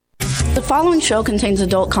The following show contains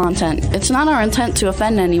adult content. It's not our intent to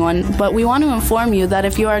offend anyone, but we want to inform you that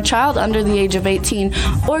if you are a child under the age of 18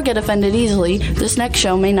 or get offended easily, this next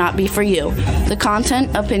show may not be for you. The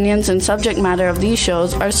content, opinions, and subject matter of these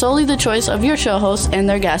shows are solely the choice of your show hosts and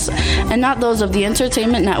their guests, and not those of the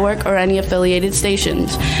Entertainment Network or any affiliated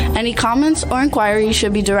stations. Any comments or inquiries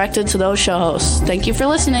should be directed to those show hosts. Thank you for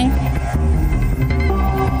listening.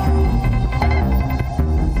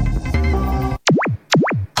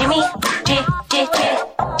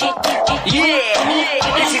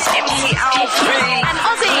 This is MC Alfred.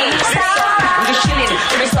 I'm just chilling,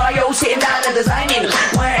 Jimmy Star, yo, sitting down and designing.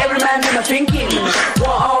 Where every man in my thinking, what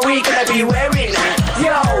are we gonna be wearing?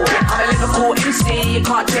 Yo, I'm a Liverpool MC, you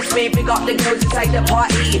can't test me. Big up the girls inside the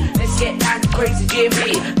party. Let's get down to crazy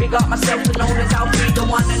Jimmy. Big up myself and known as Alfred, the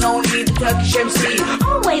one and only, the Turkish MC.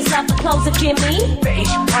 Always love the clothes of Jimmy. British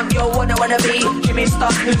punk, yo, wanna be Jimmy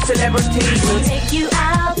Star's new celebrity. We'll take you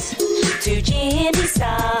out to Jimmy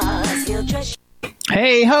Star's. He'll dress.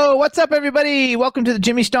 Hey ho, what's up everybody? Welcome to the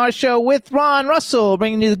Jimmy Star Show with Ron Russell,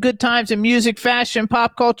 bringing you the good times in music, fashion,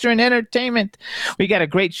 pop culture, and entertainment. We got a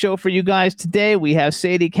great show for you guys today. We have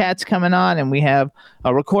Sadie Katz coming on, and we have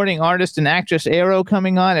a recording artist and actress, ARO,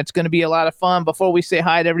 coming on. It's going to be a lot of fun. Before we say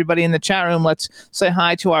hi to everybody in the chat room, let's say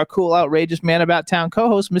hi to our cool, outrageous man about town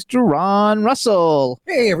co-host, Mr. Ron Russell.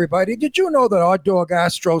 Hey everybody, did you know that our dog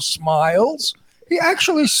Astro smiles? He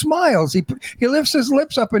actually smiles. He lifts his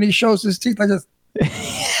lips up and he shows his teeth like this.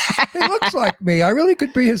 He looks like me. I really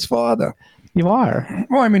could be his father. You are.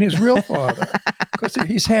 Well, I mean his real father. Because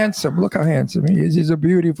he's handsome. Look how handsome he is. He's a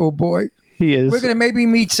beautiful boy. He is. We're going to maybe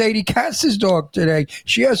meet Sadie Katz's dog today.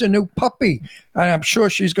 She has a new puppy, and I'm sure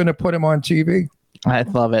she's going to put him on TV. I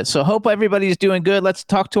love it. So hope everybody's doing good. Let's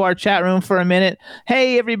talk to our chat room for a minute.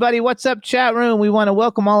 Hey, everybody. What's up, chat room? We want to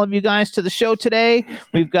welcome all of you guys to the show today.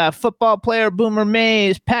 We've got football player Boomer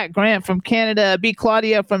Mays, Pat Grant from Canada, B.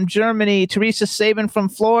 Claudia from Germany, Teresa Sabin from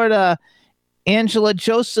Florida, Angela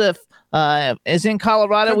Joseph is in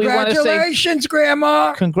Colorado. We want to say congratulations,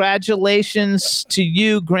 Grandma. Congratulations to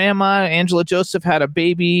you, Grandma. Angela Joseph had a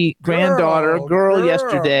baby granddaughter, girl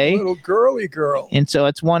yesterday. Little girly girl. And so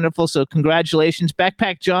it's wonderful. So congratulations.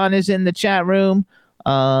 Backpack John is in the chat room.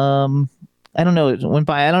 I don't know. It went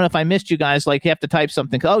by. I don't know if I missed you guys. Like, you have to type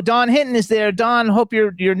something. Oh, Don Hinton is there. Don, hope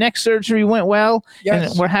your neck surgery went well.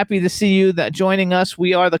 Yes. And we're happy to see you joining us.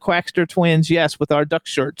 We are the Quackster twins, yes, with our duck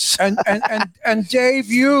shirts. And Dave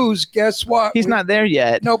Hughes, guess what? He's not there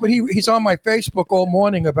yet. No, but he's on my Facebook all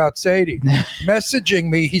morning about Sadie, messaging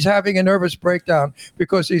me. He's having a nervous breakdown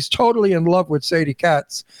because he's totally in love with Sadie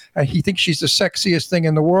Katz, and he thinks she's the sexiest thing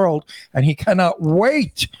in the world, and he cannot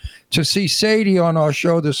wait to see Sadie on our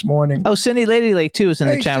show this morning. Oh, Cindy Lady Lake, too, is in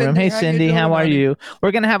the chat room. Hey, Cindy, how are you?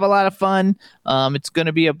 We're going to have a lot of fun. It's going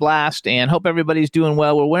to be a blast, and hope everybody's doing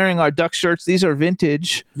well. We're wearing our duck shirts. These are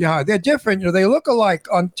vintage. Yeah, they're different. You know, they look alike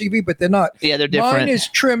on TV, but they're not. Yeah, they're different. Mine is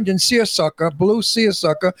trimmed in seersucker, blue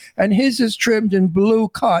seersucker, and his is trimmed in blue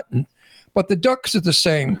cotton. But the ducks are the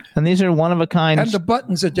same. And these are one of a kind. And the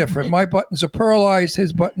buttons are different. My buttons are pearlized.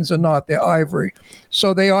 His buttons are not. They're ivory.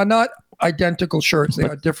 So they are not identical shirts. They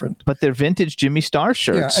are different. But they're vintage Jimmy Star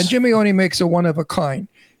shirts. Yeah, and Jimmy only makes a one of a kind.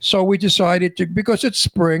 So we decided to, because it's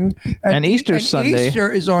spring and Easter's Sunday.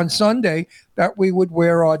 Easter is on Sunday, that we would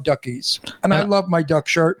wear our duckies. And I love my duck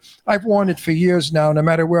shirt. I've worn it for years now. No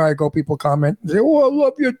matter where I go, people comment, they say, "Oh, I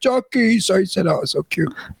love your duckies." I said, "Oh, so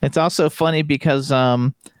cute." It's also funny because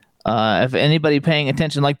if anybody paying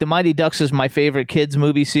attention, like The Mighty Ducks is my favorite kids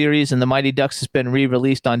movie series, and The Mighty Ducks has been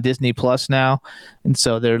re-released on Disney Plus now, and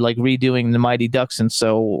so they're like redoing The Mighty Ducks, and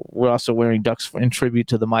so we're also wearing ducks in tribute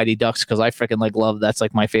to The Mighty Ducks because I freaking love that's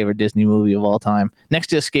like my favorite Disney movie of all time, next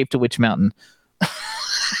to Escape to Witch Mountain.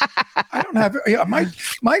 I don't have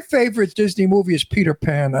my favorite Disney movie is Peter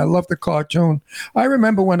Pan. I love the cartoon. I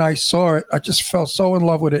remember when I saw it, I just fell so in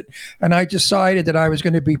love with it, and I decided that I was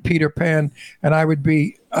going to be Peter Pan, and I would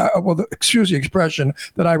be excuse the expression,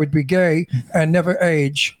 that I would be gay and never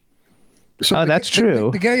age. So that's true.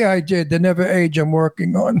 The gay I did, the never age I'm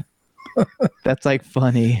working on. That's like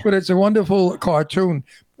funny. But it's a wonderful cartoon.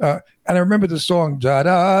 And I remember the song da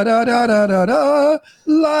da da da da da da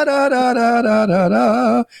la da da da da da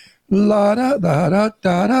da la da da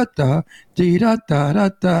da da da dee da da da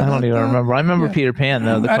da. I don't even remember. I remember Peter Pan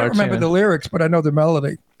though. The I cartoon. don't remember the lyrics, but I know the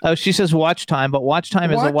melody. Oh, she says watch time, but watch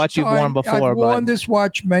time is a watch you've worn before. I've worn this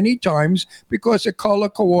watch many times because it color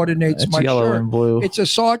coordinates my yellow shirt. And blue. It's a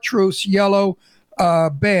chartreuse yellow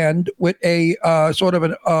band with a sort of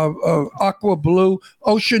an aqua blue,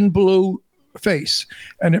 ocean blue face,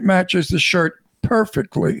 and it matches the shirt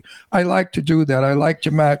perfectly. I like to do that. I like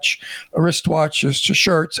to match wristwatches to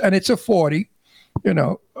shirts, and it's a 40.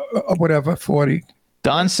 whatever, 40.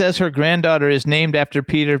 Dawn says her granddaughter is named after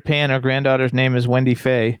Peter Pan. Her granddaughter's name is Wendy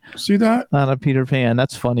Faye. See that? Not a Peter Pan.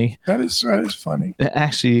 That's funny. That is funny.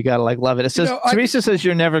 Actually, you gotta love it. It says Teresa says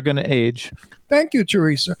you're never gonna age. Thank you,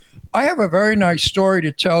 Teresa. I have a very nice story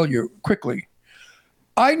to tell you quickly.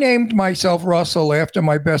 I named myself Russell after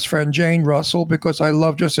my best friend Jane Russell because I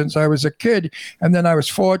loved her since I was a kid. And then I was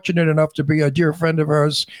fortunate enough to be a dear friend of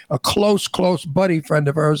hers, a close buddy friend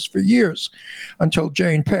of hers for years until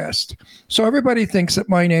Jane passed. So everybody thinks that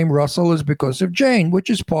my name Russell is because of Jane, which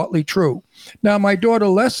is partly true. Now, my daughter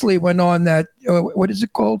Leslie went on that, what is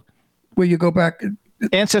it called? Where you go back?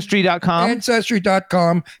 Ancestry.com.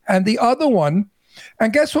 Ancestry.com. And the other one,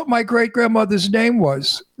 and guess what my great-grandmother's name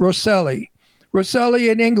was? Rosselli. Rosselli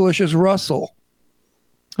in English is Russell.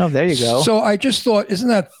 Oh, there you go. So I just thought, isn't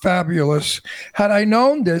that fabulous? Had I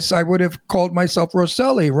known this, I would have called myself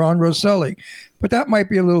Rosselli, Ron Rosselli. But that might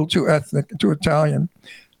be a little too ethnic, too Italian.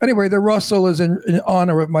 Anyway, the Russell is in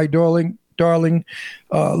honor of my darling,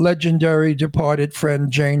 legendary departed friend,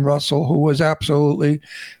 Jane Russell, who was absolutely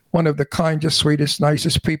one of the kindest, sweetest,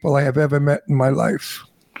 nicest people I have ever met in my life.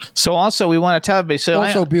 So also we want to tell everybody. So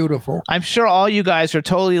also beautiful. I'm sure all you guys are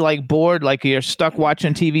totally like bored, like you're stuck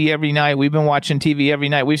watching TV every night. We've been watching TV every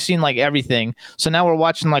night. We've seen like everything. So now we're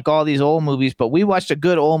watching like all these old movies. But we watched a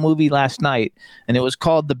good old movie last night, and it was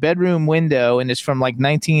called The Bedroom Window, and it's from like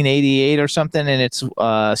 1988 or something. And it's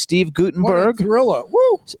Steve Guttenberg, what a thriller,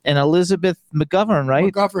 woo, and Elizabeth McGovern,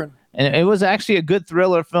 right? McGovern. And it was actually a good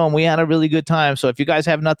thriller film. We had a really good time. So if you guys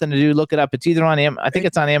have nothing to do, look it up. It's either on I think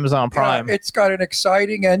it's on Amazon Prime. It's got an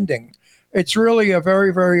exciting ending. It's really a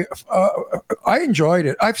very, very. I enjoyed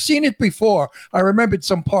it. I've seen it before. I remembered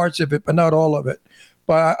some parts of it, but not all of it.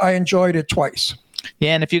 But I enjoyed it twice.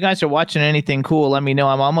 Yeah, and if you guys are watching anything cool, let me know.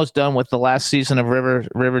 I'm almost done with the last season of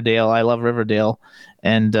Riverdale. I love Riverdale,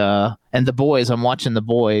 and The Boys. I'm watching The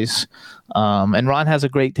Boys. And Ron has a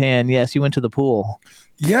great tan. Yes, he went to the pool.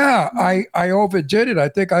 Yeah, I overdid it. I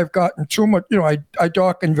think I've gotten too much. I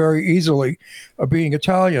darken very easily. Being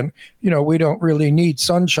Italian, we don't really need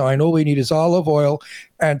sunshine. All we need is olive oil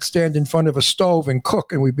and stand in front of a stove and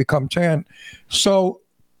cook, and we become tan. So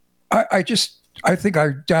I think I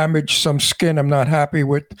damaged some skin. I'm not happy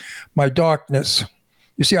with my darkness.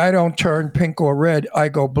 You see, I don't turn pink or red. I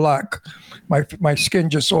go black. My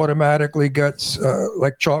skin just automatically gets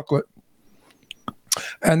like chocolate.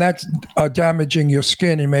 And that's damaging your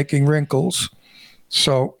skin and making wrinkles.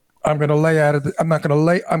 So I'm going to lay out of I'm not going to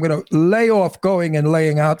lay. I'm going to lay off going and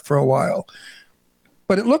laying out for a while.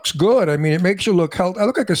 But it looks good. I mean, it makes you look healthy. I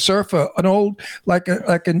look like a surfer, an old, like a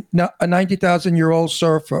 90,000-year-old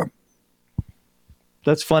surfer.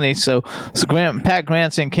 That's funny. So Pat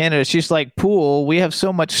Grant's in Canada. She's like, pool, we have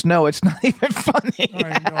so much snow. It's not even funny.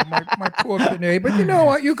 I know, my poor Pinay. But you know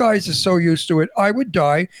what? You guys are so used to it. I would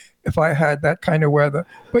die if I had that kind of weather.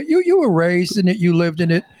 But you were raised in it. You lived in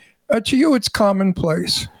it. To you, it's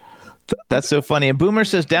commonplace. That's so funny. And Boomer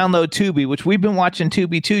says download Tubi, which we've been watching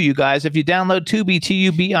Tubi too, you guys. If you download Tubi,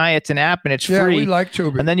 Tubi, it's an app and it's free. Yeah, we like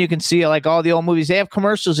Tubi. And then you can see like all the old movies. They have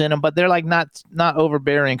commercials in them, but they're like not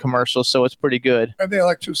overbearing commercials, so it's pretty good. And they're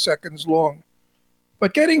like 2 seconds long.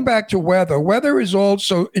 But getting back to weather is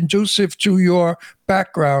also inducive to your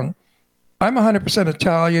background. I'm 100%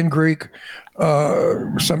 Italian, Greek,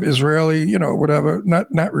 some Israeli, whatever.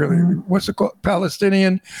 Not really. What's it called?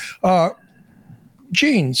 Palestinian.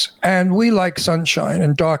 Genes, and we like sunshine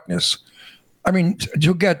and darkness. I mean,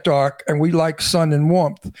 you get dark, and we like sun and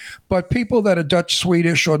warmth. But people that are Dutch,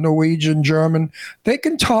 Swedish, or Norwegian, German, they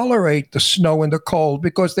can tolerate the snow and the cold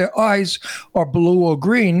because their eyes are blue or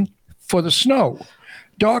green for the snow.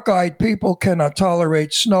 Dark-eyed people cannot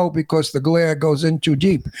tolerate snow because the glare goes in too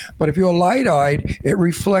deep. But if you're light-eyed, it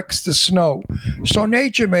reflects the snow. So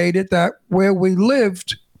nature made it that where we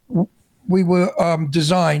lived, we were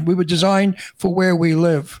designed for where we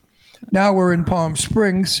live. Now we're in Palm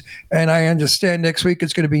Springs, and I understand next week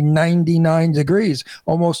it's going to be 99 degrees,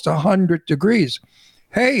 almost 100 degrees.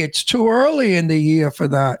 Hey, it's too early in the year for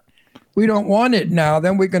that. We don't want it now.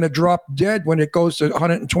 Then we're going to drop dead when it goes to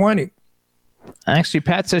 120. Actually,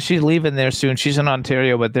 Pat says she's leaving there soon. She's in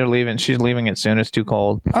Ontario, but they're leaving. She's leaving it soon. It's too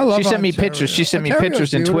cold. I love She sent me Ontario. pictures. She sent me Ontario's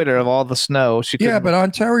pictures in beautiful. Twitter of all the snow. Yeah, but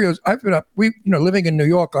Ontario's. I've been up. We, living in New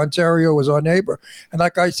York, Ontario was our neighbor, and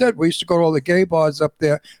like I said, we used to go to all the gay bars up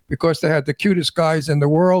there because they had the cutest guys in the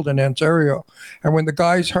world in Ontario. And when the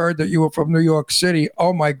guys heard that you were from New York City,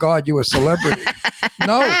 oh my God, you were a celebrity.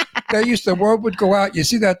 No, the word would go out. You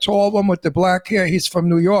see that tall one with the black hair? He's from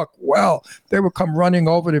New York. Well, they would come running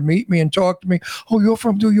over to meet me and talk to me. Oh, you're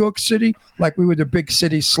from New York City? Like we were the big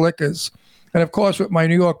city slickers. And of course, with my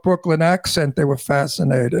New York, Brooklyn accent, they were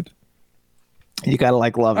fascinated. You gotta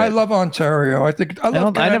love it. I love Ontario. I love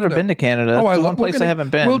Canada. I've never been to Canada. Oh, That's one place I haven't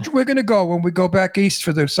been. We're going to go when we go back east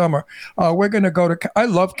for the summer. We're going to go to. I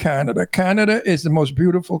love Canada. Canada is the most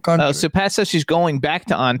beautiful country. Oh, so Pat says she's going back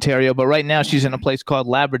to Ontario, but right now she's in a place called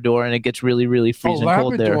Labrador, and it gets really, really freezing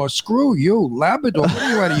cold there. Labrador, screw you, Labrador. What are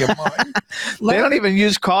you out of your mind? They don't even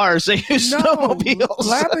use cars; they use snowmobiles.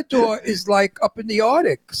 Labrador is like up in the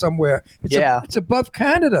Arctic somewhere. It's above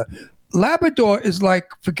Canada. Labrador is like,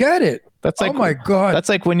 forget it. That's like, oh my God. That's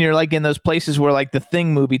like when you're like in those places where like the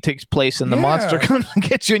Thing movie takes place and the monster comes and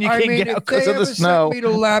gets you and you can't get out because of the snow. If they ever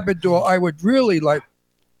sent me to Labrador, I would really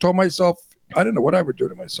told myself, I don't know what I would do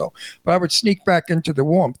to myself, but I would sneak back into the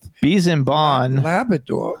warmth. Bees and Bon.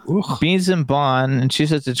 Labrador. Ugh. Bees and Bon, and she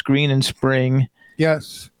says it's green in spring.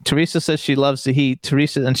 Yes. Teresa says she loves the heat.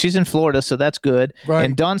 And she's in Florida, so that's good. Right.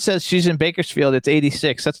 And Dawn says she's in Bakersfield. It's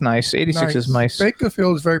 86. That's nice. 86 is nice.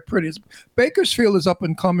 Bakersfield is very pretty. Bakersfield is up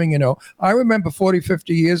and coming, I remember 40,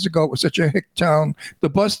 50 years ago, it was such a hick town. The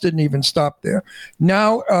bus didn't even stop there.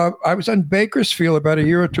 Now, I was in Bakersfield about a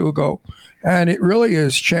year or two ago, and it really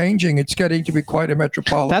is changing. It's getting to be quite a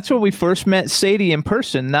metropolitan. That's where we first met Sadie in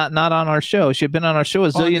person, not on our show. She had been on our show a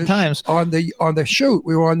zillion times. On the shoot.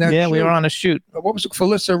 We were on that shoot. Yeah, we were on a shoot. What was it?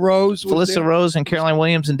 Felissa Rose? Felissa Rose and Caroline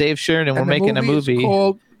Williams and Dave Sheridan were making a movie.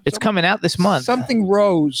 It's coming out this month. Something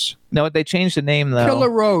Rose. No, they changed the name though. Killer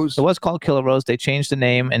Rose. It was called Killer Rose. They changed the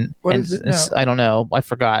name and what is it now? I don't know. I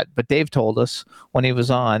forgot. But Dave told us when he was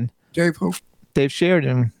on. Dave who? Dave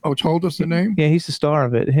Sheridan. Oh, told us the name? Yeah, he's the star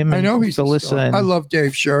of it. I know he's the star. I love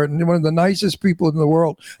Dave Sheridan. One of the nicest people in the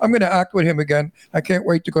world. I'm going to act with him again. I can't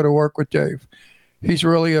wait to go to work with Dave. He's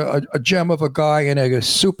really a gem of a guy and a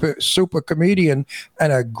super comedian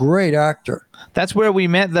and a great actor. That's where we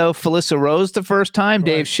met, though, Felissa Rose the first time, right.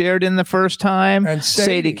 Dave Sheridan the first time, and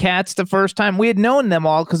Sadie Katz the first time. We had known them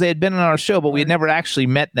all because they had been on our show, but we had never actually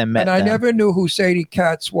met them. I never knew who Sadie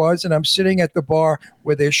Katz was, and I'm sitting at the bar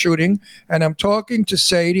where they're shooting, and I'm talking to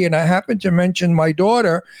Sadie, and I happened to mention my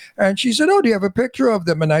daughter, and she said, "Oh, do you have a picture of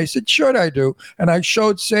them?" And I said, "Sure, I do." And I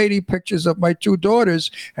showed Sadie pictures of my two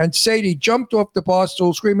daughters, and Sadie jumped off the bar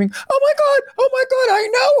stool screaming, "Oh my God, I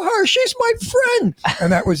know her. She's my friend."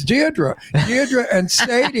 And that was Deirdre. Deirdre and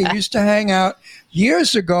Sadie used to hang out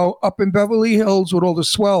years ago up in Beverly Hills with all the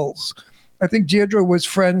swells. I think Deirdre was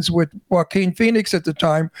friends with Joaquin Phoenix at the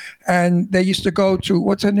time, and they used to go to,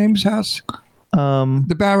 what's her name's house?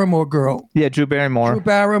 The Barrymore girl. Yeah, Drew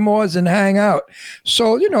Barrymore's and hang out.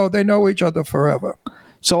 So, they know each other forever.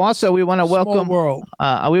 So also we want to welcome world.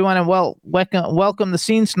 We want to welcome the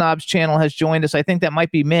Scene Snobs channel has joined us. I think that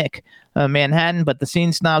might be Mick, Manhattan, but the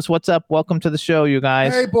Scene Snobs, what's up? Welcome to the show, you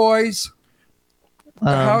guys. Hey boys.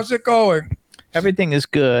 How's it going? Everything is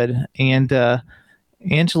good, and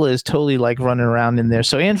Angela is totally like running around in there.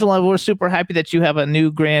 So Angela, we're super happy that you have a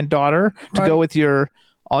new granddaughter to go with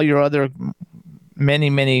all your other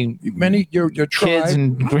many your kids tribe.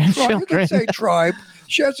 and grandchildren. You can say tribe.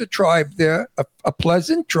 She has a tribe there, a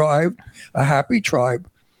pleasant tribe, a happy tribe,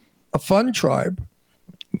 a fun tribe.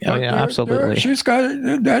 Oh, yeah, absolutely. She's got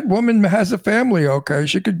that woman has a family. Okay,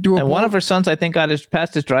 she could do it. And one of her sons, I think,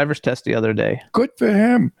 passed his driver's test the other day. Good for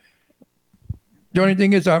him. The only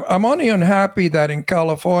thing is, I'm only unhappy that in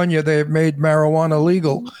California they've made marijuana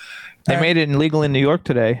legal. They made it illegal in New York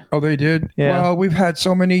today. Oh, they did? Yeah. Well, we've had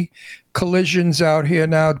so many collisions out here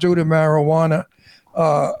now due to marijuana.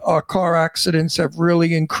 Our car accidents have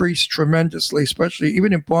really increased tremendously, especially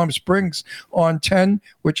even in Palm Springs on 10,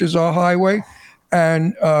 which is our highway.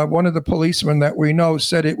 And one of the policemen that we know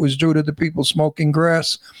said it was due to the people smoking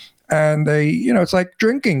grass. And they, it's like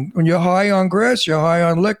drinking. When you're high on grass, you're high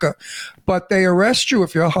on liquor. But they arrest you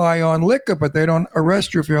if you're high on liquor, but they don't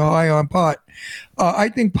arrest you if you're high on pot. I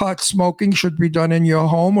think pot smoking should be done in your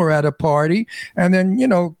home or at a party. And then,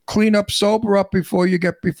 clean up, sober up before you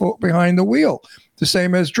get behind the wheel. The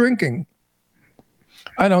same as drinking.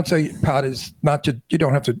 I don't say pot is not to, you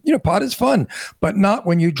don't have to, pot is fun, but not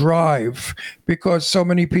when you drive, because so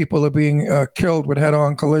many people are being killed with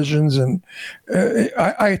head-on collisions. And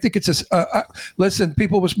I think it's listen,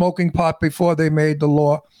 people were smoking pot before they made the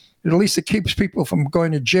law. At least it keeps people from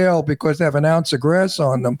going to jail because they have an ounce of grass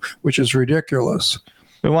on them, which is ridiculous.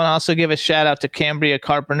 We want to also give a shout out to Cambria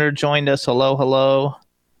Carpenter, joined us. Hello.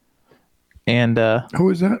 And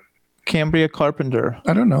who is that? Cambria Carpenter.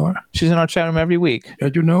 I don't know her. She's in our chat room every week.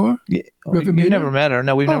 Did you know her? Yeah. You never met her.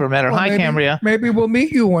 No, we've never met her. Well, Hi, Cambria. Maybe we'll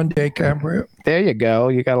meet you one day, Cambria. There you go.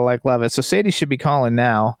 You got to love it. So Sadie should be calling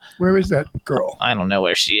now. Where is that girl? I don't know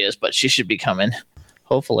where she is, but she should be coming,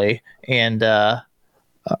 hopefully. And,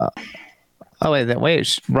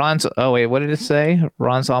 wait, Ron's, what did it say?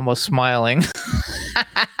 Ron's almost smiling.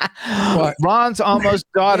 What? Ron's almost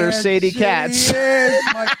daughter, Yes, Sadie she Katz. is.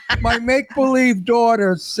 My make-believe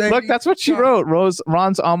daughter, Sadie. Look, that's what she wrote.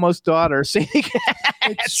 Ron's almost daughter, Sadie Katz.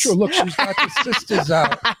 It's true. Look, she's got the sisters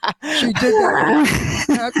out. She did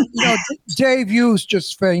that. Dave Hughes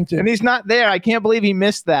just fainted. And he's not there. I can't believe he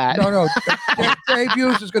missed that. No. Dave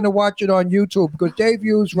Hughes is going to watch it on YouTube because Dave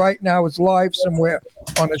Hughes right now is live somewhere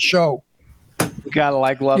on a show. You gotta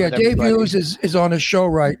love it. Dave Hughes is on a show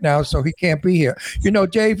right now, so he can't be here.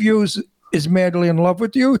 Dave Hughes is madly in love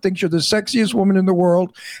with you, thinks you're the sexiest woman in the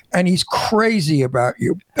world, and he's crazy about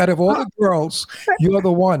you. Out of all the girls, you're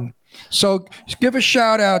the one. So give a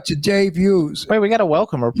shout out to Dave Hughes. Wait, we got to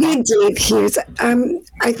welcome her. Hey, Dave Hughes.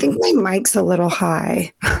 I think my mic's a little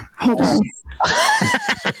high. Hold on.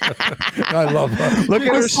 I love her. Look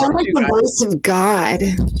at her. Sound like the voice of God.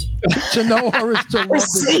 To know her is to love Or her.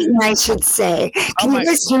 Satan, I should say. Can you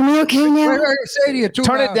guys hear me okay now? Wait, Sadie, you're too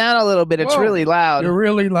Turn loud. it down a little bit. It's Whoa, really loud. You're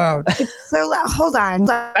really loud. So loud. Hold on.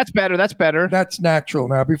 That's better. That's better. That's natural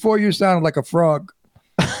now. Before you sounded like a frog.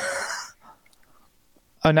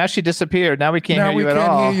 Oh, now she disappeared. Now we can't Now hear we you at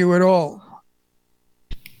can't all. hear you at all.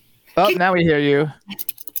 Oh, now we hear you.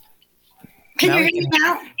 Can Now you we hear me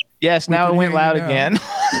now? Yes, now can it went hear you loud now. again. Is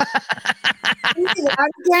it loud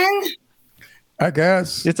again? I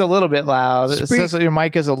guess. It's a little bit loud. It Speak. says that your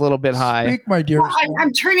mic is a little bit high. Speak, my dear.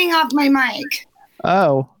 I'm turning off my mic.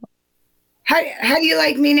 Oh, How do you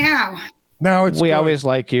like me now? Now it's we good. always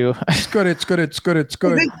like you. It's good. It's good. It's good. It's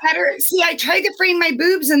good. Is it better? See, I tried to frame my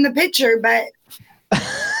boobs in the picture, but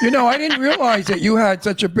I didn't realize that you had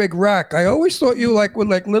such a big rack. I always thought you were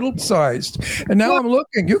little sized, and now I'm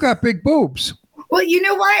looking. You got big boobs. well, you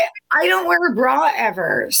know what? I don't wear a bra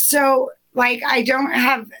ever. So I don't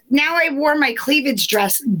have, now I wore my cleavage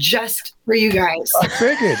dress just for you guys. I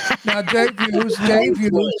figured. Now Dave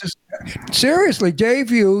Hughes seriously, Dave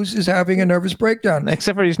Hughes is having a nervous breakdown.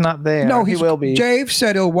 Except for he's not there. No, he will be. Dave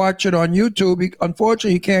said he'll watch it on YouTube.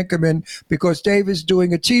 Unfortunately, he can't come in because Dave is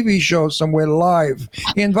doing a TV show somewhere live.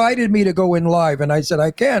 He invited me to go in live, and I said,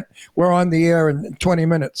 I can't. We're on the air in 20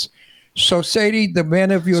 minutes. So, Sadie, the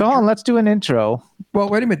man of your... So let's do an intro. Well,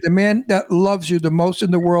 wait a minute. The man that loves you the most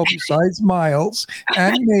in the world besides Miles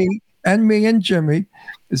and me and Jimmy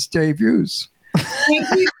is Dave Hughes. Thank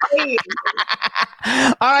you, Dave.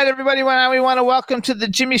 All right, everybody. Now we want to welcome to the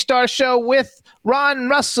Jimmy Star Show with Ron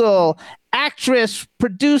Russell, actress,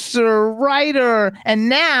 producer, writer, and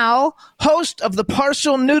now host of the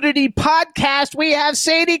Partial Nudity podcast. We have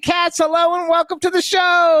Sadie Katz. Hello and welcome to the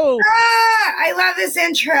show. I love this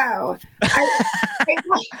intro.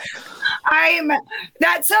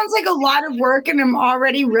 That sounds like a lot of work, and I'm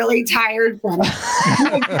already really tired from it.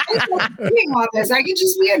 I'm doing all this. I could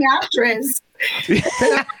just be an actress.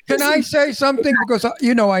 Can I say something? Because,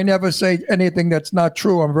 I never say anything that's not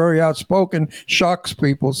true. I'm very outspoken, shocks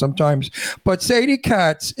people sometimes. But Sadie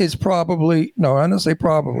Katz is probably, no, I don't say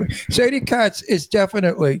probably. Sadie Katz is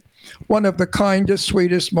definitely one of the kindest,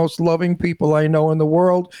 sweetest, most loving people I know in the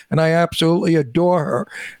world. And I absolutely adore her.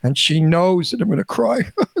 And she knows that I'm going to cry.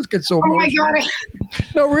 I get so Oh my emotional. God.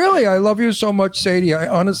 No, really, I love you so much, Sadie. I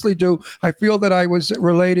honestly do. I feel that I was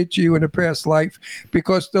related to you in a past life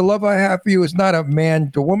because the love I have for you is not a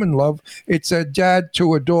man to woman love. It's a dad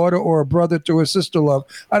to a daughter or a brother to a sister love.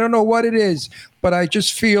 I don't know what it is, but I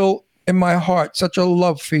just feel in my heart such a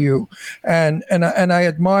love for you. And I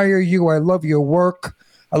admire you. I love your work.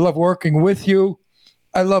 I love working with you.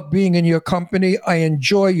 I love being in your company. I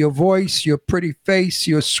enjoy your voice, your pretty face,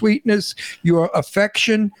 your sweetness, your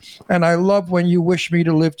affection. And I love when you wish me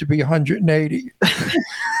to live to be 180.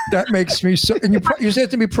 That makes me so. And you said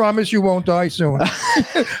to me, promise you won't die soon.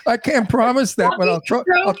 I can't promise that, but I'll try.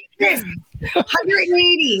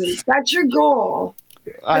 180. That's your goal.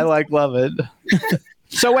 I love it.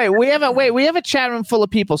 So we have a chat room full of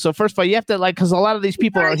people. So first of all, you have to because a lot of these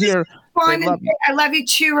people are here. Ron, I love you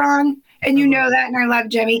too, Ron. And you know that, and I love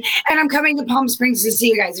Jimmy. And I'm coming to Palm Springs to see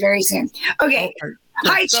you guys very soon. Okay.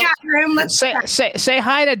 Hi, chat room. Let's say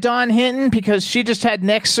hi to Dawn Hinton because she just had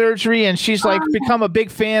neck surgery and she's become a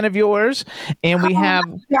big fan of yours. And we have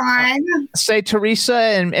Dawn. Say Teresa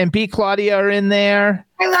and B Claudia are in there.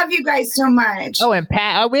 I love you guys so much. Oh, and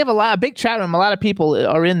Pat, we have a big chat room. A lot of people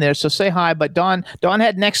are in there, so say hi. But Dawn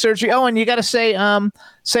had neck surgery. Oh, and you got to say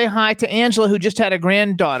hi to Angela, who just had a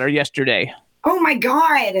granddaughter yesterday. Oh my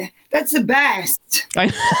God, that's the best.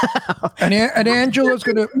 And Angela's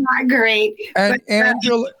going to not great. And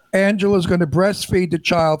Angela's going to breastfeed the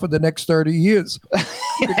child for the next 30 years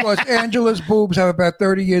because Angela's boobs have about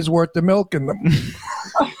 30 years worth of milk in them.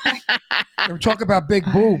 We talk about big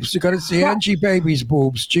boobs. You got to see Angie Baby's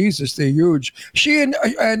boobs. Jesus, they're huge. She and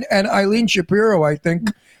Eileen Shapiro, I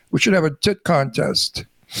think, We should have a tit contest.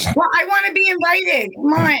 Well, I want to be invited.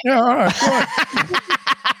 Come on. Yeah, all right,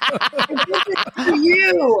 go on.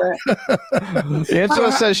 You.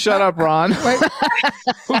 Angela says, "Shut up, Ron." Wait,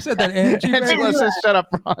 who said that? Angie. Angela says, "Shut up,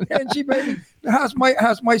 Ron." Angie, baby. How's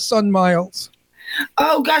my son Miles?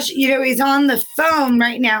 Oh gosh, he's on the phone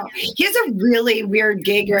right now. He has a really weird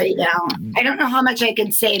gig right now. I don't know how much I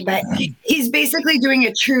can say, but he's basically doing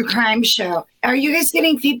a true crime show. Are you guys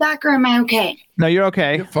getting feedback, or am I okay? No, you're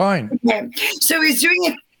okay. You're fine. Okay. So he's doing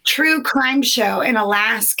a true crime show in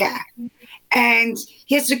Alaska, and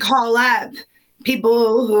he has to call up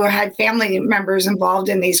people who had family members involved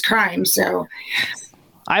in these crimes. So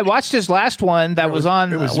I watched his last one that was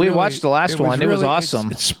on. We watched the last one. It was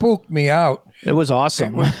awesome. It spooked me out. It was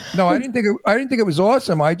awesome. No, I didn't think it was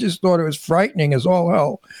awesome. I just thought it was frightening as all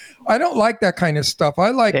hell. I don't like that kind of stuff.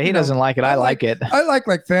 I like. Yeah, he doesn't like it. I like it. I like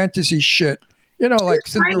fantasy shit. Like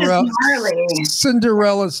Cinderella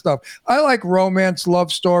stuff. I like romance,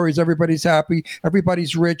 love stories. Everybody's happy.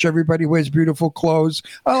 Everybody's rich. Everybody wears beautiful clothes.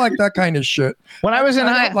 I like that kind of shit. When I was in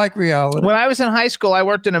I don't like reality. When I was in high school, I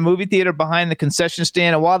worked in a movie theater behind the concession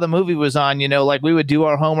stand, and while the movie was on, like we would do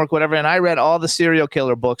our homework, whatever, and I read all the serial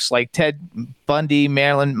killer books, like Ted Bundy,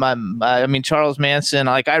 Charles Manson.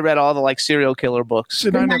 Like I read all the serial killer books. Why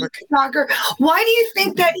do you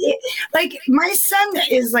think that? My son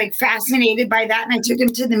is fascinated by that, and I took him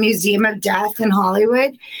to the Museum of Death in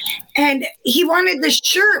Hollywood, and he wanted the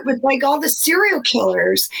shirt with all the serial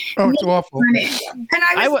killers. Oh, it's awful. And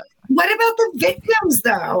what about the victims,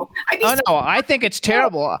 though? I think it's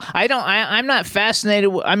terrible. I'm not fascinated.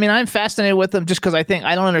 I'm fascinated with them just because I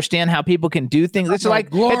don't understand how people can do things. It's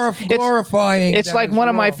glorifying. It's like one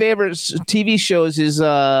of my favorite TV shows is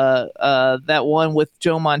that one with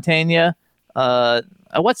Joe Montana.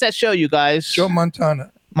 What's that show, you guys? Joe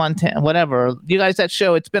Montana, whatever. You guys, that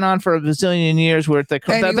show, it's been on for a bazillion years where the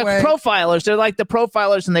profilers, they're like the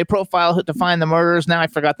profilers and they profile to find the murderers. Now I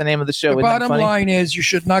forgot the name of the show. The bottom line is you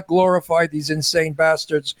should not glorify these insane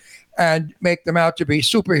bastards and make them out to be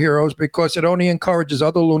superheroes because it only encourages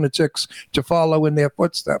other lunatics to follow in their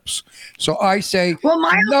footsteps. So I say,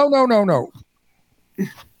 no.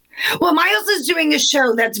 Well, Miles is doing a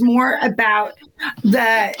show that's more about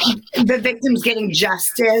the victims getting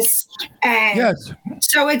justice, and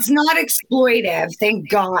so it's not exploitive. Thank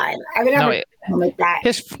God. I would have like that.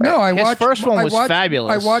 His first one was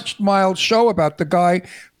fabulous. I watched Miles' show about the guy.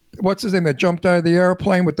 What's his name that jumped out of the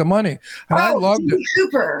airplane with the money? And I loved it.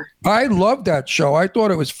 Cooper. I loved that show. I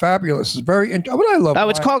thought it was fabulous. It's very what I love. Oh,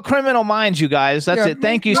 it's called Criminal Minds, you guys. That's it.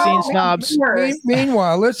 Thank you, Scene Snobs.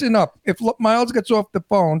 Meanwhile, listen up. If Miles gets off the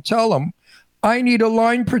phone, tell him I need a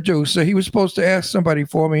line producer. He was supposed to ask somebody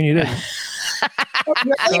for me, and he didn't.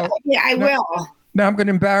 I will. Now I'm going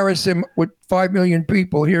to embarrass him with 5 million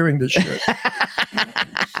people hearing this shit.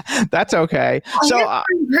 That's okay. So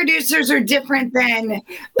producers are different than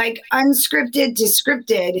unscripted to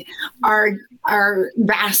scripted are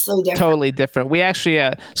vastly different. Totally different. We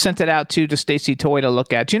actually sent it out to Stacey Toy to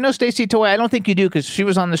look at. Do you know Stacey Toy? I don't think you do because she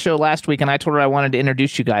was on the show last week, and I told her I wanted to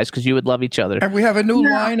introduce you guys because you would love each other. And we have a new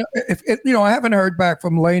line. I haven't heard back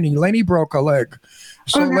from Lainey. Lainey broke her leg,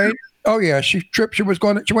 so Lainey. Oh yeah, she tripped. She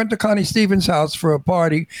went to Connie Stevens' house for a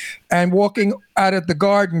party, and walking out of the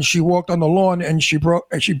garden, she walked on the lawn and she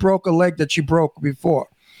broke a leg that she broke before.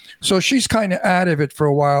 So she's kind of out of it for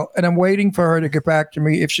a while, and I'm waiting for her to get back to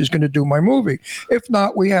me if she's going to do my movie. If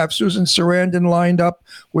not, we have Susan Sarandon lined up.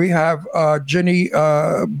 We have Jenny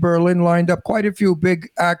Berlin lined up. Quite a few big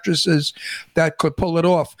actresses that could pull it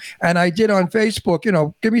off. And I did on Facebook,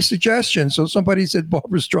 give me suggestions. So somebody said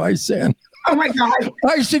Barbra Streisand. Oh my God.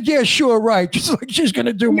 I said, yeah, sure, right. Just like she's going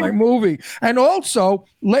to do my movie. And also,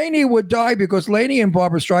 Lainey would die because Lainey and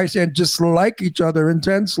Barbra Streisand dislike each other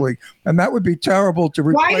intensely. And that would be terrible to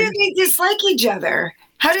replace. Why did they dislike each other?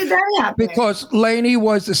 How did that happen? Because Lainey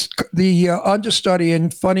was the understudy in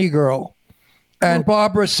Funny Girl. And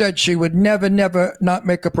Barbara said she would never not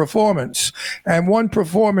make a performance. And one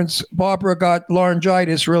performance, Barbara got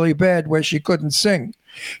laryngitis really bad where she couldn't sing.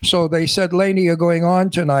 So they said, Lainey, you're going on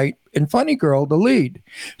tonight in Funny Girl, the lead.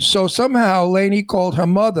 So somehow Lainey called her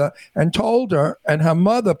mother and told her, and her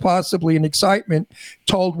mother, possibly in excitement,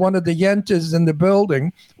 told one of the yentas in the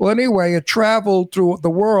building. Well, anyway, it traveled through the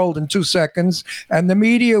world in 2 seconds, and the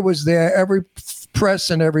media was there. Every press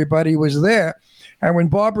and everybody was there. And when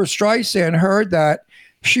Barbra Streisand heard that,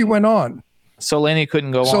 she went on. So Lainey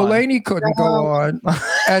couldn't go on. So Lainey couldn't go on.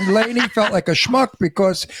 And Lainey felt like a schmuck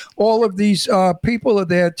because all of these people are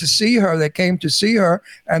there to see her. They came to see her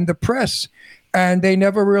and the press. And they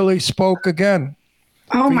never really spoke again.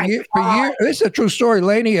 Oh my God. This is a true story.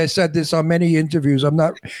 Lainey has said this on many interviews. I'm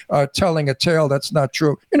not telling a tale that's not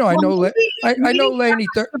true. You know, I know Lainey. I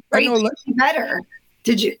know better.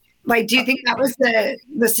 Did you do you think that was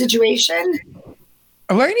the situation?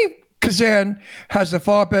 Lainey Kazan has a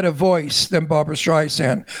far better voice than Barbara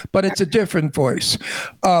Streisand, but it's a different voice.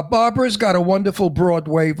 Barbara's got a wonderful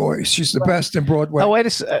Broadway voice. She's the best in Broadway. Oh, wait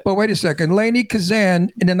a second. Lainey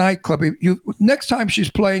Kazan in a nightclub. Next time she's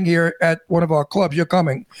playing here at one of our clubs, you're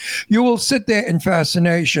coming. You will sit there in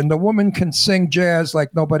fascination. The woman can sing jazz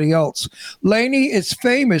like nobody else. Lainey is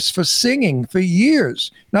famous for singing for years.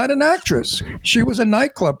 Not an actress. She was a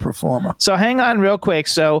nightclub performer. So hang on real quick.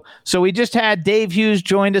 So we just had Dave Hughes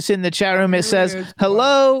joined us in the chat room. It says,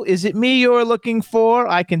 "Hello, is it me you're looking for?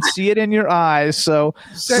 I can see it in your eyes." So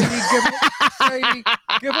Sadie,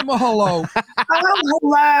 give him a hello.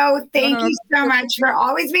 Hello. Thank you so much for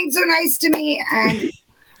always being so nice to me. And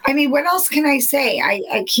I mean, what else can I say?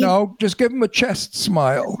 I keep. No, just give him a chest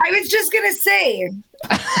smile. I was just gonna say.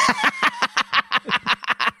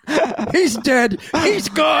 He's dead. He's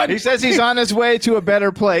gone. He says he's on his way to a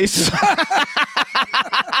better place.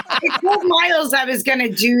 I told Miles I was going to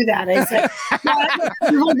do that. I said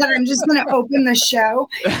that I'm just going to open the show.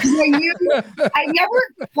 I never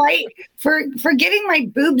quite, for getting my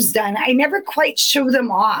boobs done, I never quite show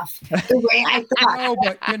them off the way I thought.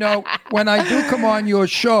 No, but when I do come on your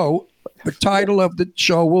show, the title of the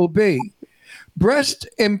show will be Breast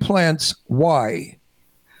Implants Why?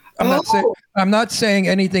 I'm not saying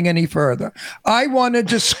anything any further. I want to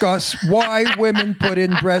discuss why women put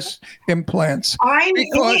in breast implants.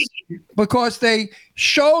 Because they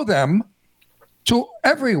show them to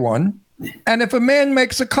everyone, and if a man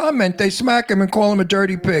makes a comment, they smack him and call him a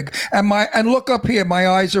dirty pig. And look up here, my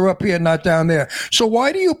eyes are up here, not down there. So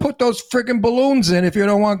why do you put those friggin' balloons in if you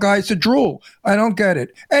don't want guys to drool? I don't get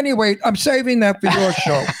it. Anyway, I'm saving that for your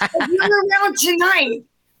show. If you're around tonight,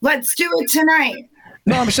 let's do it tonight.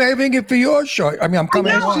 No, I'm saving it for your show. I mean, I'm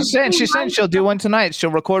coming on. She said she'll do one tonight. She'll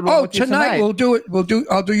record one with you tonight. We'll do it.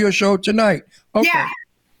 I'll do your show tonight. Okay.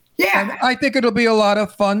 Yeah. And I think it'll be a lot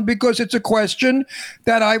of fun because it's a question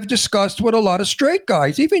that I've discussed with a lot of straight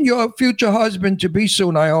guys. Even your future husband to be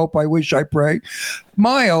soon, I hope, I wish, I pray.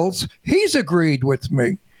 Miles, he's agreed with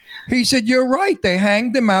me. He said, you're right. They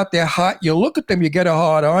hang them out. They're hot. You look at them, you get a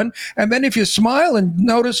hard on. And then if you smile and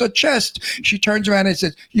notice her chest, she turns around and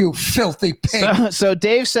says, you filthy pig. So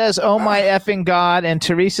Dave says, oh, my effing God. And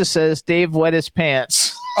Teresa says, Dave wet his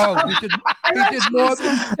pants. Oh, he did more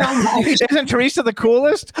than... Isn't Teresa the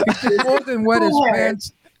coolest? He did more than wet his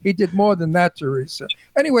pants. He did more than that, Teresa.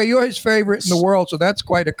 Anyway, you're his favorite in the world, so that's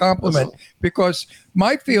quite a compliment. Because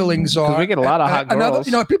my feelings are... We get a lot of hot girls.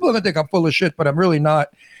 People are going to think I'm full of shit, but I'm really not.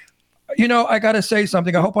 I got to say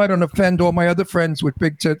something. I hope I don't offend all my other friends with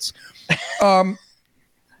big tits.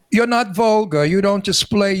 You're not vulgar. You don't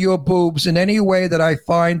display your boobs in any way that I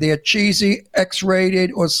find they're cheesy,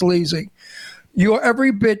 X-rated, or sleazy. You're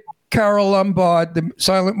every bit Carol Lombard, the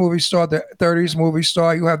silent movie star, the 30s movie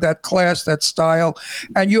star. You have that class, that style,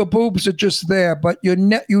 and your boobs are just there, but you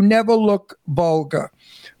never look vulgar.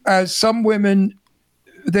 As some women,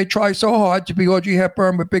 they try so hard to be Audrey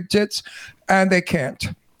Hepburn with big tits, and they can't.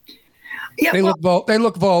 Yeah, they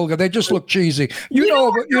look vulgar. They just look cheesy.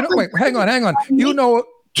 Wait, hang on.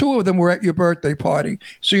 Two of them were at your birthday party,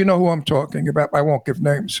 so you know who I'm talking about. I won't give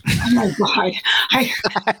names. Oh my God!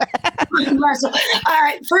 Russell. All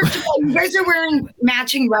right. First of all, you guys are wearing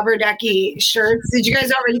matching rubber ducky shirts. Did you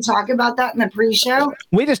guys already talk about that in the pre-show?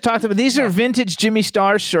 We just talked about these are vintage Jimmy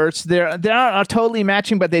Star shirts. They're not totally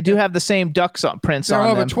matching, but they do have the same ducks prints on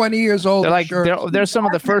them. They're over 20 years old. They're some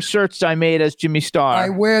of the first shirts I made as Jimmy Star. I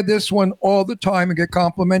wear this one all the time and get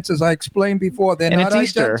compliments, as I explained before. They're not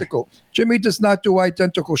identical. Jimmy does not do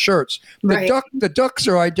identical shirts. The ducks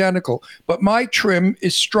are identical, but my trim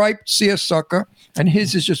is striped seersucker, and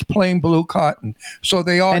his is just plain blue cotton. So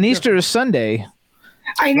they are. And Easter is Sunday.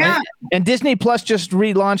 I know. Right? And Disney Plus just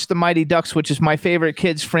relaunched the Mighty Ducks, which is my favorite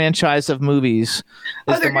kids franchise of movies.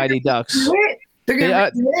 Is the Mighty Ducks.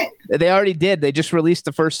 They already did. They just released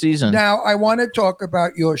the first season. Now, I want to talk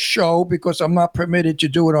about your show because I'm not permitted to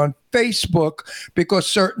do it on Facebook because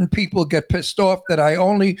certain people get pissed off that I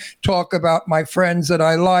only talk about my friends that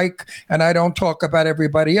I like and I don't talk about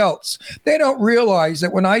everybody else. They don't realize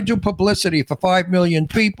that when I do publicity for 5 million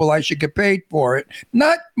people, I should get paid for it.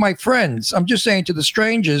 Not my friends. I'm just saying to the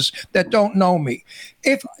strangers that don't know me.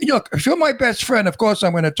 If you're my best friend, of course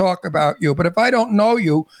I'm going to talk about you. But if I don't know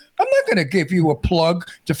you, I'm not going to give you a plug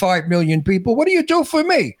to 5 million people. What do you do for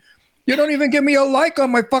me? You don't even give me a like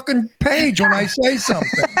on my fucking page when I say something.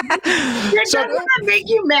 Doesn't that make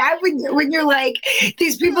you mad when you're like,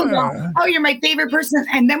 these people go, oh, you're my favorite person.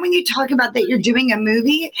 And then when you talk about that you're doing a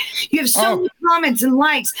movie, you have so many comments and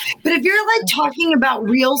likes. But if you're like talking about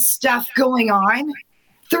real stuff going on,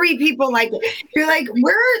 3 people like it. You're like,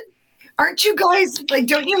 aren't you guys, like,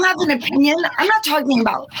 don't you have an opinion? I'm not talking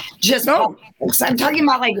about just politics. I'm talking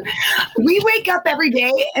about, like, we wake up every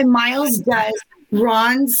day and Miles does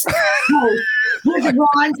Ron's with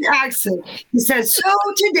Ron's accent. He says, so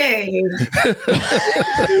today, I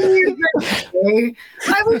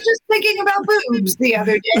was just thinking about boobs the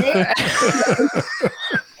other day.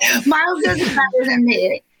 Miles does it better than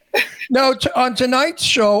me. Now, on tonight's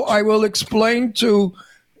show, I will explain to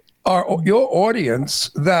your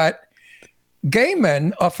audience that gay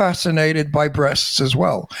men are fascinated by breasts as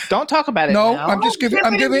well. Don't talk about it. No, now. I'm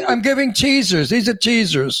giving teasers. These are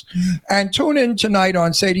teasers. And tune in tonight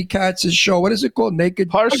on Sadie Katz's show. What is it called?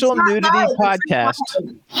 Partial Nudity Podcast.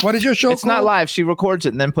 What is your show called? It's not live. She records it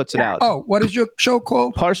and then puts it out. Oh, what is your show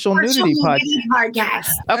called? Partial Nudity Podcast.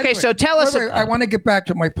 Okay, anyway, so tell us. I want to get back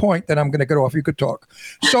to my point, then I'm going to get off. You could talk.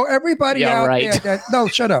 So everybody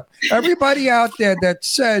shut up. Everybody out there that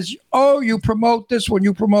says, oh, you promote this one,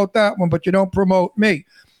 you promote that one, but you don't promote me.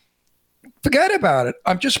 Forget about it.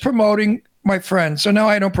 I'm just promoting my friends. So now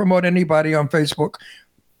I don't promote anybody on Facebook,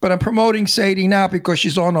 but I'm promoting Sadie now because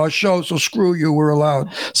she's on our show. So screw you. We're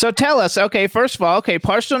allowed. So tell us, okay, first of all,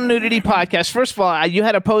 Partial Nudity Podcast. First of all, you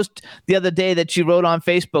had a post the other day that you wrote on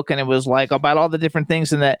Facebook, and it was like about all the different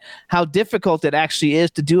things and that how difficult it actually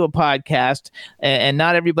is to do a podcast, and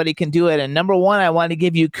not everybody can do it. And number one, I want to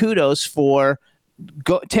give you kudos for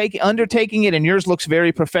undertaking it, and yours looks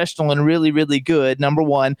very professional and really, really good. Number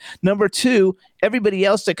one. Number two, everybody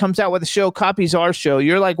else that comes out with a show copies our show.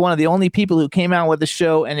 You're like one of the only people who came out with a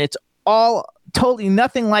show, and it's all totally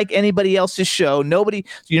nothing like anybody else's show.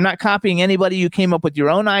 You're not copying anybody. You came up with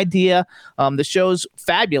your own idea. The show's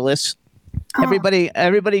fabulous. Everybody,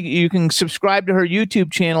 you can subscribe to her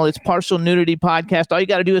YouTube channel. It's Partial Nudity Podcast. All you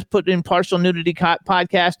got to do is put in Partial Nudity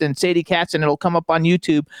Podcast and Sadie Katz, and it'll come up on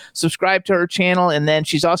YouTube. Subscribe to her channel, and then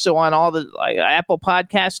she's also on all the Apple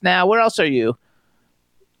Podcasts now. Where else are you?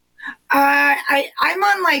 I'm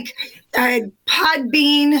on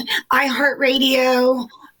Podbean, iHeartRadio,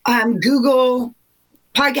 Google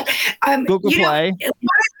Podcast, Google Play.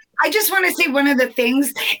 I just want to say one of the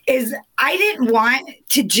things is I didn't want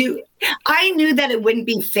to do. I knew that it wouldn't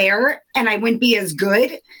be fair and I wouldn't be as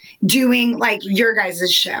good doing like your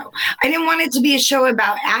guys' show. I didn't want it to be a show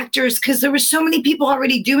about actors because there were so many people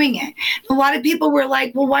already doing it. A lot of people were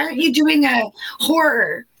like, well, why aren't you doing a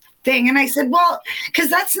horror thing? And I said, well,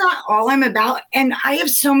 because that's not all I'm about. And I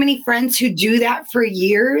have so many friends who do that for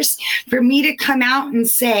years. For me to come out and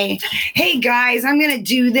say, hey guys, I'm going to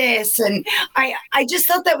do this. And I just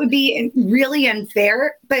thought that would be really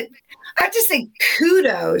unfair. But I have to say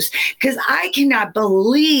kudos because I cannot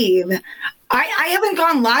believe I haven't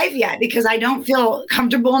gone live yet because I don't feel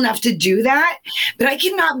comfortable enough to do that. But I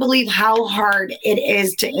cannot believe how hard it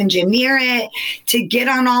is to engineer it, to get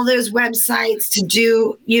on all those websites, to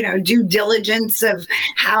do, due diligence of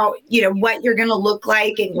how, what you're going to look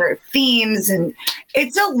like and your themes. And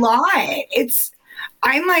it's a lot.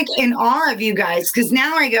 I'm like in awe of you guys because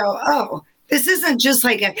now I go, oh, this isn't just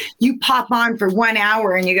like you pop on for 1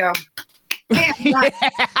 hour and you go,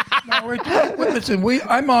 listen,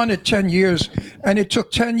 I'm on it 10 years, and it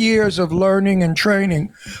took 10 years of learning and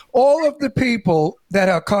training. All of the people that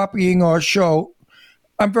are copying our show,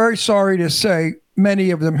 I'm very sorry to say,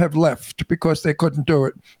 many of them have left because they couldn't do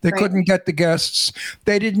it. They couldn't get the guests.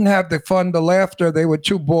 They didn't have the fun, the laughter. They were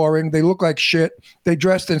too boring. They looked like shit. They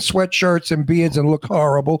dressed in sweatshirts and beards and looked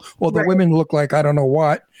horrible. Well, the women look like I don't know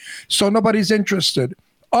what. So nobody's interested.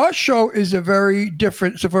 Our show is a very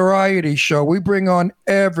different, it's a variety show. We bring on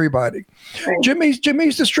everybody. Right. Jimmy's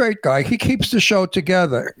the straight guy. He keeps the show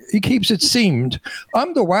together. He keeps it seamed.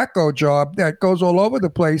 I'm the wacko job that goes all over the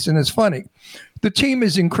place and is funny. The team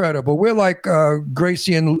is incredible. We're like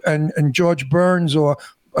Gracie and George Burns or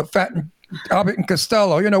Fat and Albert and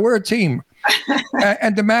Costello. We're a team.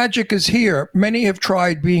 And the magic is here. Many have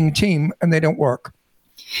tried being a team and they don't work.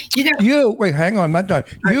 Wait, hang on, I'm not done.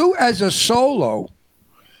 You as a solo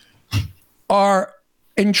are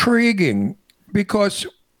intriguing because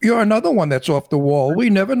you're another one that's off the wall. We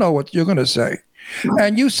never know what you're going to say.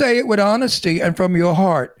 And you say it with honesty and from your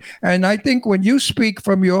heart. And I think when you speak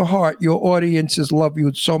from your heart, your audiences love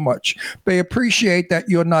you so much. They appreciate that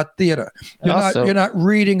you're not theater. You're not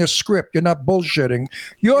reading a script. You're not bullshitting.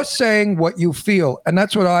 You're saying what you feel. And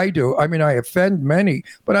that's what I do. I mean, I offend many,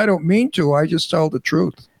 but I don't mean to. I just tell the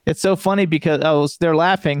truth. It's so funny because they're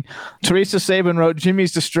laughing. Teresa Sabin wrote,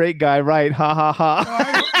 "Jimmy's the straight guy, right? Ha ha ha."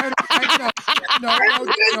 No.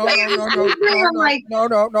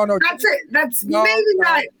 That's maybe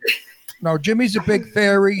not. No, Jimmy's a big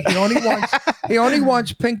fairy. He only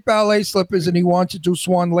wants pink ballet slippers, and he wants to do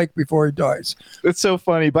Swan Lake before he dies. It's so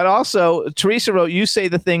funny. But also, Teresa wrote, "You say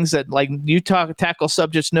the things that like you tackle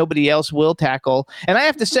subjects nobody else will tackle." And I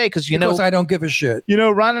have to say, because I don't give a shit.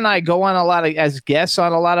 Ron and I go on a lot as guests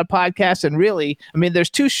on a lot of podcasts, and really, I mean,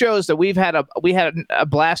 there's 2 shows that we had a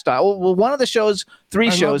blast on. Well, one of the shows,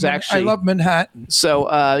 3 shows actually. I love Manhattan. So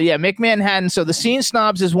Mick Manhattan. So the Scene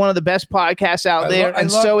Snobs is one of the best podcasts out there,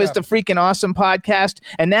 and so is the freaking awesome podcast.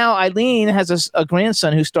 And now Eileen has a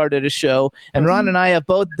grandson who started a show, and Ron and I have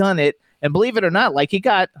both done it. And believe it or not, like he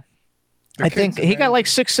got like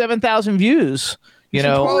 6,000-7,000 views. He's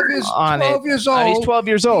 12 years old. He's 12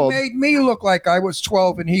 years old. He made me look like I was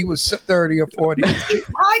 12 and he was 30 or 40.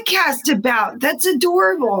 Podcast about that's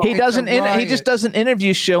adorable. He just does an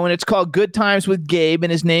interview show, and it's called Good Times with Gabe,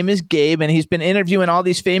 and his name is Gabe, and he's been interviewing all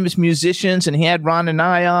these famous musicians, and he had Ron and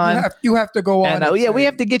I on. You have to go on. And, we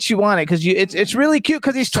have to get you on it because it's really cute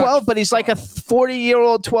because he's 12, but he's like a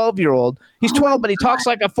 40-year-old, 12-year-old. He's 12, but he talks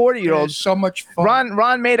like a 40-year-old. So much fun.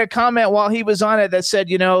 Ron made a comment while he was on it that said,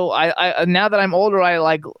 I now that I'm older,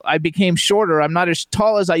 I became shorter. I'm not as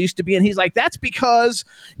tall as I used to be. And he's like, that's because,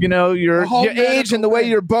 your age and the way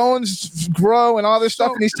your bones grow and all this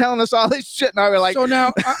stuff. And he's telling us all this shit. And I was like, so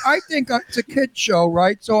now I think it's a kid show,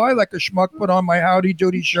 right? So I like a schmuck put on my Howdy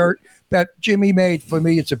Doody shirt that Jimmy made for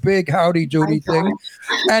me. It's a big Howdy Doody thing.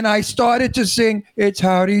 And I started to sing, "It's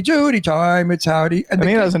Howdy Doody time, it's Howdy." And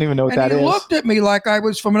he doesn't even know what that is. He looked at me like I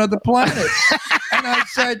was from another planet. And I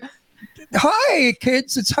said, "Hi,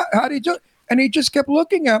 kids, it's Howdy Doody." And he just kept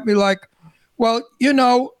looking at me like, well,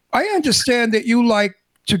 I understand that you like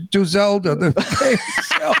to do Zelda, the game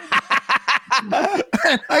Zelda.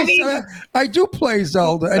 I do play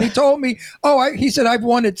Zelda. And he told me, he said, I've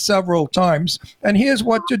won it several times, and here's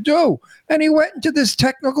what to do. And he went into this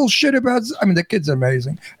technical shit about, the kid's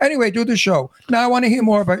amazing. Anyway, do the show. Now I want to hear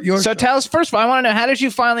more about your show. Tell us, first of all, I want to know, how did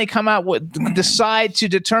you finally come out decide to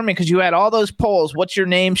determine, because you had all those polls, what your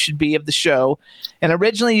name should be of the show. And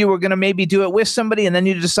originally you were going to maybe do it with somebody, and then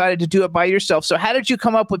you decided to do it by yourself. So how did you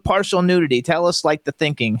come up with Partial Nudity? Tell us the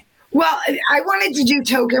thinking. Well, I wanted to do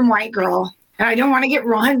Token White Girl. I don't want to get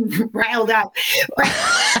Ron riled up. But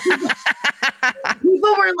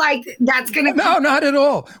people were like, that's going to... No, not at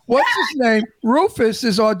all. What's his name? Rufus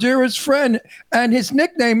is our dearest friend, and his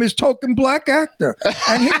nickname is Token Black Actor.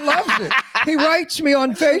 And he loves it. He writes me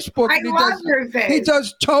on Facebook. I love Rufus. He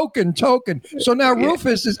does Token. So now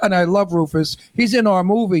Rufus is... And I love Rufus. He's in our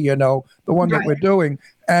movie, the one that we're doing.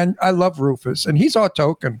 And I love Rufus. And he's our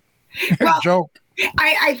Token. Well, joke.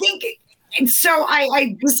 I think... So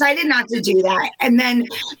I decided not to do that. And then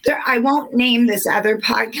I won't name this other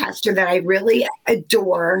podcaster that I really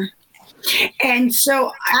adore. And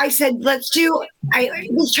so I said, I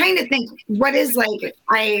was trying to think what is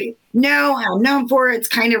I'm known for. It's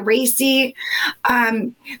kind of racy.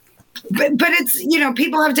 But it's,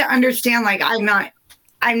 people have to understand, I'm not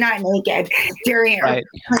naked during it.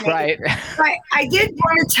 Right. But I did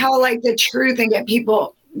want to tell the truth and get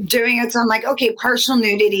people doing it. So I'm like, okay, partial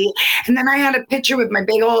nudity. And then I had a picture with my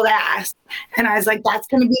big old ass. And I was like, that's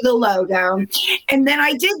going to be the logo. And then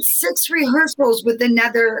I did 6 rehearsals with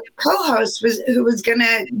another co-host who was going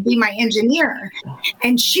to be my engineer.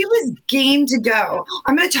 And she was game to go.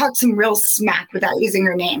 I'm going to talk some real smack without using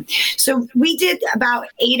her name. So we did about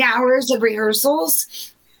 8 hours of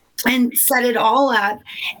rehearsals and set it all up.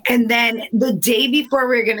 And then the day before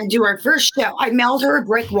we were going to do our first show, I mailed her a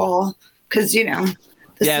brick wall because,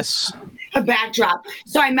 yes, a backdrop.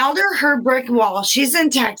 So I mailed her brick wall. She's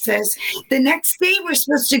in Texas. The next day we're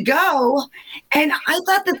supposed to go. And I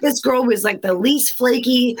thought that this girl was the least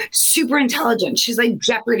flaky, super intelligent. She's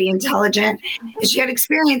Jeopardy intelligent. She had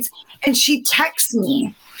experience. And she texts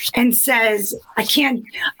me and says, I can't,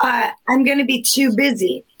 I'm going to be too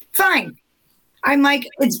busy. Fine. I'm like,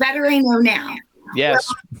 it's better I know now. Yes.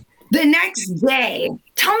 Well, the next day,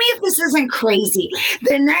 tell me if this isn't crazy.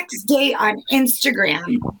 The next day on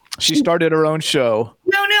Instagram, she started her own show.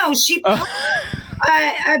 No, she posted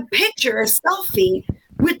a picture, a selfie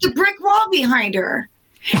with the brick wall behind her.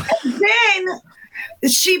 And then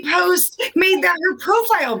she made that her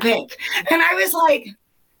profile pic. And I was like,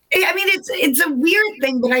 it's a weird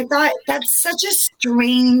thing, but I thought that's such a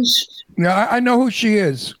strange. Yeah, I know who she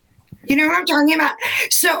is. You know what I'm talking about?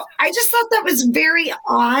 So I just thought that was very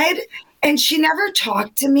odd. And she never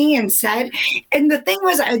talked to me and said, and the thing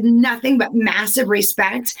was, I had nothing but massive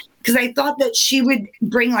respect. because I thought that she would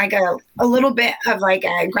bring like a little bit of like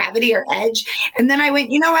a gravity or edge. And then I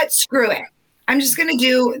went, you know what? Screw it. I'm just going to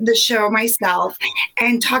do the show myself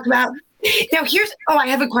and talk about. Now, I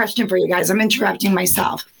have a question for you guys. I'm interrupting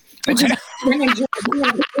myself. Which is what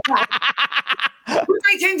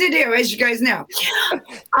I tend to do, as you guys know.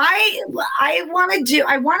 I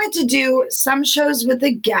wanted to do some shows with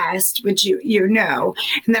a guest, which you know,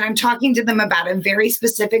 and then I'm talking to them about a very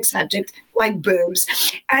specific subject like boobs.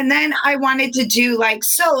 And then I wanted to do like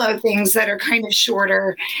solo things that are kind of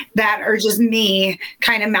shorter, that are just me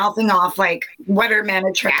kind of mouthing off like what are men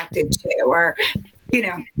attracted to, or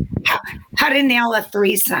how to nail a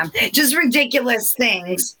threesome, just ridiculous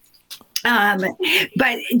things. But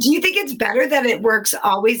do you think it's better that it works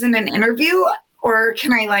always in an interview, or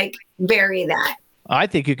can I like vary that? I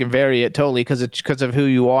think you can vary it totally because of who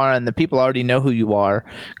you are, and the people already know who you are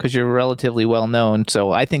because you're relatively well known.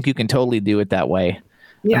 So I think you can totally do it that way.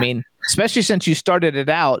 Yeah. I mean, especially since you started it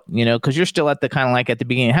out, because you're still at the kind of like at the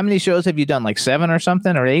beginning. How many shows have you done? Like 7 or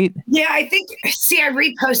something, or 8? Yeah, I think. See, I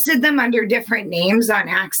reposted them under different names on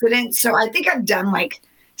accident, so I think I've done like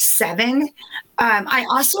 7. I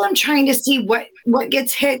also am trying to see what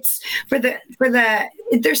gets hits for the.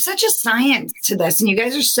 There's such a science to this, and you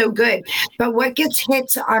guys are so good. But what gets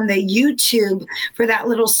hits on the YouTube for that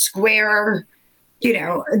little square,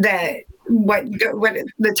 what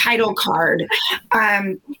the title card,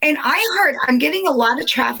 and iHeart. I'm getting a lot of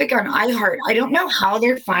traffic on iHeart. I don't know how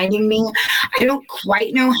they're finding me. I don't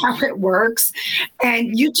quite know how it works.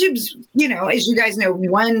 And YouTube's, as you guys know,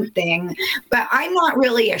 one thing, but I'm not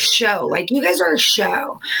really a show. Like you guys are a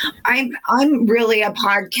show. I'm really a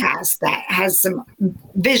podcast that has some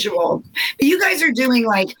visual. But you guys are doing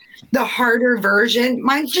like the harder version.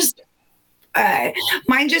 Mine just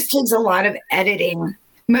takes a lot of editing.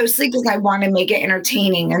 Mostly because I want to make it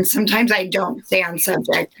entertaining, and sometimes I don't stay on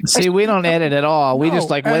subject. See, we don't edit at all. We just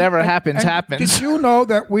like whatever happens. Did you know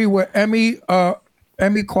that we were Emmy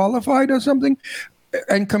qualified or something?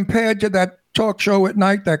 And compared to that talk show at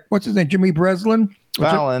night, what's his name, Jimmy Breslin?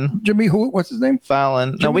 Fallon. Jimmy who? What's his name?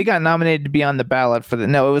 Fallon. No, we got nominated to be on the ballot it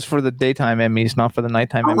was for the daytime Emmys, not for the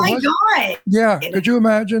nighttime Emmys. Oh my God. Yeah. Could you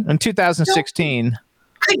imagine? In 2016.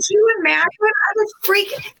 Could you imagine? I would freak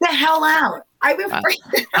the hell out. I'm going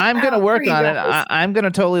to work on it. I'm going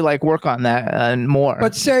to totally like work on that and more.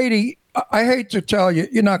 But Sadie, I hate to tell you,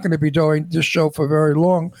 you're not going to be doing this show for very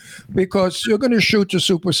long because you're going to shoot to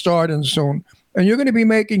superstardom soon. And you're going to be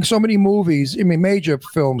making so many movies, major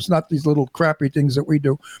films, not these little crappy things that we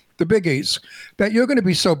do, the biggies, that you're going to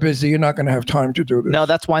be so busy, you're not going to have time to do this. No,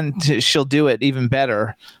 that's when she'll do it even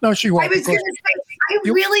better. No, she won't. I was going to say, I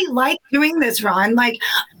really like doing this, Ron. Like,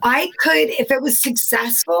 I could, if it was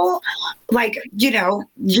successful, like,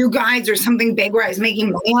 you guys or something big where I was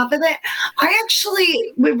making money off of it, I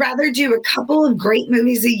actually would rather do a couple of great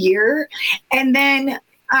movies a year and then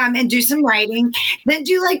and do some writing, then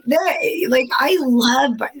do like that. Like, I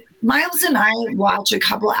love, Miles and I watch a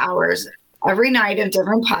couple hours every night of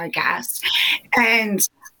different podcasts. And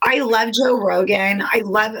I love Joe Rogan. I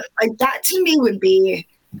love, like, that to me would be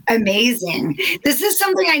amazing. This is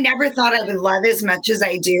something I never thought I would love as much as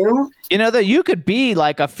I do. That you could be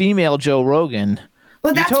like a female Joe Rogan.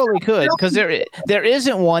 Well, you totally could, because there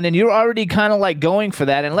isn't one, and you're already kind of like going for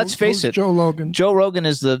that. And let's face it, Joe Rogan. Joe Rogan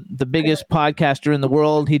is the biggest podcaster in the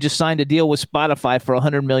world. He just signed a deal with Spotify for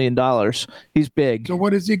 $100 million. He's big. So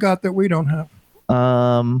what has he got that we don't have?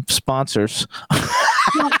 Sponsors.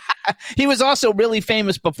 He was also really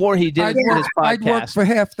famous before he did his podcast. I'd work for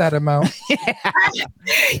half that amount.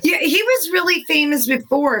 Yeah, he was really famous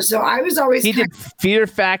before, so I was always. He did Fear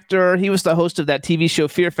Factor. He was the host of that TV show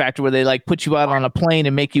Fear Factor, where they like put you out on a plane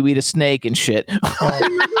and make you eat a snake and shit. He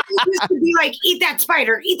used to be like, "Eat that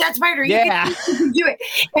spider, eat that spider." Yeah, you can do it.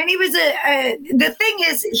 And he was the thing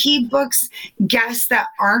is, he books guests that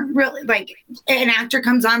aren't really like an actor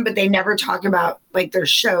comes on, but they never talk about like their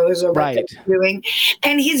shows or what they're doing.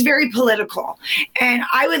 And he's very political. And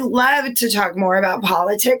I would love to talk more about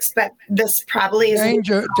politics, but this probably is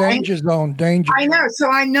danger zone. I know,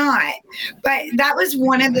 so I'm not. But that was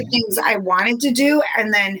one of the things I wanted to do.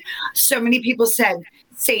 And then so many people said,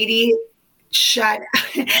 Sadie, shut,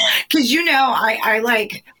 because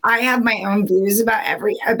I have my own views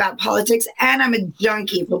about politics, and I'm a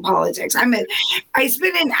junkie for politics. I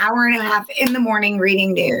spend an hour and a half in the morning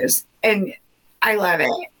reading news, and I love it.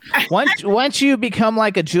 Once you become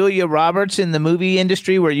like a Julia Roberts in the movie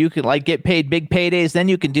industry, where you can like get paid big paydays, then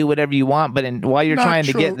you can do whatever you want. But while you're trying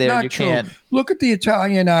to get there, you can't. Look at the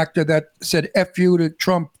Italian actor that said "F you" to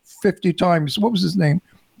Trump 50 times. What was his name?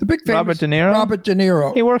 The big famous Robert De Niro? Robert De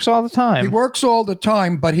Niro. He works all the time. He works all the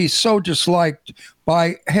time, but he's so disliked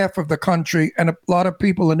by half of the country, and a lot of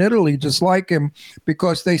people in Italy dislike him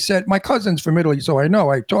because they said, my cousin's from Italy, so I know.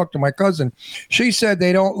 I talked to my cousin. She said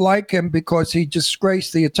they don't like him because he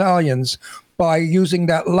disgraced the Italians by using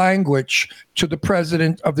that language to the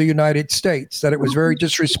president of the United States, that it was very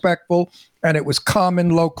disrespectful and it was common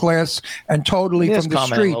low class and totally from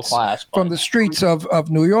the streets of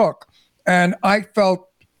New York. And I felt,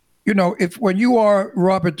 when you are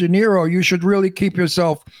Robert De Niro, you should really keep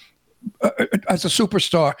yourself as a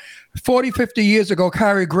superstar. 40, 50 years ago,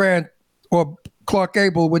 Cary Grant or Clark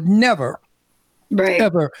Gable would never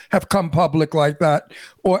ever have come public like that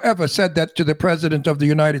or ever said that to the president of the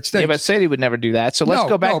United States. Yeah, but Sadie would never do that. So let's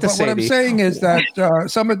go back to Sadie. What I'm saying is that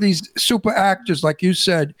some of these super actors, like you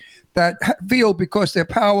said, that feel because they're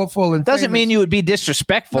powerful and doesn't mean you would be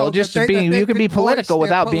disrespectful. You can be political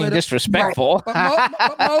without being disrespectful. Right.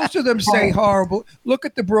 But most of them say horrible. Look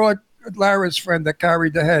at the broad Lara's friend that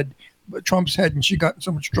carried the head, Trump's head, and she got in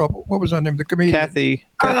so much trouble. What was her name? The comedian. Kathy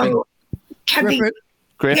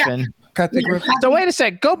Griffin. Yeah. Kathy Griffin. So wait a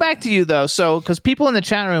sec. Go back to you though. So because people in the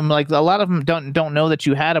chat room, like a lot of them don't know that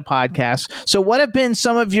you had a podcast. So what have been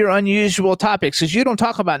some of your unusual topics? Because you don't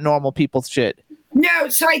talk about normal people's shit. No,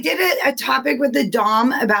 so I did a topic with the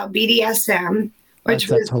Dom about BDSM, which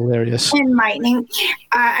was hilarious, enlightening.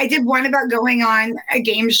 I did one about going on a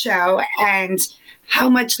game show and how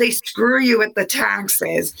much they screw you with the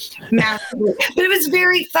taxes, massively. But it was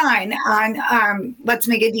very fun on Let's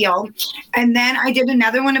Make a Deal. And then I did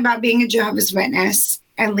another one about being a Jehovah's Witness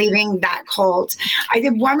and leaving that cult. I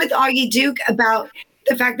did one with Augie Duke about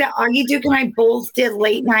the fact that Augie Duke and I both did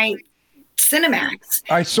late night Cinemax.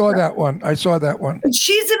 I saw that one.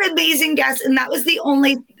 She's an amazing guest, and that was the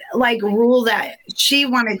only rule that she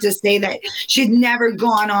wanted to say, that she'd never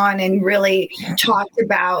gone on and really talked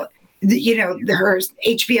about her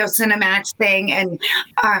HBO Cinemax thing and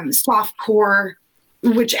softcore,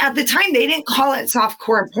 which at the time they didn't call it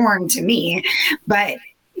softcore porn to me, but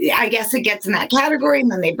I guess it gets in that category, and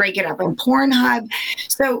then they break it up on Pornhub.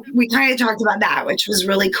 So we kind of talked about that, which was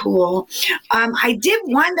really cool. I did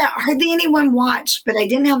one that hardly anyone watched, but I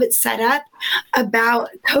didn't have it set up, about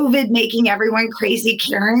COVID making everyone crazy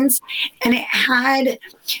Karens. And it had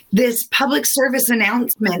this public service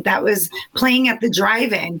announcement that was playing at the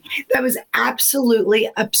drive-in that was absolutely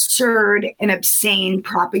absurd and obscene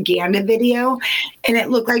propaganda video. And it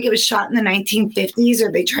looked like it was shot in the 1950s,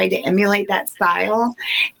 or they tried to emulate that style.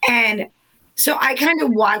 And so I kind of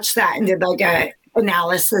watched that and did a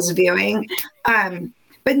analysis viewing.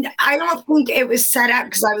 But I don't think it was set up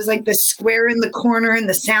because I was the square in the corner and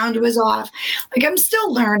the sound was off. I'm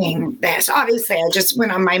still learning this. Obviously, I just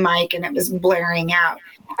went on my mic and it was blaring out.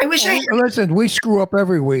 I wish Listen, we screw up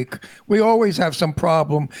every week. We always have some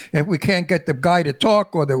problem if we can't get the guy to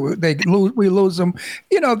talk or we lose them.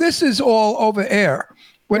 This is all over air.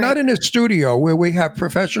 We're not in a studio where we have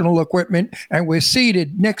professional equipment and we're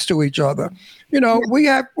seated next to each other. We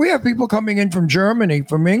have people coming in from Germany,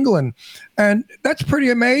 from England, and that's pretty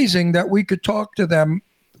amazing that we could talk to them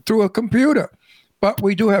through a computer. But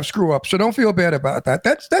we do have screw ups, so don't feel bad about that.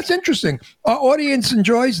 That's interesting. Our audience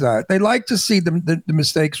enjoys that. They like to see the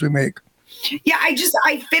mistakes we make. Yeah, I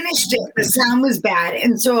finished it. The sound was bad.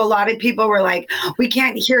 And so a lot of people were like, we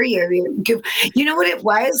can't hear you. You know what it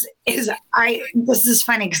was? This is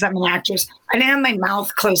funny because I'm an actress. I didn't have my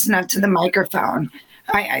mouth close enough to the microphone.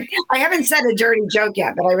 I haven't said a dirty joke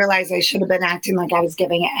yet, but I realized I should have been acting like I was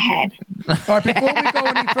giving it head. All right, before we go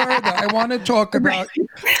any further, I want to talk about.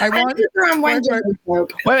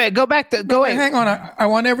 Wait, go back. Hang on. I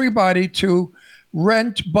want everybody to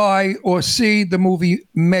rent, buy, or see the movie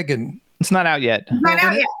Megan. It's not out yet.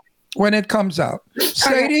 When it comes out.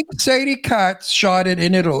 Sadie Katz shot it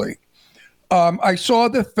in Italy. I saw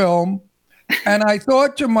the film, and I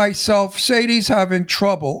thought to myself, Sadie's having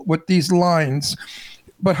trouble with these lines,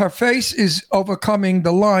 but her face is overcoming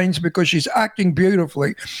the lines because she's acting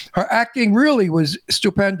beautifully. Her acting really was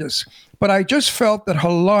stupendous, but I just felt that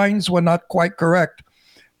her lines were not quite correct.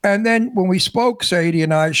 And then when we spoke, Sadie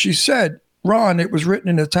and I, she said, Ron, it was written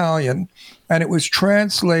in Italian and it was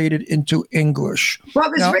translated into English. Well,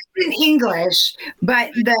 it was written in English,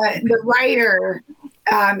 but the writer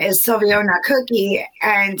is Silvio Nacucchi,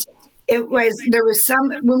 and there was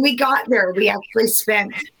some, when we got there, we actually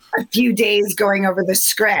spent a few days going over the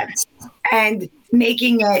script and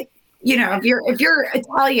making it, if you're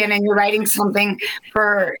Italian and you're writing something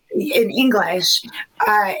in English,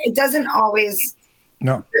 it doesn't always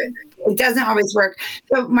work.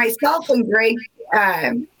 So myself and Greg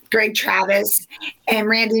Greg Travis, and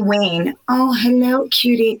Randy Wayne. Oh, hello,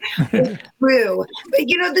 cutie. True. But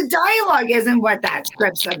the dialogue isn't what that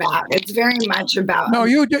script's about. It's very much about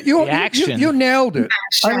you action. Nailed it.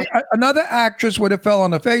 Another actress would have fell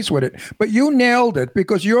on the face with it, but you nailed it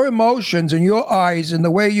because your emotions and your eyes and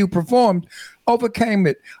the way you performed overcame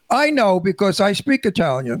it. I know because I speak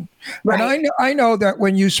Italian, right. And I know that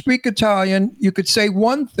when you speak Italian, you could say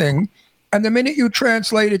one thing. And the minute you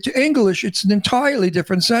translate it to English, it's an entirely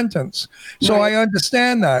different sentence. So I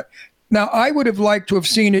understand that. Now, I would have liked to have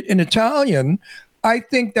seen it in Italian. I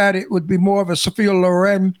think that it would be more of a Sophia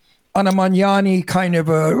Loren, Anna Magnani kind of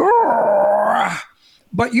a...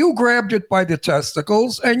 But you grabbed it by the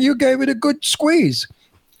testicles and you gave it a good squeeze.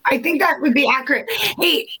 I think that would be accurate.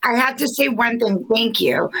 Hey, I have to say one thing. Thank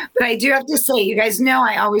you. But I do have to say, you guys know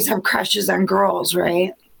I always have crushes on girls,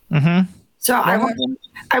 right? Mm-hmm. So I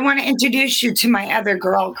want to introduce you to my other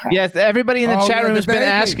girl crush. Yes, everybody in the chat room has been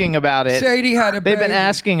asking about it. Sadie had a baby. They've been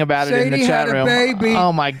asking about it in the chat room. Baby.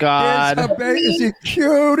 Oh my God. Is he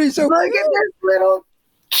cute? He's so Look at this little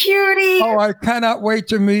cutie. Oh, I cannot wait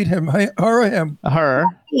to meet him. Her or him? Her.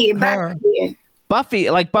 Buffy,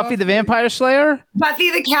 like Buffy the Vampire Slayer? Buffy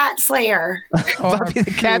the Cat Slayer. Buffy the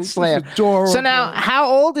Cat Slayer. So now, how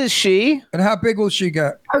old is she? And how big will she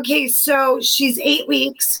get? Okay, so she's 8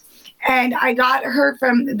 weeks. And I got her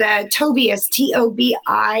from the Tobias, Tobias,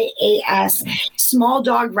 Small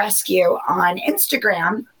Dog Rescue on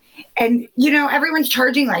Instagram. And, everyone's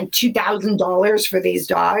charging like $2,000 for these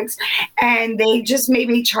dogs. And they just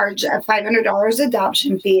maybe charge a $500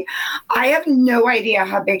 adoption fee. I have no idea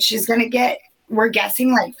how big she's going to get. We're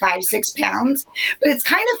guessing like 5-6 pounds. But it's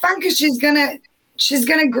kind of fun because she's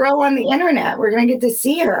gonna grow on the internet. We're going to get to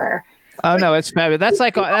see her. Oh no, it's fabulous. That's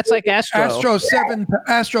like Astro.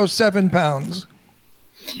 Astro 7 pounds.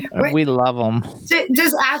 We love them.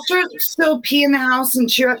 Does Astro still pee in the house and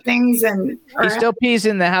chew up things? He still pees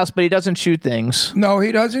in the house, but he doesn't chew things. No,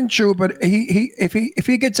 he doesn't chew. But if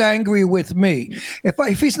he gets angry with me,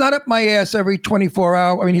 if he's not up my ass every 24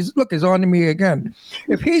 hours, I mean, he's on to me again.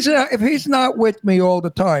 If he's not with me all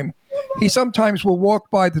the time, he sometimes will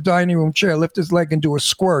walk by the dining room chair, lift his leg and do a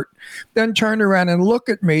squirt, then turn around and look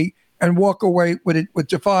at me and walk away with it with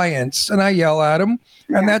defiance. And I yell at him,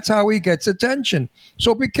 and that's how he gets attention.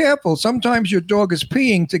 So be careful. Sometimes your dog is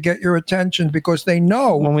peeing to get your attention because they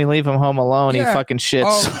know. When we leave him home alone, he fucking shits.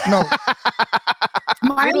 Oh, no.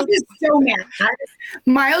 Miles is so mad.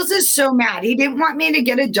 Miles is so mad. He didn't want me to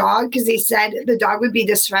get a dog because he said the dog would be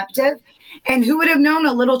disruptive. And who would have known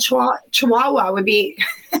a little chihuahua would be...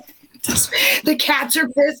 The cats are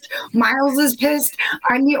pissed. Miles is pissed.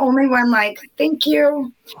 I'm the only one like, thank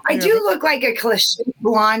you. I do look like a cliche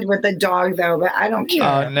blonde with a dog, though, but I don't care.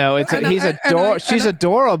 Oh, no. She's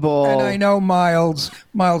adorable. And I know Miles.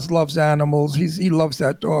 Miles loves animals. He loves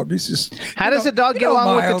that dog. He's just. How does the dog get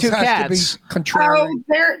along with the two cats?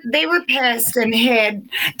 They were pissed and hid.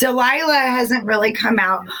 Delilah hasn't really come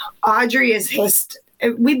out. Audrey is hissed.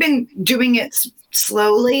 We've been doing it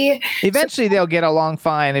slowly. Eventually, they'll get along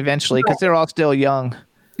fine. Eventually, because they're all still young.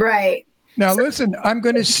 Right. Now, listen, I'm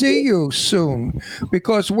going to see you soon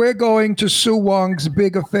because we're going to Sue Wong's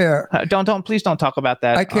big affair. Please don't talk about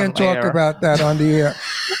that. I can't talk about that on the air.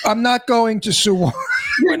 I'm not going to Sue Wong.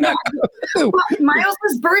 We're not.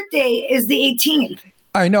 Miles' birthday is the 18th.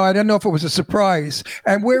 I know. I don't know if it was a surprise.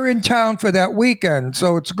 And we're in town for that weekend,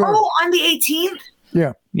 so it's good. Oh, on the 18th?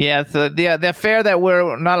 Yeah. Yeah, the affair that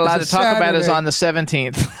we're not allowed to talk about is on the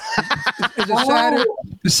 17th. It's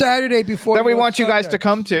a Saturday before. That we want you guys to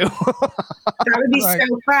come to. That would be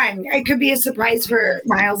so fun. It could be a surprise for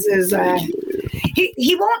Miles's.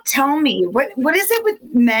 He won't tell me. What is it with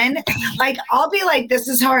men? Like, I'll be like, this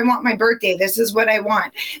is how I want my birthday. This is what I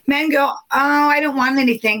want. Men go, oh, I don't want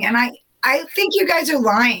anything. And I think you guys are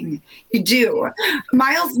lying. You do.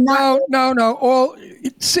 Miles, no. All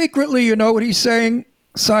secretly, you know what he's saying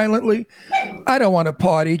silently? I don't want to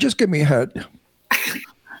party. Just give me head.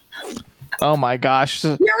 Oh my gosh! You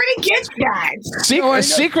already get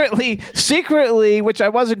that. Secretly, which I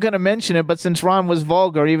wasn't going to mention it, but since Ron was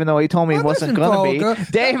vulgar, even though he told me he wasn't going to be,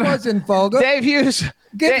 Dave wasn't vulgar. Dave Hughes.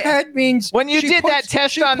 Head means when you did that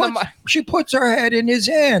test she puts her head in his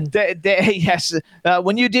hand. Yes,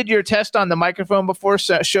 when you did your test on the microphone before,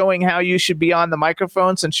 showing how you should be on the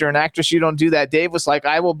microphone, since you're an actress, you don't do that. Dave was like,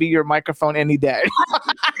 "I will be your microphone any day."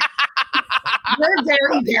 You're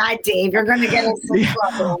very bad, Dave. You're going to get us in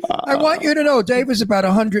trouble. I want you to know Dave is about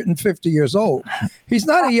 150 years old. He's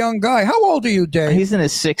not a young guy. How old are you, Dave? He's in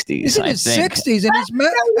his 60s. He's in his 60s,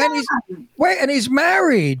 and he's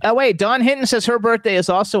married. Oh, wait. Dawn Hinton says her birthday is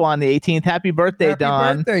also on the 18th. Happy birthday,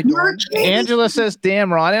 Dawn. Birthday, Dawn. Angela says,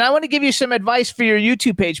 damn, Ron. And I want to give you some advice for your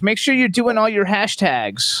YouTube page. Make sure you're doing all your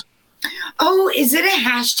hashtags. Oh, is it a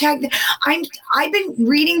hashtag? I've been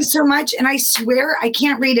reading so much, and I swear I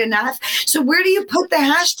can't read enough. So where do you put the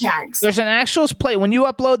hashtags? There's an actual place. When you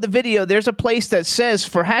upload the video, there's a place that says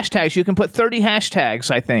for hashtags, you can put 30 hashtags,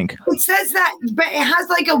 I think. It says that, but it has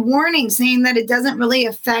like a warning saying that it doesn't really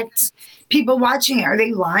affect people watching it. Are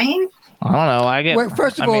they lying? I don't know. Well,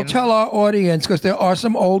 first of all, tell our audience, because there are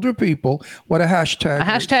some older people, what a hashtag is. A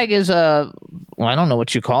hashtag is I don't know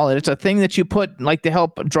what you call it. It's a thing that you put like to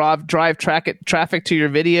help drive traffic to your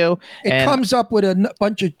video. It comes up with a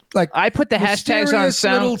bunch of I put the hashtags on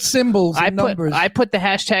little symbols and numbers. I put the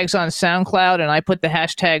hashtags on SoundCloud and I put the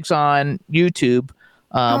hashtags on YouTube.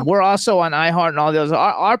 We're also on iHeart and all those.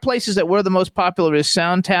 Our places that we're the most popular is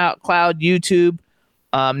SoundCloud, YouTube.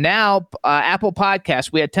 Now, Apple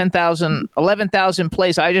Podcasts, we had 11,000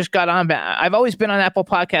 plays. I just got on. I've always been on Apple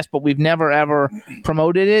Podcasts, but we've never, ever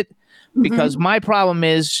promoted it because my problem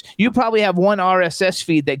is you probably have one RSS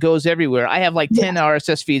feed that goes everywhere. I have like 10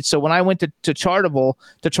 RSS feeds. So when I went to Chartable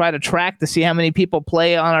to try to track to see how many people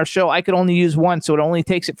play on our show, I could only use one. So it only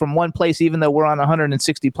takes it from one place, even though we're on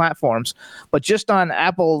 160 platforms. But just on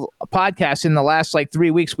Apple Podcasts in the last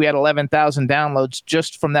 3 weeks, we had 11,000 downloads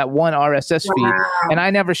just from that one RSS feed. And I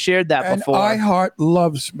never shared that before. iHeart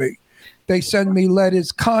loves me. They send me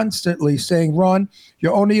letters constantly saying, Ron,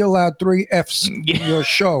 you're only allowed 3 Fs in your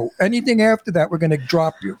show. Anything after that, we're going to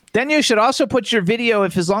drop you. Then you should also put your video,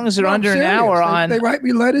 as long as they're under an hour, on. They write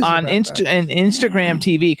me letters on Instagram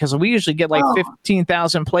TV, because we usually get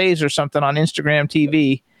 15,000 plays or something on Instagram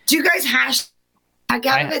TV. Do you guys hashtag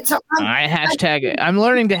out of it? I hashtag it. I'm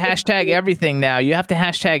learning to hashtag everything now. You have to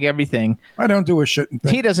hashtag everything. I don't do a shit.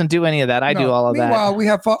 He doesn't do any of that. I do all of that. Meanwhile, we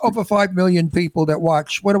have over 5 million people that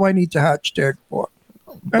watch. What do I need to hashtag for?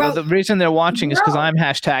 Well, the reason they're watching is because I'm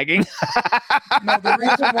hashtagging. No, the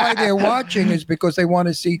reason why they're watching is because they want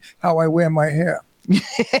to see how I wear my hair.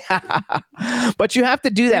 But you have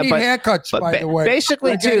to do that. But haircuts, by the way.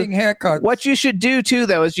 Basically, too, haircuts. What you should do too,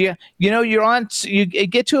 though, is you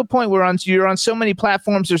get to a point where you're on so many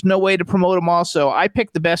platforms. There's no way to promote them all. So I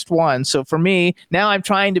picked the best one. So for me, now I'm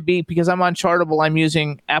trying to be, because I'm on Chartable, I'm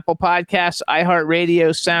using Apple Podcasts, iHeartRadio,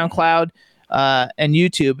 SoundCloud, and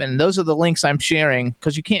YouTube, and those are the links I'm sharing,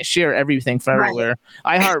 because you can't share everything from everywhere.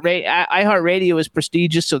 iHeartRadio is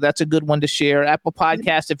prestigious, so that's a good one to share. Apple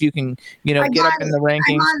Podcasts, if you can, get up in the rankings.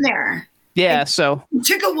 I'm on there. Yeah, so it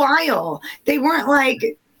took a while. They weren't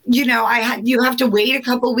you have to wait a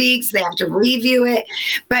couple weeks. They have to review it.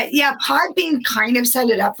 But yeah, Podbean kind of set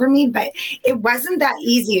it up for me, but it wasn't that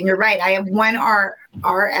easy. And you're right. I have one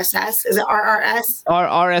RSS. Is it RRS?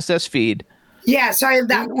 RSS feed. Yeah, so I have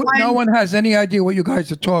that one. No one has any idea what you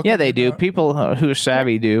guys are talking about. Yeah, they do. People who are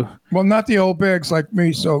savvy do. Well, not the old bags like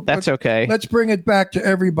me, so that's okay. Let's bring it back to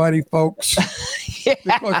everybody, folks.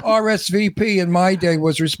 Because RSVP in my day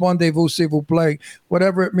was Respondez-vous s'il vous plaît.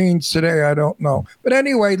 Whatever it means today, I don't know. But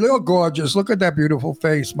anyway, you're gorgeous. Look at that beautiful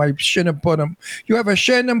face. My shin and punum. You have a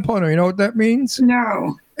shin and punum. You know what that means?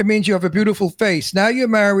 No. It means you have a beautiful face. Now you're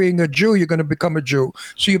marrying a Jew. You're going to become a Jew.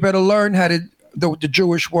 So you better learn how to the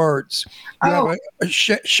Jewish words. You have a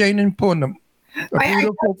Shane and Punim, a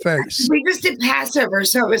beautiful face. We just did Passover,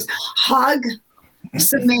 so it was Hag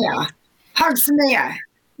Sameach. Hag Sameach.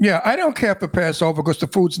 Yeah, I don't care for Passover because the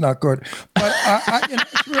food's not good. But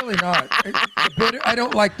it's really not. I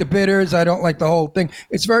don't like the bitters. I don't like the whole thing.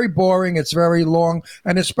 It's very boring. It's very long.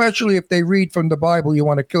 And especially if they read from the Bible, you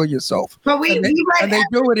want to kill yourself. But they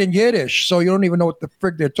do it in Yiddish, so you don't even know what the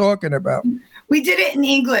frig they're talking about. We did it in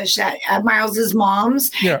English at Miles's mom's.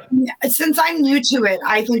 Yeah. Since I'm new to it,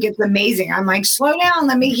 I think it's amazing. I'm like, slow down,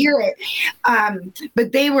 let me hear it.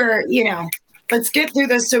 But they were, let's get through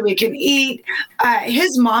this so we can eat.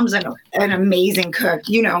 His mom's an amazing cook.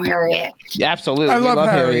 Harriet. Absolutely. I love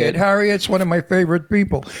Harriet. Harriet's one of my favorite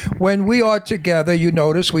people. When we are together, you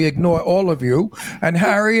notice we ignore all of you. And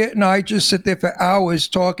Harriet and I just sit there for hours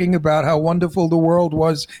talking about how wonderful the world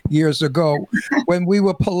was years ago when we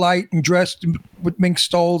were polite and dressed with mink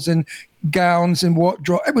stoles and gowns and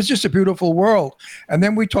it was just a beautiful world. And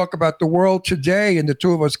then we talk about the world today, and the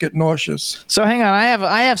two of us get nauseous. So hang on,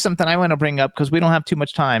 I have something I want to bring up because we don't have too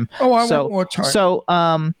much time. Oh, I want more time. So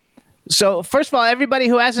So first of all, everybody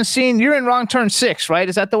who hasn't seen, you're in Wrong Turn 6, right?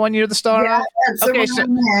 Is that the one you're the star of? That's the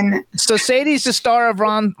one. So Sadie's the star of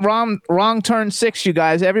Wrong Turn 6, you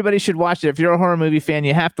guys. Everybody should watch it. If you're a horror movie fan,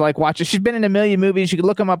 you have to watch it. She's been in a million movies. You can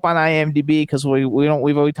look them up on IMDb because we've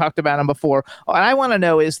already talked about them before. What I want to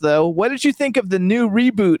know is, though, what did you think of the new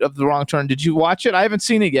reboot of The Wrong Turn? Did you watch it? I haven't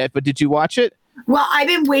seen it yet, but did you watch it? Well, I've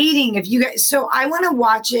been waiting. If you guys, so I want to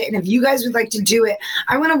watch it, and if you guys would like to do it,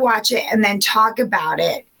 I want to watch it and then talk about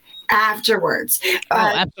it afterwards.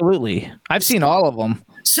 Absolutely. I've seen all of them.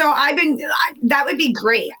 So that would be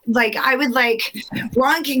great. I would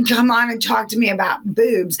Ron can come on and talk to me about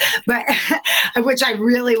boobs, but which I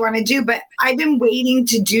really want to do, but I've been waiting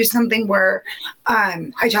to do something where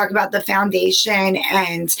I talk about the foundation,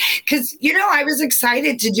 and because, I was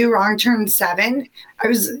excited to do Wrong Turn 7. I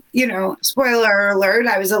was, spoiler alert,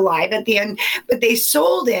 I was alive at the end, but they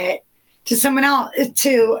sold it to someone else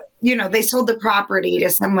they sold the property to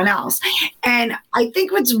someone else. And I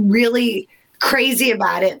think what's really crazy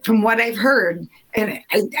about it, from what I've heard, and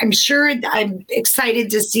I'm sure I'm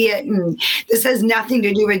excited to see it, and this has nothing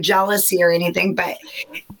to do with jealousy or anything, but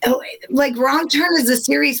Wrong Turn is a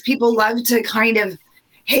series people love to kind of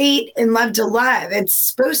hate and love to love. It's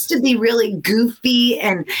supposed to be really goofy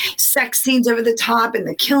and sex scenes over the top and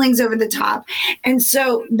the killings over the top. And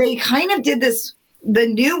so they kind of did the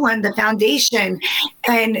new one, The Foundation,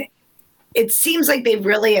 and it seems like they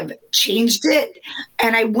really have changed it.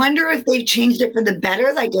 And I wonder if they've changed it for the better.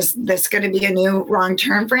 Is this going to be a new Wrong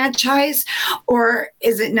Turn franchise, or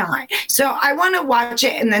is it not? So I want to watch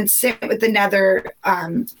it and then sit with another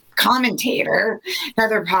commentator,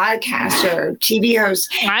 another podcaster, TV host.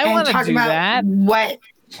 I want to do that. What?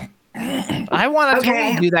 I want to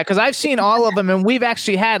totally do that because I've seen all of them, and we've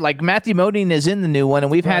actually had Matthew Modine is in the new one, and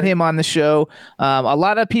we've had him on the show. A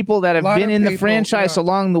lot of people that have been in the franchise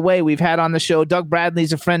along the way, we've had on the show. Doug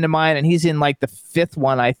Bradley's a friend of mine, and he's in the 5th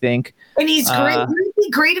one, I think. And he's great. Wouldn't it be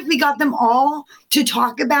great if we got them all to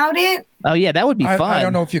talk about it? Oh yeah, that would be fun. I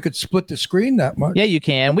don't know if you could split the screen that much. Yeah, you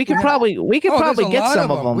can. We could probably get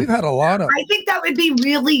some of them. We've had a lot of them. I think that would be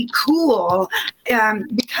really cool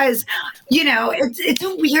because it's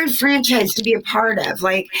a weird franchise to be a part of.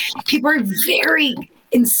 People are very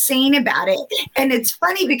insane about it, and it's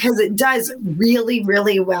funny because it does really,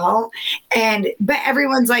 really well. But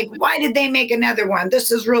everyone's like, "Why did they make another one?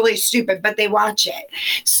 This is really stupid." But they watch it,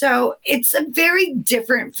 so it's a very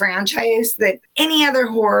different franchise than any other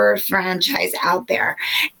horror franchise out there.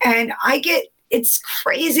 And it's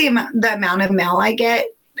crazy the amount of mail I get,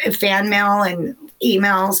 fan mail and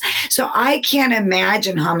emails. So I can't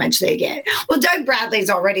imagine how much they get. Well, Doug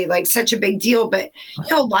Bradley's already such a big deal, but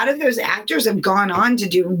a lot of those actors have gone on to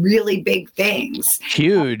do really big things.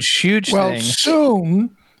 Huge well, things.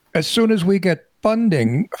 As soon as we get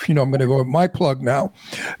funding, I'm going to go with my plug now.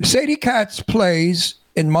 Sadie Katz plays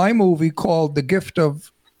in my movie called The Gift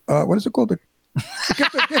of, what is it called? The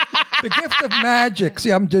Gift of Magic.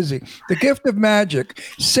 See, I'm dizzy. The Gift of Magic.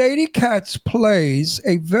 Sadie Katz plays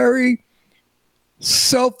a very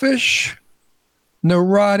selfish,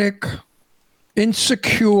 neurotic,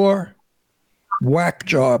 insecure whack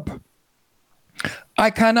job.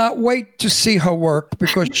 I cannot wait to see her work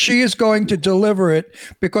because she is going to deliver it,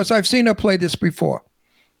 because I've seen her play this before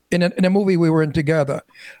in a movie we were in together.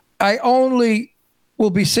 I only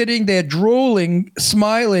will be sitting there drooling,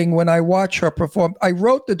 smiling when I watch her perform. I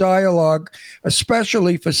wrote the dialogue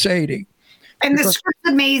especially for Sadie. And the script's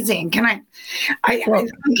amazing.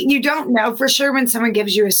 You don't know for sure when someone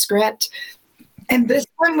gives you a script. And this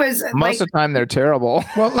one was most of the time they're terrible.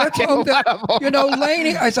 Well, let's hope that,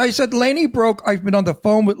 Lainey, as I said, Lainey broke. I've been on the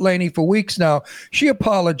phone with Lainey for weeks now. She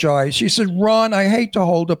apologized. She said, "Ron, I hate to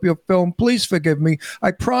hold up your film. Please forgive me.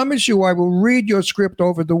 I promise you I will read your script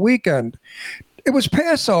over the weekend." It was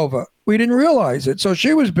Passover. We didn't realize it. So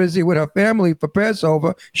she was busy with her family for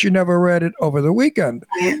Passover. She never read it over the weekend.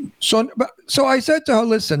 So I said to her,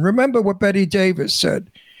 "Listen, remember what Betty Davis said.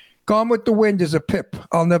 Gone with the Wind is a pip.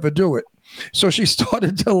 I'll never do it." So she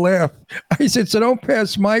started to laugh. I said, "So don't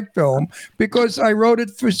pass my film because I wrote it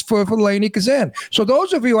for Lainey Kazan." So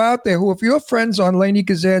those of you out there who, if you're friends on Lainey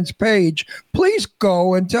Kazan's page, please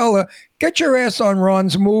go and tell her, get your ass on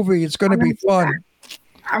Ron's movie. It's going to be fun.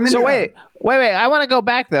 So wait. I want to go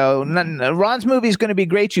back, though. Ron's movie is going to be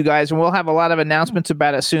great, you guys, and we'll have a lot of announcements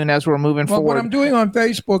about it soon as we're moving forward. What I'm doing on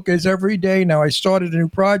Facebook is every day now, I started a new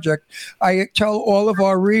project. I tell all of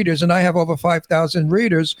our readers, and I have over 5,000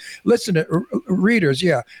 readers, readers,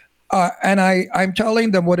 yeah. And I'm telling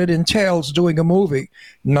them what it entails doing a movie.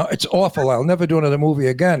 No, it's awful. I'll never do another movie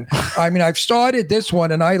again. I mean, I've started this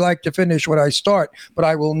one, and I like to finish what I start, but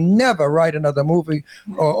I will never write another movie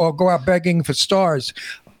or go out begging for stars.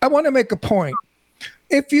 I want to make a point.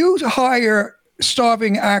 If you hire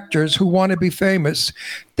starving actors who want to be famous,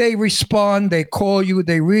 they respond, they call you,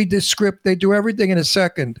 they read the script, they do everything in a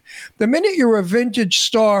second. The minute you're a vintage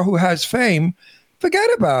star who has fame, forget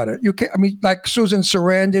about it. You can't, I mean, like Susan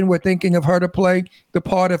Sarandon, we're thinking of her to play the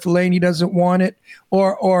part if Lainey doesn't want it,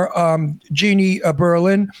 or Jeannie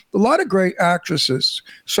Berlin. A lot of great actresses.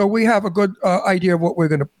 So we have a good idea of what we're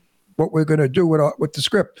gonna do with the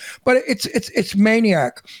script. But it's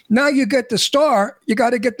maniac. Now you get the star, you got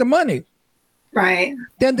to get the money. Right.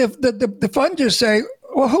 Then the funders say,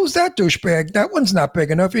 well, who's that douchebag? That one's not big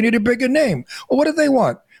enough. You need a bigger name. Well, what do they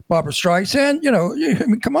want? Barbara Streisand? I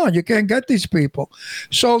mean, come on, you can't get these people.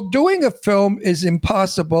 So doing a film is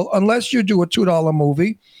impossible unless you do a $2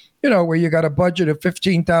 movie, where you got a budget of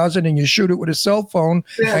 $15,000 and you shoot it with a cell phone,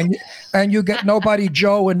 and you get nobody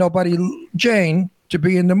Joe and nobody Jane to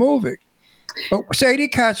be in the movie. But Sadie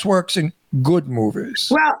Katz works in good movies.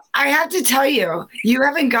 Well, I have to tell you, you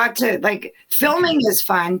haven't got to, filming is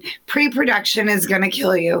fun. Pre-production is going to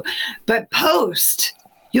kill you. But post,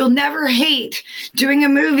 you'll never hate doing a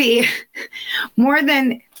movie more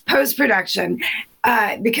than post-production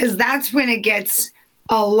because that's when it gets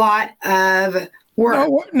a lot of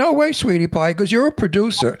work. No way, sweetie pie, because you're a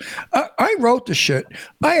producer. I wrote the shit.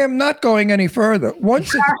 I am not going any further.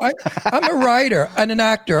 I'm a writer and an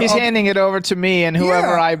actor. He's handing it over to me and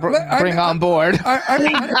whoever I bring on board.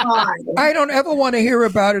 I don't ever want to hear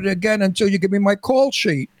about it again until you give me my call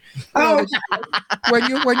sheet. When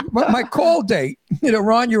my call date,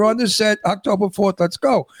 Ron, you're on the set, October 4th, let's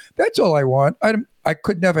go. That's all I want. I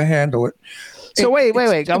could never handle it. So wait.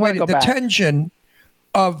 I want to go back. The tension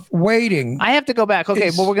of waiting. I have to go back.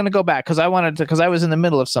 Okay, well, we're going to go back because I was in the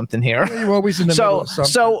middle of something here. Yeah, you're always in the middle of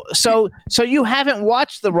something. So you haven't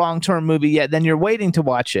watched the Wrong Turn movie yet, then you're waiting to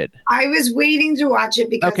watch it. I was waiting to watch it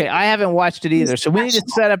because... Okay, I haven't watched it either. So we need to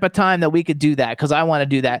set up a time that we could do that because I want to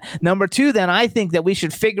do that. Number two, then I think that we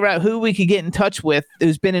should figure out who we could get in touch with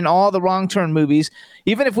who's been in all the Wrong Turn movies,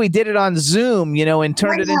 even if we did it on Zoom, and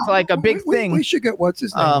turned it into like a big thing. We should get, what's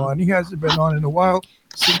his name on? He hasn't been on in a while.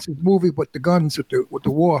 Since his movie with the guns with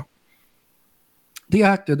the war, the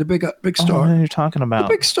actor, the big star. What are you talking about?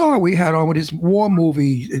 The big star we had on with his war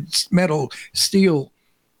movie. It's metal, steel.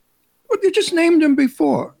 Well, you just named him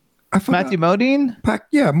before. I forgot. Matthew Modine?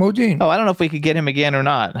 Yeah, Modine. Oh, I don't know if we could get him again or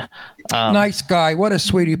not. Nice guy. What a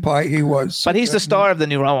sweetie pie he was. But he's the star of the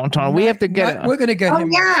new Wrong Turn. We have to get it. We're going to get him.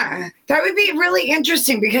 Oh, yeah. That would be really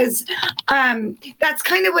interesting because that's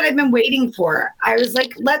kind of what I've been waiting for. I was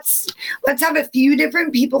like, let's have a few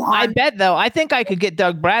different people on. I bet, though. I think I could get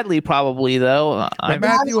Doug Bradley probably, though.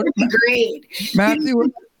 Matthew would be great.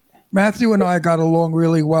 Matthew and I got along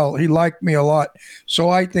really well. He liked me a lot. So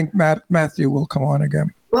I think Matthew will come on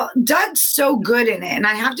again. Well, Doug's so good in it. And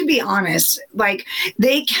I have to be honest,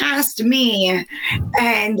 they cast me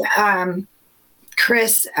and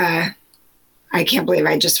Chris, I can't believe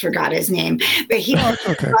I just forgot his name, but he plays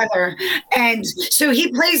my brother. And so he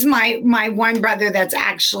plays my one brother that's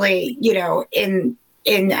actually, in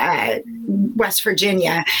West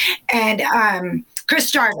Virginia. And Chris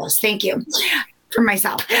Jarvis, thank you for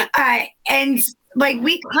myself. And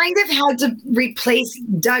we kind of had to replace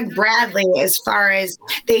Doug Bradley as far as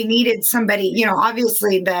they needed somebody,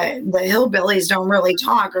 obviously the hillbillies don't really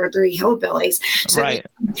talk, or three hillbillies. So right.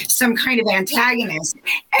 Some kind of antagonist.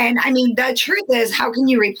 And I mean, the truth is, how can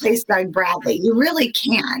you replace Doug Bradley? You really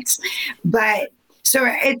can't. But so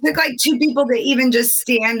it took two people to even just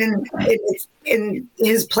stand in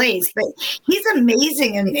his place. But he's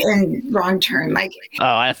amazing in Wrong Turn.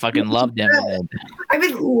 I fucking loved him. I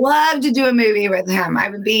would love to do a movie with him. I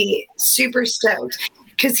would be super stoked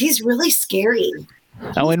because he's really scary.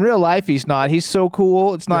 Oh, in real life, he's not. He's so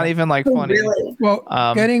cool. It's not even funny. Really? Well,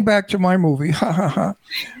 getting back to my movie.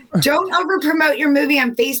 Don't over promote your movie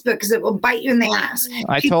on Facebook because it will bite you in the ass.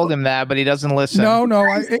 I told him that, but he doesn't listen. No,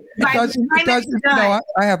 it doesn't. No,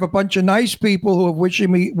 I have a bunch of nice people who are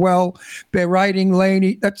wishing me well. They're writing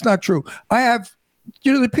Lainey. That's not true. I have,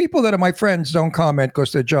 the people that are my friends don't comment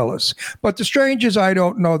because they're jealous. But the strangers I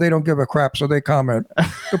don't know, they don't give a crap, so they comment.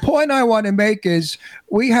 The point I want to make is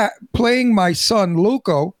playing my son, Luke,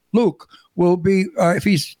 will be, if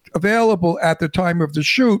he's available at the time of the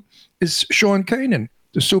shoot, is Sean Kanan.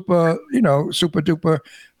 The super duper,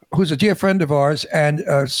 who's a dear friend of ours and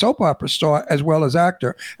a soap opera star as well as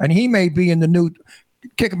actor. And he may be in the new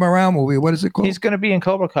Kick 'Em Around movie. What is it called? He's going to be in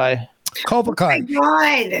Cobra Kai. Cobra Kai. Oh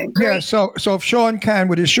my God. Yeah, so if Sean can,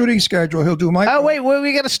 with his shooting schedule, he'll do my... Oh, wait,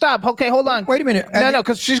 we got to stop. Okay, hold on. Wait a minute. No,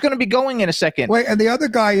 because she's going to be going in a second. Wait, and the other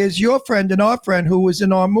guy is your friend and our friend who was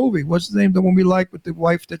in our movie. What's the name of the one we like with the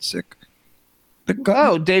wife that's sick?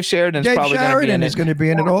 Dave Sheridan's probably going to be in it. Is going to be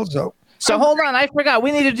in it also. So hold on, I forgot.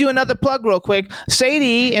 We need to do another plug real quick.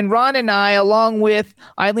 Sadie and Ron and I, along with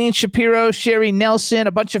Eileen Shapiro, Sherry Nelson,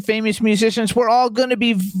 a bunch of famous musicians, we're all going to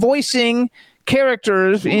be voicing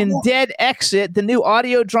characters in Dead Exit, the new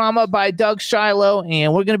audio drama by Doug Shiloh,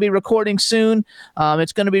 and we're going to be recording soon.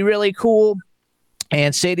 It's going to be really cool.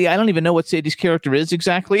 And Sadie, I don't even know what Sadie's character is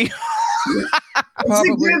exactly. It's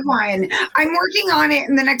a good one. I'm working on it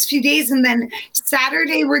in the next few days, and then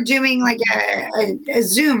Saturday we're doing like a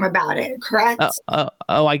Zoom about it. Correct?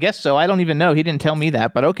 I guess so. I don't even know. He didn't tell me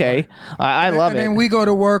that, but okay. I love it. And we go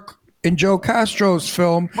to work in Joe Castro's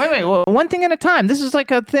film. Wait. Well, one thing at a time. This is like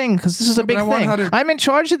a thing because this is a big thing. I'm in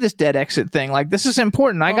charge of this Dead Exit thing. Like, this is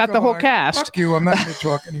important. I got the whole cast. Fuck you. I'm not going to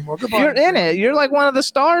talk anymore. Goodbye. You're in it. You're like one of the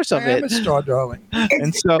stars of it. I am a star, darling.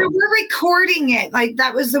 So we're recording it. Like,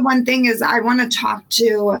 that was the one thing is I want to talk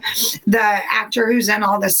to the actor who's in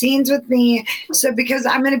all the scenes with me. So because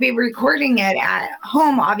I'm going to be recording it at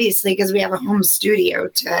home, obviously, because we have a home studio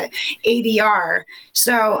to ADR.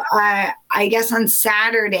 So I guess on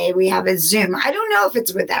Saturday we have a Zoom. I don't know if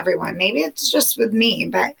it's with everyone. Maybe it's just with me,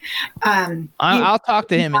 but I'll talk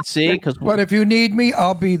to him and see. But if you need me,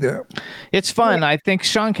 I'll be there. It's fun. Yeah. I think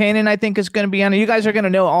Sean Kanan, is going to be on it. You guys are going to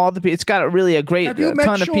know all the people. It's got a great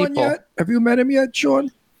ton of people. Yet? Have you met him yet, Sean?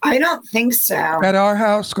 I don't think so. At our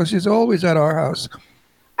house, because he's always at our house.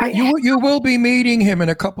 You will be meeting him in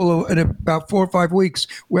about 4 or 5 weeks.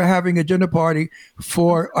 We're having a dinner party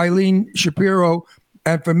for Eileen Shapiro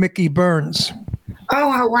and for Mickey Burns. Oh,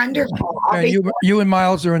 how wonderful. You and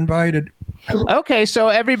Miles are invited. Okay, so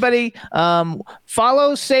everybody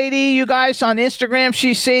follow Sadie, you guys, on Instagram.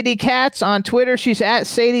 She's Sadie Katz. On Twitter, she's at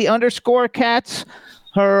Sadie_Katz.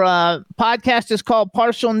 Her podcast is called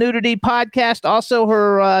Partial Nudity Podcast. Also,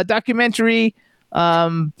 her documentary,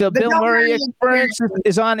 The Bill Murray Experience,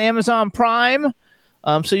 is on Amazon Prime.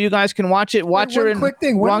 So you guys can watch it. Watch her in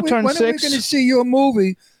Wrong Turn 6. When are we going to see your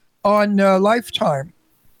movie on Lifetime?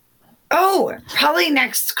 Oh, probably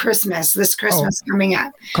next Christmas, this Christmas coming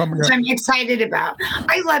up. Which I'm excited about.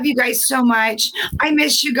 I love you guys so much. I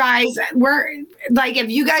miss you guys. We're like, if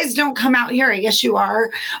you guys don't come out here, I guess you are,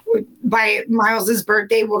 by Miles's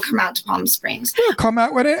birthday, we'll come out to Palm Springs. Yeah, come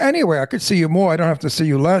out with it anyway. I could see you more. I don't have to see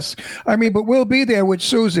you less. I mean, but we'll be there with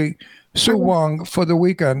Sue Wong for the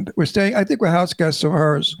weekend. I think we're house guests of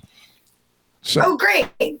hers. So. Oh, great.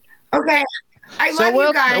 Okay. I love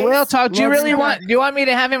you guys. We'll talk. Do you want me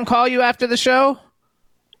to have him call you after the show? Are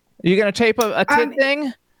you going to tape a tip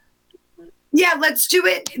thing? Yeah, let's do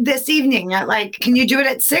it this evening. Can you do it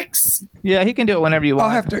at 6? Yeah, he can do it whenever you want.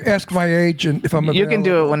 I'll have to ask my agent if I'm available. You can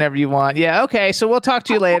do it whenever you want. Yeah, okay. So we'll talk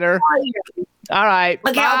to you later. All right.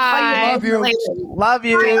 Okay, bye. I'll call you later. Love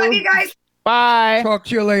you. Bye, love you guys. Bye. Talk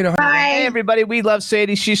to you later. Bye. Hey, everybody. We love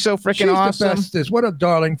Sadie. She's so freaking awesome. The bestest. What a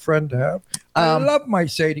darling friend to have. I love my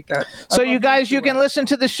Sadie Katz. So you guys, you can listen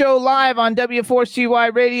to the show live on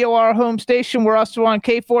W4CY Radio, our home station. We're also on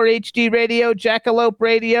K4HD Radio, Jackalope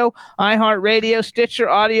Radio, iHeartRadio, Stitcher,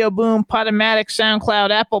 Audio Boom, Podomatic, SoundCloud,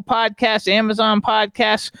 Apple Podcasts, Amazon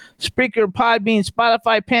Podcasts, Spreaker, Podbean,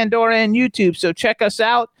 Spotify, Pandora, and YouTube. So check us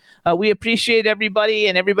out. We appreciate everybody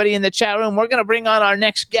and everybody in the chat room. We're going to bring on our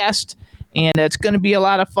next guest, and it's going to be a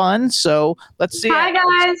lot of fun. So let's see. Hi,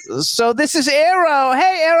 guys. So this is ARO.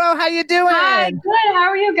 Hey, ARO, how you doing? Hi, good. How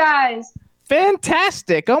are you guys?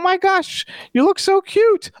 Fantastic. Oh, my gosh. You look so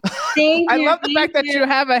cute. Thank you. I love the fact that you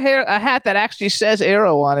have a hat that actually says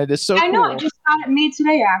ARO on it. It's so cool. I know. I just got it made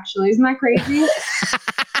today, actually. Isn't that crazy?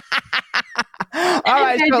 All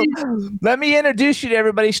right, so let me introduce you to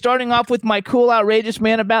everybody, starting off with my cool, outrageous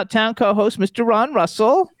man about town co-host, Mr. Ron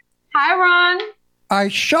Russell. Hi, Ron. I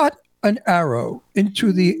shot an arrow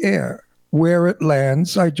into the air. Where it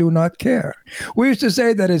lands, I do not care. We used to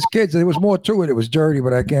say that as kids. There was more to it. It was dirty,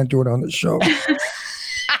 but I can't do it on the show.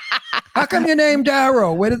 How come you named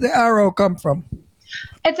Arrow? Where did the arrow come from?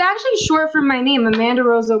 It's actually short for my name, Amanda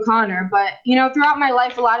Rose O'Connor. But, throughout my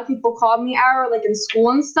life, a lot of people called me Arrow, like in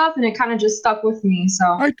school and stuff, and it kind of just stuck with me.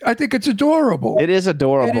 So I think it's adorable. It is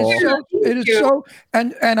adorable. It is so,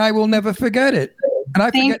 and I will never forget it. And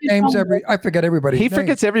I forget names I forget everybody. He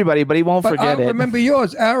forgets everybody, but he won't forget it. I remember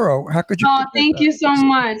yours, Arrow. How could you? Oh, thank you so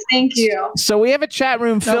much. Thank you. So we have a chat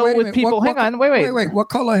room filled with people. Hang on, wait. What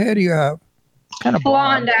color hair do you have? Kind of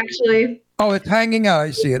blonde, actually. Oh, it's hanging out.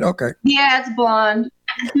 I see it. Okay. Yeah, it's blonde.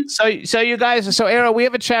 So you guys, Arrow, we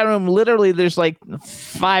have a chat room. Literally, there's like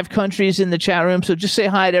 5 countries in the chat room. So just say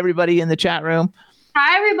hi to everybody in the chat room.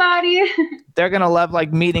 Hi, everybody. They're going to love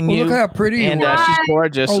meeting you. Look how pretty you are. She's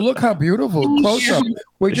gorgeous. Oh, look how beautiful. Close up.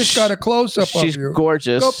 We just got a close up of you. She's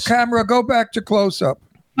gorgeous. Camera, go back to close up.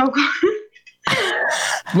 Oh, God.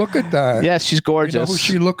 Look at that. Yes, she's gorgeous. You know who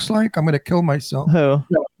she looks like? I'm going to kill myself. Who?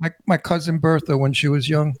 My cousin Bertha when she was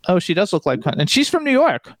young. Oh, she does look like, and she's from New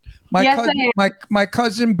York. My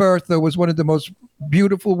cousin Bertha was one of the most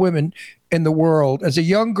beautiful women in the world. As a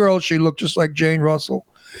young girl, she looked just like Jane Russell.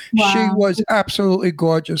 Wow. She was absolutely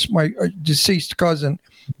gorgeous, my deceased cousin.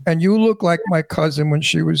 And you look like my cousin when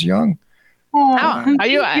she was young. Are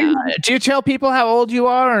you? Do you tell people how old you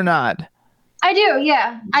are or not? I do,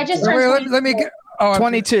 yeah. I just turned let me get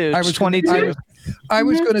 22. I was 22. I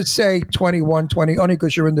was going to say 21, 20, only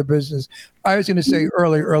because you're in the business. I was going to say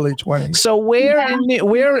early 20s. So where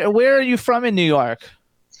are you from in New York?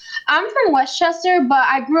 I'm from Westchester, but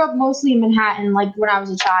I grew up mostly in Manhattan, like when I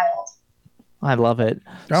was a child. I love it.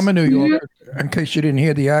 I'm a New Yorker, in case you didn't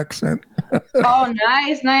hear the accent. Oh,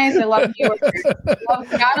 nice. I love New Yorkers.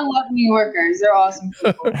 Gotta love New Yorkers. They're awesome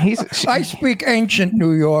people. I speak ancient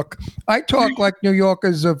New York. I talk like New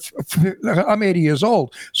Yorkers I'm 80 years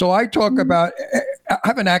old. So I talk about, I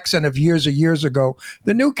have an accent of years ago.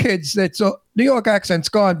 The new kids, New York accent's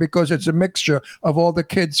gone because it's a mixture of all the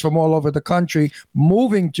kids from all over the country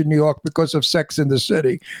moving to New York because of Sex in the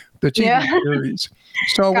City, the TV series.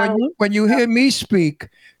 So when you hear me speak,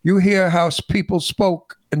 you hear how people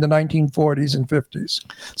spoke in the 1940s and 50s.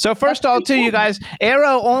 So first of all, too, you guys,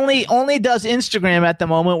 ARO only does Instagram at the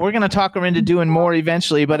moment. We're going to talk her into doing more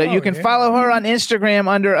eventually, but you can follow her on Instagram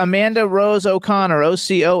under Amanda Rose O'Connor,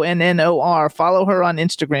 OCONNOR. Follow her on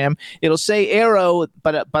Instagram. It'll say ARO,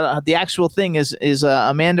 but the actual thing is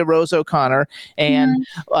Amanda Rose O'Connor. And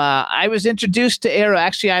I was introduced to ARO.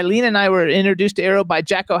 Actually, Eileen and I were introduced to ARO by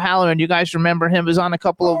Jack O'Halloran. You guys remember him? He was on a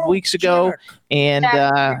couple of weeks ago. Jack. And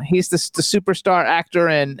he's the superstar actor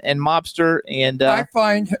and mobster. And I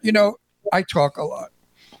find, I talk a lot.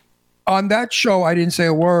 On that show, I didn't say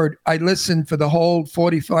a word. I listened for the whole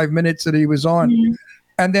 45 minutes that he was on. Mm-hmm.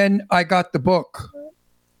 And then I got the book.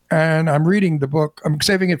 And I'm reading the book. I'm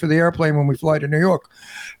saving it for the airplane when we fly to New York.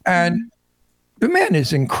 And the man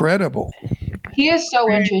is incredible. He is so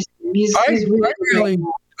interesting. He's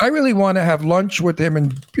I really want to have lunch with him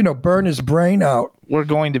and, burn his brain out. We're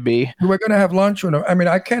going to have lunch with him. I mean,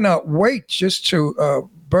 I cannot wait just to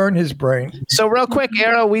burn his brain. So real quick,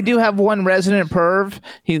 ARO, we do have one resident perv.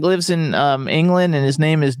 He lives in England, and his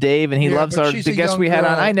name is Dave, and he loves the guest we had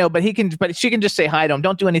on. I know, but she can just say hi to him.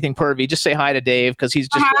 Don't do anything pervy. Just say hi to Dave because he's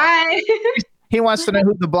just hi. He wants to know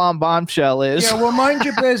who the blonde bombshell is. Yeah, well, mind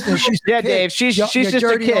your business. Dave. She's just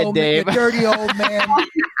a kid, Dave. You dirty old man.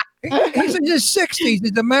 He's in his 60s.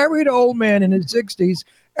 He's a married old man in his 60s,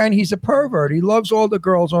 and he's a pervert. He loves all the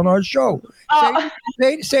girls on our show.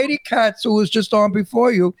 Sadie Katz, who was just on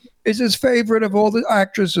before you, is his favorite of all the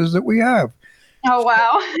actresses that we have. Oh,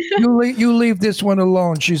 wow. You leave this one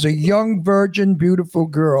alone. She's a young, virgin, beautiful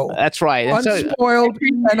girl. That's right. And unspoiled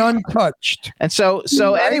and untouched. And so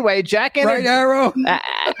anyway, Jack and right, ARO?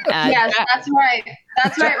 Yes, that's right.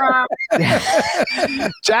 That's right, Ron.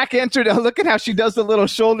 Jack entered. Look at how she does the little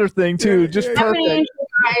shoulder thing too. Just perfect.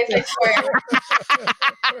 I swear.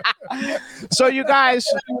 So you guys,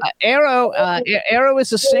 ARO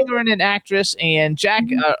is a singer and an actress, and Jack.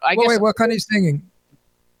 Wait, what kind of singing?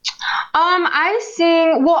 I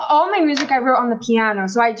sing. Well, all my music I wrote on the piano,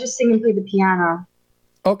 so I just sing and play the piano.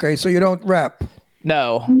 Okay, so you don't rap.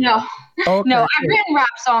 No. Okay, no, I've written rap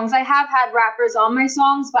songs. I have had rappers on my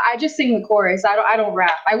songs, but I just sing the chorus. I don't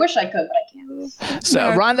rap. I wish I could, but I can't.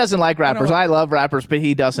 So Ron doesn't like rappers. I love rappers, but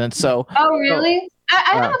he doesn't. So. Oh, really?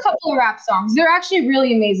 I have a couple of rap songs. They're actually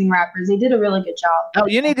really amazing rappers. They did a really good job. Oh,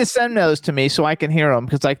 you need to send those to me so I can hear them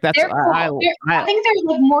because that's. They're cool. I think there's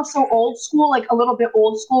like more so old school, like a little bit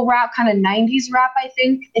old school rap, kind of 90s rap. I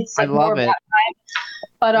think it's like I love more it. of that time.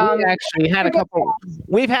 But we actually had a couple.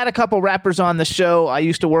 We've had a couple rappers on the show. I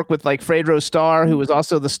used to work with like Fredo Starr, who was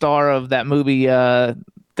also the star of that movie.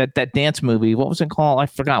 That dance movie, what was it called? I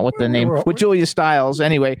forgot what the name, with Julia Stiles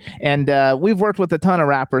anyway. And we've worked with a ton of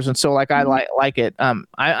rappers, and so I like it.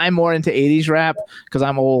 I'm more into 80s rap because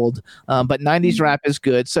I'm old, but 90s rap is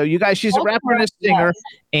good. So you guys, she's a rapper and a singer,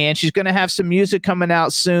 and she's going to have some music coming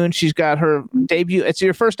out soon. She's got her debut. It's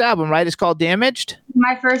your first album, right? It's called Damaged?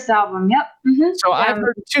 My first album, yep. Mm-hmm. So I've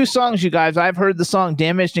heard two songs, you guys. I've heard the song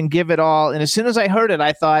Damaged and Give It All, and as soon as I heard it,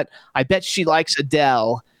 I thought, I bet she likes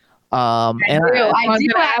Adele. Do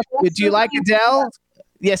you like Adele?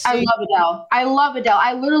 Yes. I love Adele.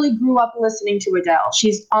 I literally grew up listening to Adele.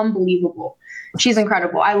 She's unbelievable. She's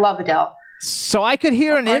incredible. I love Adele. So I could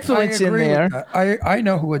hear an influence in there. I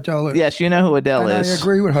know who Adele is. Yes, you know who Adele is. I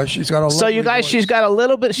agree with her. She's got a So you guys, voice. she's got a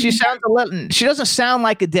little bit. She sounds a little. She doesn't sound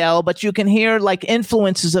like Adele, but you can hear like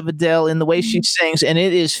influences of Adele in the way she sings, and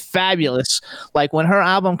it is fabulous. Like when her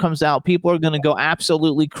album comes out, people are going to go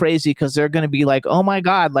absolutely crazy because they're going to be like, "Oh my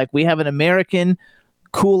God!" Like we have an American,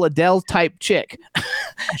 cool Adele type chick.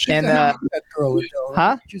 She's and a heavy set girl, Adele, right?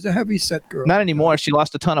 Huh? She's a heavy set girl. Not anymore. She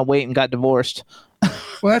lost a ton of weight and got divorced.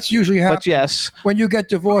 Well, that's usually happens. But yes, when you get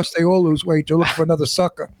divorced, they all lose weight. They look for another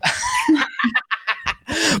sucker.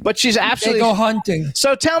 But she's absolutely they go hunting.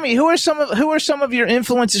 So tell me, who are some of your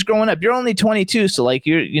influences growing up? You're only 22, so like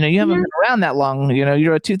you haven't been around that long.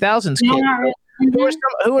 You're a 2000s kid.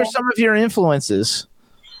 Who are some of your influences?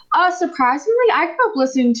 Surprisingly, I grew up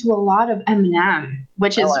listening to a lot of Eminem,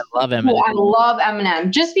 which is I love Eminem. I love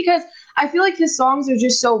Eminem just because I feel like his songs are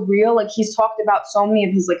just so real. Like he's talked about so many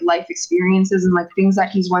of his like life experiences and like things that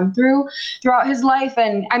he's went through throughout his life.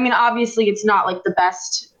 And I mean, obviously it's not like the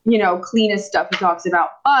best, cleanest stuff he talks about,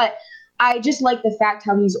 but I just like the fact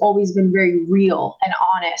how he's always been very real and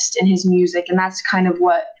honest in his music. And that's kind of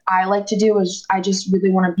what I like to do is I just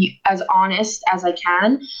really want to be as honest as I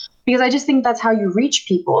can, because I just think that's how you reach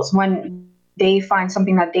people is when they find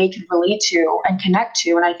something that they can relate to and connect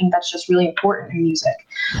to. And I think that's just really important in music.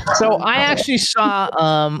 So I actually saw,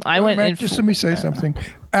 just let me say something.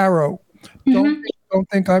 ARO, don't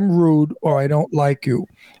think I'm rude or I don't like you.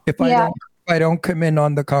 If I don't come in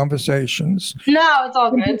on the conversations. No, it's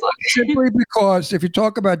all good. It's all good. Simply because if you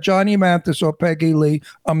talk about Johnny Mathis or Peggy Lee,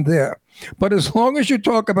 I'm there. But as long as you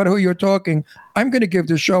talk about who you're talking, I'm going to give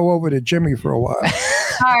the show over to Jimmy for a while.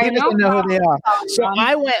 He doesn't know who they are.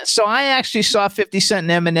 So I actually saw 50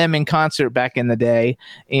 Cent and Eminem in concert back in the day,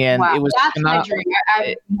 and it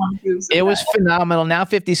was phenomenal. Now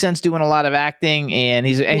 50 Cent's doing a lot of acting, and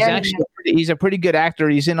he's a pretty good actor.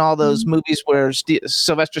 He's in all those movies where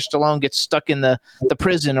Sylvester Stallone gets stuck in the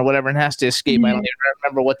prison or whatever and has to escape. I don't even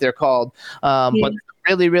remember what they're called, but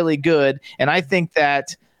really, really good. And I think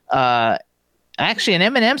that. Actually, and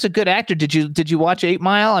Eminem's a good actor. Did you watch 8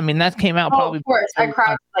 Mile? I mean, that came out probably. Of course, I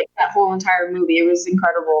cried like that whole entire movie. It was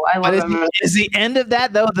incredible. I love him. Is the end of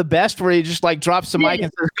that though the best, where he just like drops the mic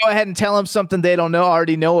and says, "Go ahead and tell him something they don't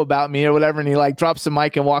already know about me" or whatever, and he like drops the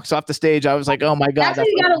mic and walks off the stage? I was like, "Oh my God!" That's what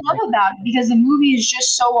you gotta love about it, because the movie is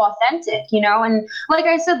just so authentic, And like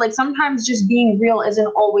I said, like sometimes just being real isn't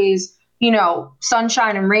always.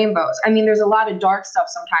 Sunshine and rainbows. I mean, there's a lot of dark stuff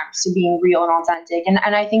sometimes to being real and authentic. And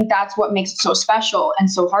I think that's what makes it so special and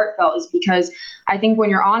so heartfelt, is because I think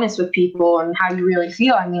when you're honest with people and how you really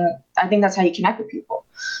feel, I think that's how you connect with people.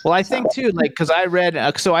 Well, I think too, like, because I read,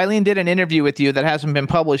 so Eileen did an interview with you that hasn't been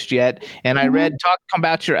published yet, and I read talking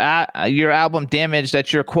about your album Damage,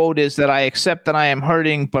 that your quote is that I accept that I am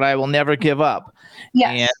hurting, but I will never give up.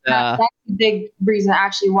 Yes, and, that's a big reason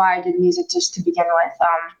actually why I did music just to begin with.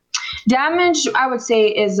 Damage, I would say,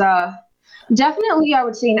 is definitely, I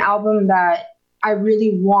would say, an album that I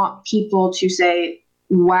really want people to say,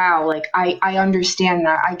 wow, like, I understand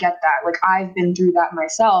that. I get that. Like, I've been through that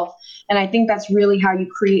myself. And I think that's really how you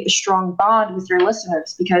create a strong bond with your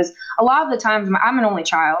listeners, because a lot of the times I'm an only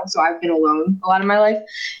child, so I've been alone a lot of my life.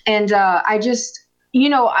 And I just...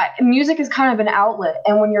 music is kind of an outlet.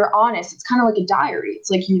 And when you're honest, it's kind of like a diary. It's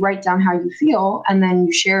like you write down how you feel and then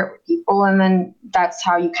you share it with people, and then that's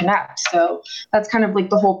how you connect. So that's kind of like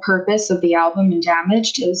the whole purpose of the album and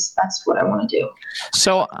Damaged, is that's what I want to do.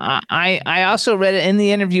 So I also read it in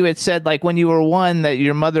the interview. It said like when you were 1 that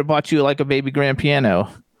your mother bought you like a baby grand piano.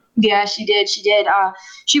 Yeah, she did.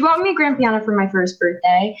 She bought me a grand piano for my first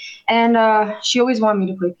birthday, and she always wanted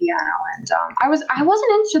me to play piano. And I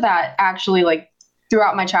wasn't into that actually, like,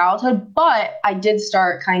 throughout my childhood, but I did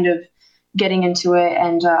start kind of getting into it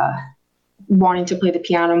and wanting to play the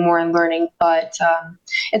piano more and learning. But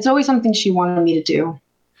it's always something she wanted me to do.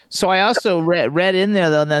 So I also read in there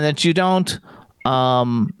though then that you don't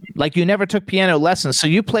like you never took piano lessons. So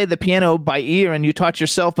you play the piano by ear and you taught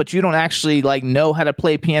yourself, but you don't actually like know how to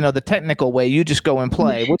play piano the technical way. You just go and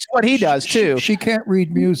play, which is what he does too. She can't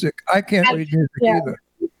read music. I can't read music either.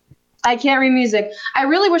 I can't read music. I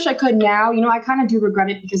really wish I could now. I kind of do regret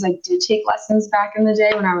it, because I did take lessons back in the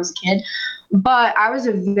day when I was a kid. But I was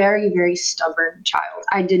a very, very stubborn child.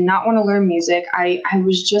 I did not want to learn music. I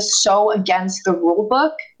was just so against the rule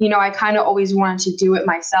book. I kind of always wanted to do it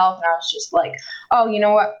myself. And I was just like, oh, you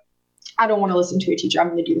know what? I don't want to listen to a teacher. I'm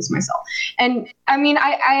going to do this myself. And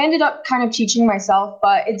I ended up kind of teaching myself,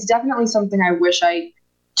 but it's definitely something I wish I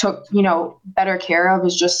took, better care of,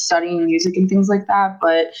 is just studying music and things like that.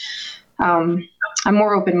 But I'm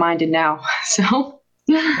more open-minded now. So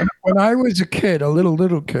when I was a kid, a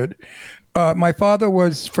little kid, my father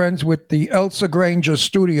was friends with the Elsa Granger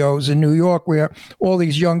Studios in New York, where all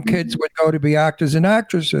these young kids would go to be actors and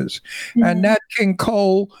actresses. And Nat King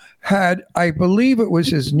Cole had, I believe it was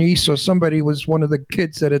his niece or somebody was one of the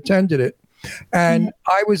kids that attended it. And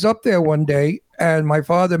I was up there one day, and my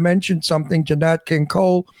father mentioned something to Nat King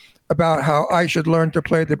Cole about how I should learn to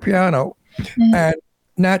play the piano. And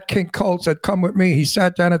Nat King Cole said, "Come with me." He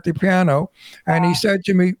sat down at the piano and he said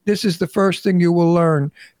to me, "This is the first thing you will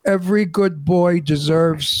learn. Every good boy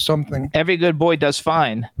deserves something. Every good boy does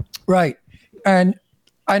fine." Right. And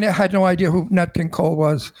I had no idea who Nat King Cole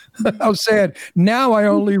was. How sad. Now I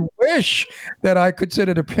only wish that I could sit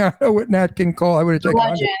at a piano with Nat King Cole. I would have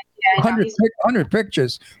taken 100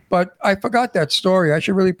 pictures. But I forgot that story. I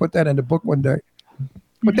should really put that in the book one day.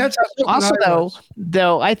 But that's also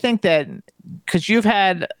though I think that because you've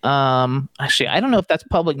had actually I don't know if that's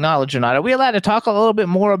public knowledge or not. Are we allowed to talk a little bit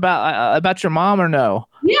more about your mom or no?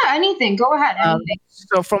 Yeah, anything. Go ahead. Anything.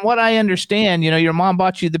 So from what I understand, your mom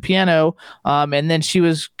bought you the piano, and then she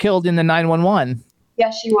was killed in the 911.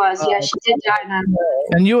 Yeah, she was. Yeah, she did die.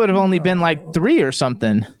 And you would have only been like 3 or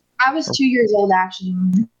something. I was 2 years old, actually.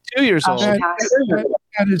 2 years old.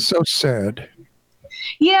 That is so sad.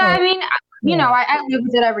 Yeah, I mean, I live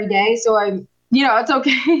with it every day, so it's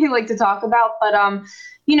okay like to talk about, but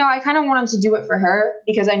I kind of wanted to do it for her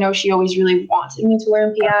because I know she always really wanted me to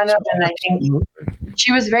learn piano, and I think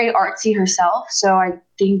she was very artsy herself, so I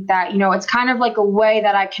think that it's kind of like a way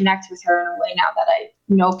that I connect with her in a way now that I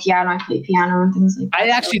know piano, I play piano and things like that. I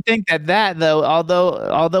actually think that though,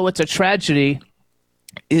 although it's a tragedy,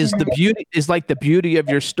 is the beauty of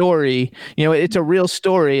your story. It's a real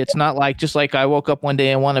story. It's not like just like I woke up one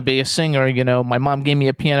day and want to be a singer. My mom gave me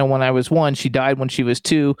a piano when I was 1. She died when she was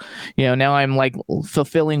 2. Now I'm like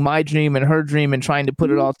fulfilling my dream and her dream and trying to put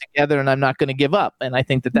it all together, and I'm not going to give up. And I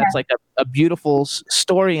think that's like a beautiful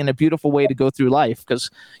story and a beautiful way to go through life, because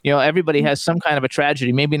everybody has some kind of a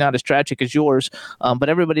tragedy, maybe not as tragic as yours, but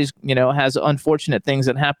everybody's has unfortunate things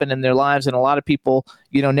that happen in their lives, and a lot of people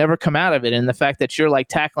never come out of it. And the fact that you're like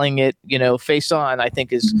tackling it face on, I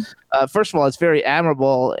think is first of all, it's very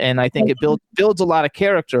admirable, and I think it builds a lot of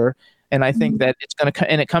character, and I think that it's going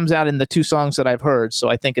to, and it comes out in the 2 songs that I've heard, so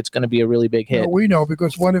I think it's going to be a really big hit. We know,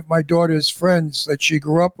 because one of my daughter's friends that she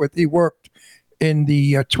grew up with, he worked in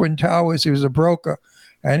the Twin Towers. He was a broker,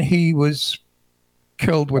 and he was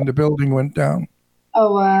killed when the building went down.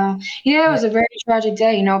 Oh, yeah, it was a very tragic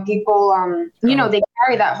day. People, they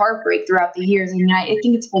carry that heartbreak throughout the years. And I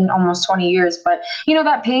think it's been almost 20 years, but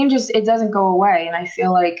that pain it doesn't go away. And I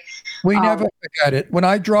feel like we never forget it. When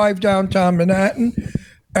I drive downtown Manhattan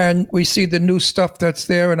and we see the new stuff that's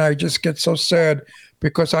there, and I just get so sad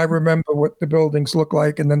because I remember what the buildings look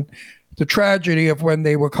like. And then the tragedy of when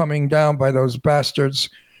they were coming down by those bastards,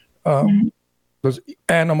 those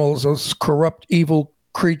animals, those corrupt, evil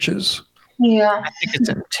creatures. Yeah. I think it's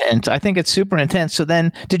intense. I think it's super intense. So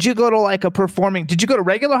then did you go to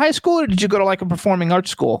regular high school, or did you go to like a performing arts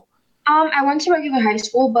school? I went to regular high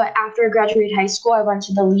school, but after I graduated high school, I went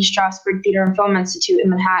to the Lee Strasberg Theater and Film Institute in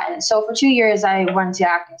Manhattan. So for 2 years, I went to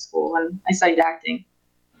acting school and I studied acting.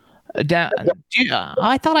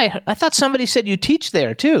 I thought somebody said you teach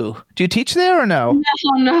there too. Do you teach there or no?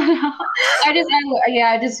 No.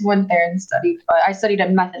 I just went there and studied, but I studied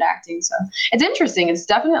at method acting. So it's interesting. It's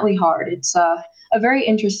definitely hard. It's a very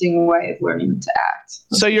interesting way of learning to act.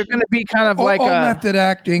 So you're going to be kind of like all method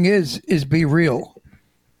acting is be real.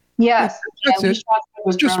 Yes. That's it.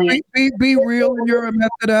 Just be real, and you're a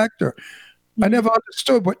method actor. I never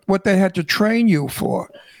understood what they had to train you for.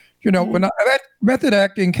 When that method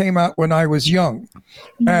acting came out when I was young,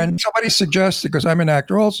 and somebody suggested, because I'm an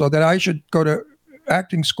actor also, that I should go to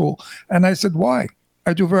acting school. And I said, why?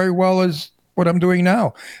 I do very well as what I'm doing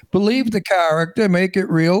now. Believe the character, make it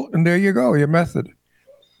real, and there you go, your method.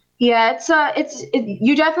 Yeah,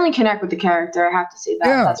 you definitely connect with the character. I have to say that.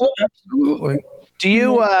 Yeah, absolutely. Do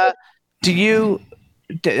you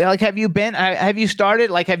like, have you been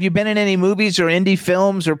in any movies or indie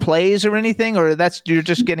films or plays or anything, or you're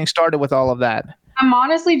just getting started with all of that? I'm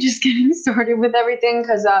honestly just getting started with everything,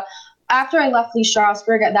 because after I left Lee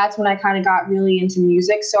Strasberg, that's when I kind of got really into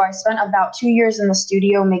music. So I spent about 2 years in the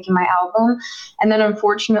studio making my album, and then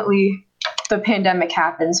unfortunately the pandemic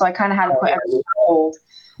happened, so I kind of had to put everything on hold.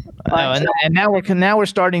 And now we're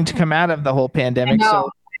starting to come out of the whole pandemic.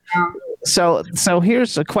 So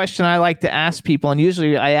here's a question I like to ask people, and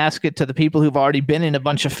usually I ask it to the people who've already been in a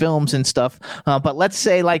bunch of films and stuff. But let's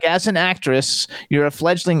say, like, as an actress, you're a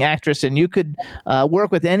fledgling actress, and you could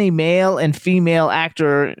work with any male and female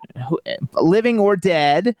actor, living or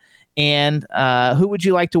dead, And who would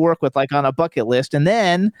you like to work with, like on a bucket list? And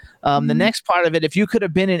then the next part of it, if you could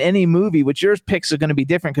have been in any movie, which your picks are going to be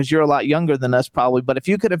different because you're a lot younger than us probably, but if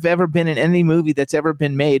you could have ever been in any movie that's ever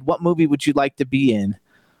been made, what movie would you like to be in?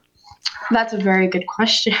 That's a very good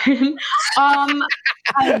question.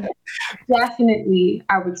 I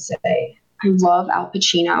would say I love Al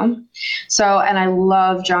Pacino. And I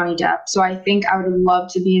love Johnny Depp. So I think I would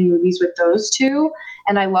love to be in movies with those two.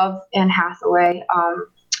 And I love Anne Hathaway.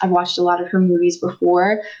 I've watched a lot of her movies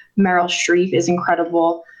before. Meryl Streep is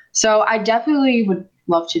incredible. So I definitely would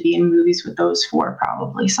love to be in movies with those four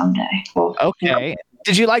probably someday. Well, okay.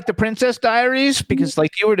 Did you like The Princess Diaries? Because like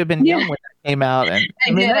you would have been young when that came out. And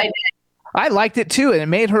I did. I liked it too, and it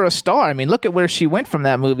made her a star. I mean, look at where she went from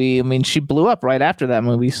that movie. I mean, she blew up right after that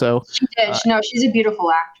movie. So she did. She's a beautiful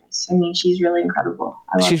actress. I mean, she's really incredible.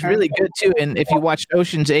 She's really good too. And if you watched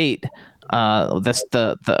Ocean's 8, that's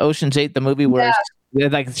the Ocean's 8, the movie where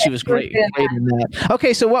like she was great in that.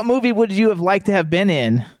 Okay, so what movie would you have liked to have been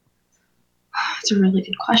in? It's a really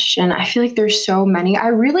good question. I feel like there's so many. I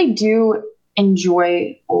really do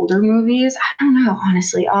enjoy older movies. I don't know,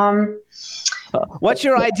 honestly. What's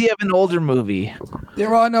your idea of an older movie?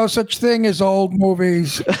 There are no such thing as old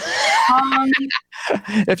movies.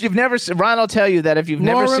 If you've never seen, Ron will tell you that if you've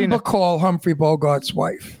never seen Lauren Bacall, Humphrey Bogart's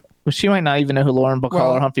wife. Well, she might not even know who Lauren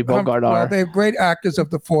Bacall or Humphrey Bogart are. Well, they're great actors of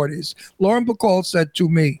the 40s. Lauren Bacall said to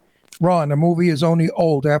me, Ron, a movie is only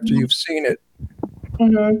old after you've seen it.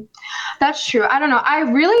 Mm-hmm. That's true. I don't know. I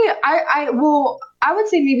would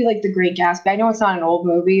say maybe like The Great Gatsby. I know it's not an old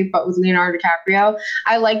movie, but with Leonardo DiCaprio,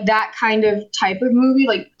 I like that kind of type of movie,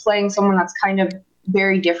 like playing someone that's kind of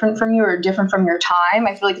very different from you or different from your time.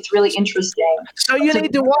 I feel like it's really interesting. So you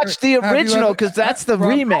need to watch the original because that's the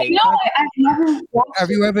remake. No, I've never watched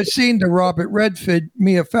Have you ever seen the Robert Redford,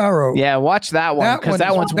 Mia Farrow? Yeah, watch that one because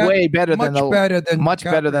that one's way better than much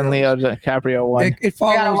better than Leo DiCaprio one. It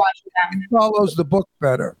follows the book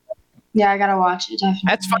better. Yeah, I gotta watch it. Definitely.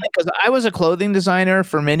 That's funny because I was a clothing designer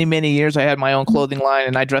for many, many years. I had my own clothing line,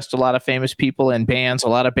 and I dressed a lot of famous people and bands, a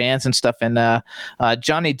lot of bands and stuff. And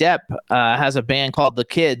Johnny Depp has a band called The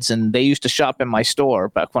Kids, and they used to shop in my store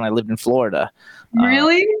back when I lived in Florida.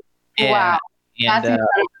 Really? Yeah. Wow. And, that's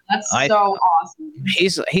incredible. That's so awesome.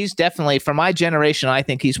 He's definitely, for my generation, I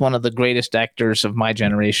think he's one of the greatest actors of my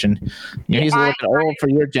generation. You know, he's a little bit old for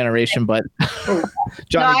your generation, but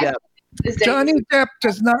Johnny Depp. Johnny Depp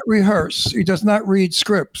does not rehearse. He does not read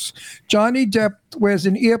scripts. Johnny Depp wears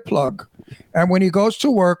an earplug. And when he goes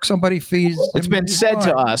to work, somebody feeds him. It's been said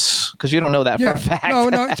to us, because you don't know that for a fact. No,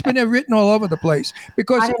 it's been written all over the place.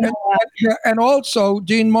 Because and also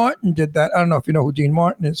Dean Martin did that. I don't know if you know who Dean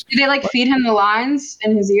Martin is. Did they like feed him the lines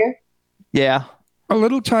in his ear? Yeah. A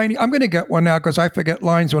little tiny. I'm going to get one now because I forget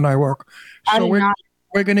lines when I work. So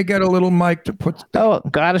we're going to get a little mic to put. Oh,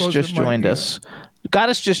 Goddess just joined us.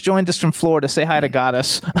 Goddess just joined us from Florida. Say hi to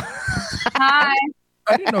Goddess. Hi.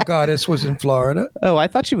 I didn't know Goddess was in Florida. Oh, I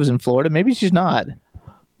thought she was in Florida. Maybe she's not.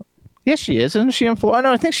 Yes, she is. Isn't she in Florida?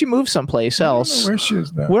 No, I think she moved someplace else. Where she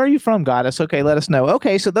is now. Where are you from, Goddess? Okay, let us know.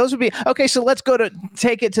 Okay, so those would be okay. So let's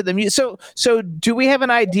take it to the music. So do we have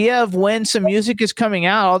an idea of when some music is coming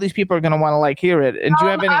out? All these people are going to want to hear it. And do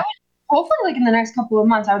you have any? Hopefully, in the next couple of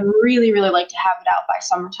months, I would really, really like to have it out by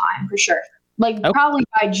summertime for sure. Probably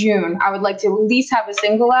by June, I would like to at least have a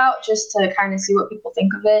single out just to kind of see what people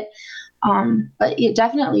think of it. But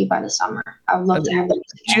definitely by the summer, I would love to have that.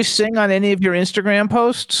 Do you sing on any of your Instagram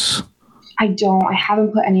posts? I don't. I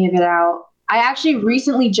haven't put any of it out. I actually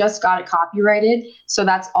recently just got it copyrighted, so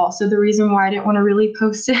that's also the reason why I didn't want to really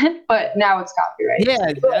post it. But now it's copyrighted.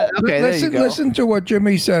 Yeah. Okay. Listen to what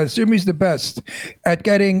Jimmy says. Jimmy's the best at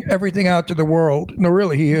getting everything out to the world. No,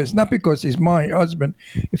 really, he is. Not because he's my husband.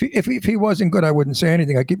 If he wasn't good, I wouldn't say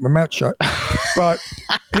anything. I'd keep my mouth shut. But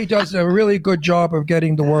he does a really good job of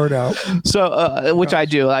getting the word out. So, which I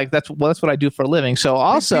do. That's what I do for a living. So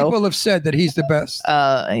also, people have said that he's the best.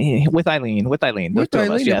 With Eileen.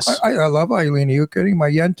 Yes. I love Eileen. Are you kidding? My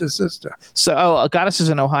Yenta sister. So, Goddess is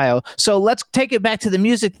in Ohio. So let's take it back to the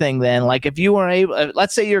music thing then. If you were able,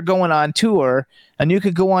 let's say you're going on tour and you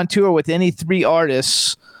could go on tour with any 3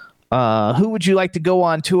 artists, who would you like to go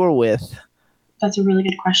on tour with? That's a really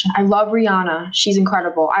good question. I love Rihanna. She's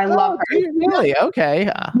incredible. I love her. Really? Okay.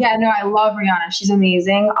 Yeah, no, I love Rihanna. She's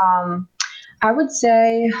amazing. I would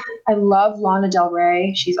say I love Lana Del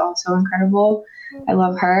Rey. She's also incredible. I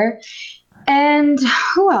love her. And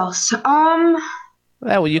who else?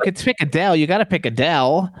 Well, you could pick Adele. You got to pick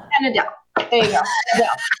Adele. And Adele. There you go.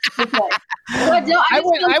 Adele. Adele,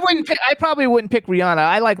 I probably wouldn't pick Rihanna.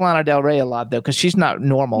 I like Lana Del Rey a lot though, because she's not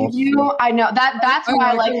normal. I know that's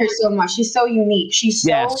why I like her so much. She's so unique. She's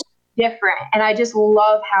so different, and I just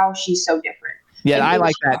love how she's so different. Yeah, I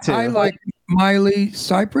like that too. I like Miley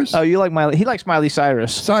Cyrus. Oh, you like Miley? He likes Miley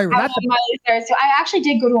Cyrus. I love Miley Cyrus. So I actually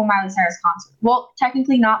did go to a Miley Cyrus concert. Well,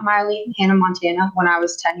 technically not Miley, Hannah Montana, when I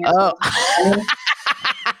was 10 years old.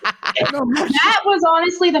 That was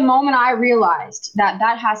honestly the moment I realized that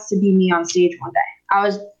has to be me on stage one day.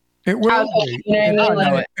 It will be. You know what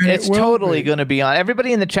I mean? It's totally going to be on.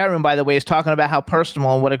 Everybody in the chat room, by the way, is talking about how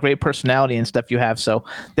personal and what a great personality and stuff you have. So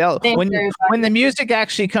when the music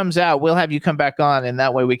actually comes out, we'll have you come back on, and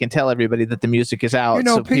that way we can tell everybody that the music is out,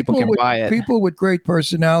 so people can buy it. People with great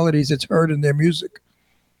personalities, it's heard in their music.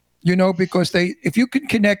 Because if you can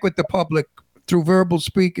connect with the public through verbal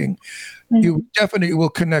speaking, you definitely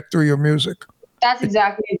will connect through your music. That's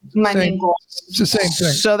exactly my main goal. It's the same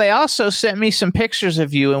thing. So they also sent me some pictures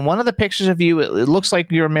of you, and one of the pictures of you, it looks like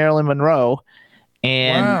you're Marilyn Monroe.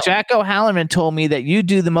 And Jack O'Halloran told me that you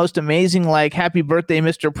do the most amazing, like "Happy Birthday,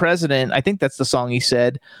 Mr. President." I think that's the song he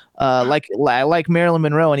said, like Marilyn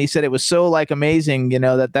Monroe, and he said it was so like amazing,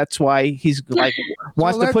 that's why he's like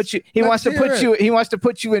wants to put you. He wants to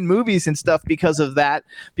put you in movies and stuff because of that,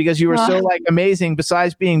 because you were so like amazing.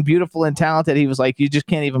 Besides being beautiful and talented, he was like, you just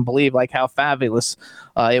can't even believe like how fabulous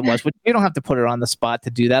it was. But you don't have to put her on the spot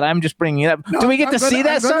to do that. I'm just bringing it up. Do we get to see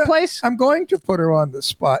that someplace? I'm going to put her on the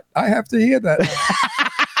spot. I have to hear that.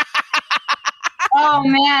 Oh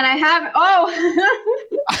man, I haven't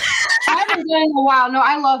done it in a while. No,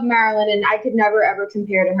 I love Marilyn, and I could never ever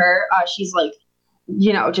compare to her. She's like,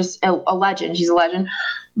 just a legend. She's a legend,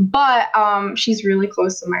 but she's really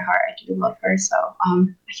close to my heart. I do love her, so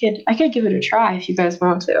I could give it a try if you guys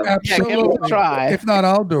want to. Absolutely, give it a try. If not,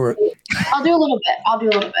 I'll do it. I'll do a little bit.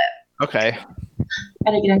 Okay.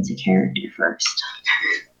 Gotta get into character first.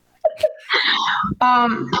 Okay.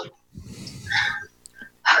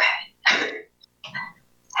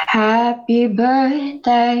 Happy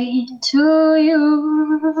birthday to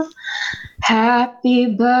you.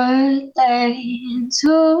 Happy birthday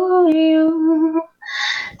to you.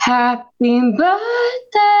 Happy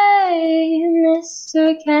birthday,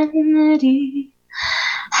 Mr. Kennedy.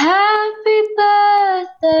 Happy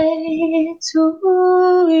birthday to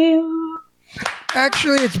you.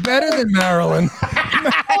 Actually, it's better than Marilyn.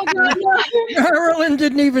 Marilyn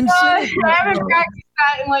didn't even sing. I haven't practiced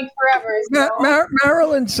that in like forever. So.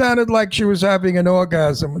 Marilyn sounded like she was having an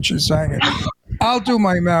orgasm when she sang it. I'll do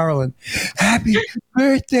my Marilyn. Happy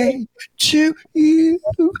birthday to you.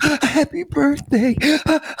 Happy birthday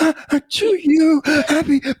to you.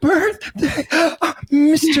 Happy birthday,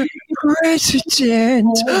 Mr.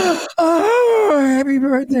 President. Oh, happy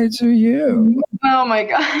birthday to you. Oh my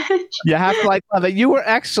gosh. You have to love it. You were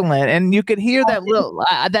excellent, and you could hear that little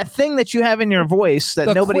that thing that you have in your voice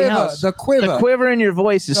that nobody else. The quiver in your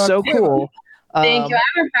voice is so cool. Thank you. I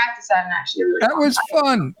haven't practiced that in actually really That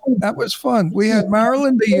was fun. We had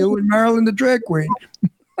Marilyn the You and Marilyn the drag queen.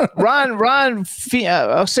 Ron. So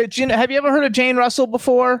have you ever heard of Jane Russell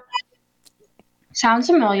before? Sounds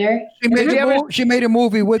familiar. She made a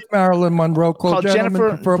movie with Marilyn Monroe called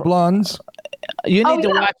Jennifer for Blondes. You need to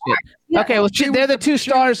watch it. Yeah. Okay, well, they're the two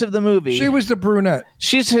stars of the movie. She was the brunette.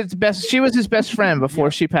 She was his best friend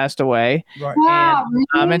before she passed away. Right. Wow,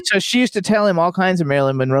 and so she used to tell him all kinds of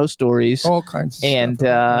Marilyn Monroe stories. All kinds of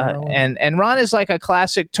stuff. And Ron is like a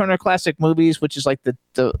classic Turner Classic Movies, which is like the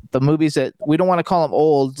movies that we don't want to call them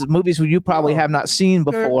old, the movies you probably have not seen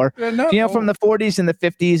before. They're from the 40s and the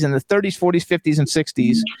 50s and the 30s, 40s, 50s, and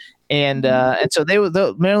 60s. And so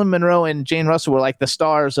Marilyn Monroe and Jane Russell were like the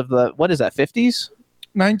stars of the, what is that, 50s?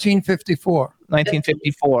 1954,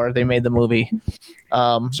 they made the movie.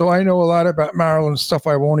 So I know a lot about Marilyn stuff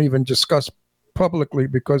I won't even discuss publicly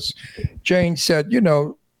because Jane said,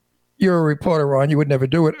 you're a reporter, Ron, you would never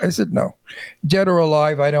do it. I said, no. Dead or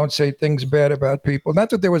alive, I don't say things bad about people. Not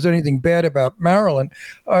that there was anything bad about Marilyn.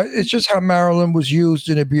 It's just how Marilyn was used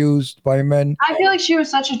and abused by men. I feel like she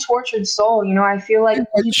was such a tortured soul. I feel like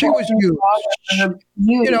she was used.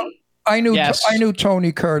 I knew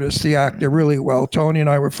Tony Curtis, the actor, really well. Tony and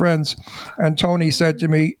I were friends. And Tony said to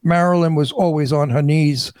me, Marilyn was always on her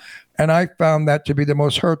knees. And I found that to be the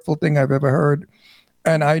most hurtful thing I've ever heard.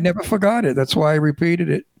 And I never forgot it. That's why I repeated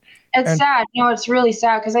it. It's sad. It's really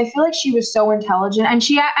sad because I feel like she was so intelligent. And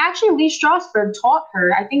she actually, Lee Strasberg taught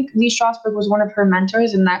her. I think Lee Strasberg was one of her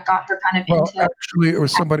mentors, and that got her kind of into. Actually, it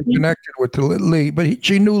was somebody connected with Lee, but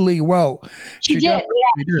she knew Lee well. She did. Yeah,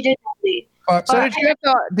 she did know Lee. So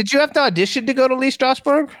did you have to audition to go to Lee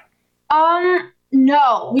Strasberg?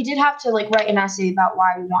 No, we did have to write an essay about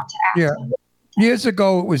why we want to act. Yeah. Years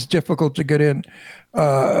ago, it was difficult to get in.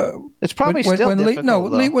 It's probably still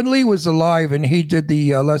difficult. When Lee was alive and he did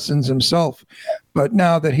the lessons himself, but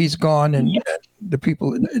now that he's gone and the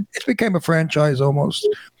people, it became a franchise almost.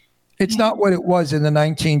 It's not what it was in the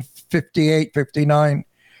 1958, 59,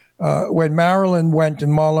 when Marilyn went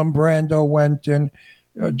and Marlon Brando went and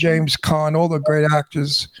James Caan, all the great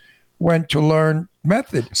actors went to learn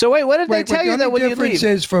method. So wait, what did they tell you that when you leave? The difference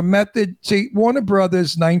is from method, see, Warner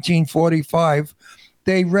Brothers, 1945,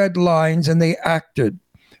 they read lines and they acted.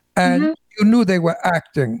 And you knew they were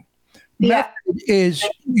acting. Yeah. Method is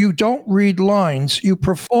you don't read lines, you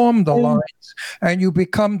perform the lines and you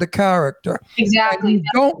become the character. Exactly. And you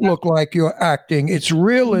don't look like you're acting. It's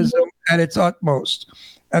realism at its utmost.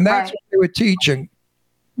 And that's what they were teaching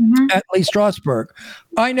at Lee Strasberg.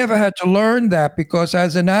 I never had to learn that because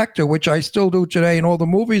as an actor, which I still do today in all the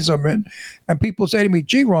movies I'm in, and people say to me,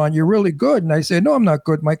 gee, Ron, you're really good. And I say, no, I'm not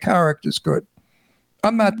good. My character's good.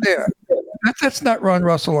 I'm not there. That's not Ron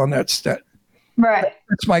Russell on that set. Right.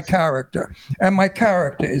 That's my character. And my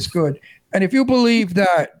character is good. And if you believe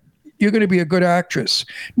that, you're going to be a good actress.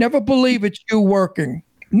 Never believe it's you working.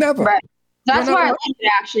 Never. Right. That's why I like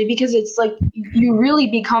it actually, because it's like you really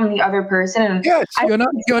become the other person. And yes,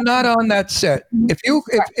 you're not on that set. If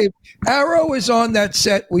ARO is on that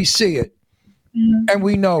set, we see it and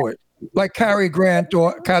we know it. Like Cary Grant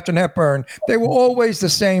or Katharine Hepburn, they were always the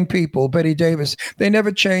same people. Betty Davis, they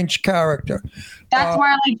never changed character. That's why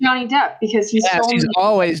I like Johnny Depp, because he's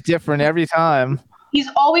always different every time. He's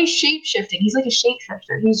always shape-shifting. He's like a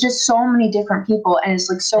shapeshifter. He's just so many different people, and it's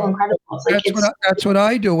like so incredible. It's like that's what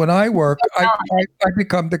I do when I work. I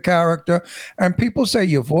become the character, and people say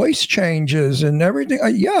your voice changes and everything.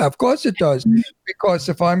 Yeah, of course it does. Because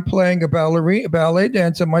if I'm playing a ballet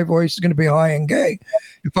dancer, my voice is going to be high and gay.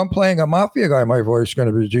 If I'm playing a mafia guy, my voice is going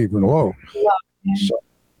to be deep and low. So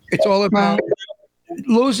it's all about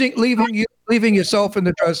leaving yourself in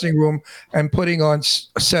the dressing room and putting on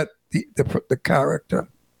set the character.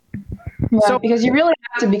 Right, so because you really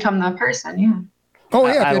have to become that person. Yeah. Oh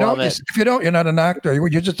yeah. If you don't, you're not an actor.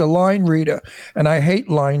 You're just a line reader, and I hate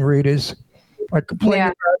line readers. I complain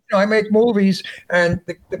about, I make movies and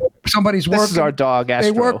somebody's working. This is our dog,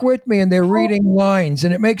 Astro. They work with me and they're reading lines,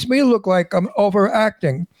 and it makes me look like I'm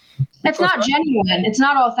overacting. It's not genuine. It's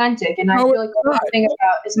not authentic. And I feel like the thing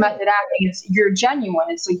about is method acting is you're genuine.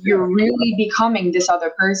 It's like you're really becoming this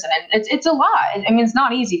other person. And it's a lot. I mean, it's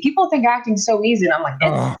not easy. People think acting's so easy. And I'm like,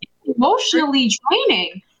 it's emotionally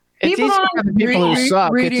draining. It's easy for the people who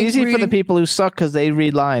suck. It's easy for the people who suck because they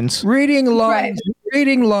read lines. Reading lines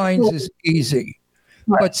is easy.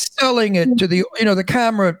 Right. But selling it to the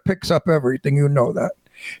camera picks up everything. You know that.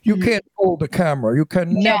 You can't hold the camera. You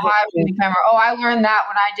can never hide from the camera. Oh, I learned that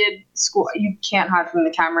when I did school. You can't hide from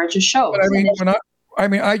the camera. It just shows. But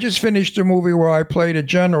I just finished a movie where I played a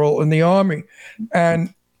general in the army,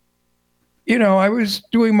 and I was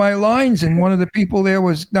doing my lines, and one of the people there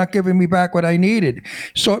was not giving me back what I needed,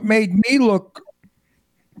 so it made me look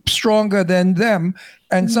stronger than them.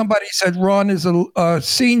 And somebody said Ron is a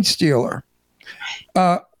scene stealer.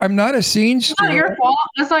 I'm not a scene stealer. That's not your fault.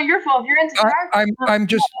 That's not your fault. You're into I'm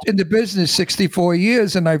just in the business 64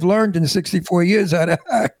 years, and I've learned in 64 years how to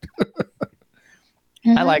act.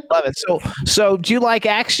 I love it. So do you like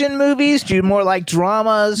action movies? Do you more like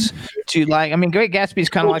dramas? Do you like? I mean, Great Gatsby's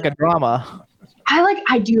kind of like a drama.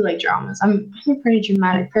 I do like dramas. I'm a pretty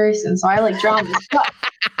dramatic person, so I like dramas. But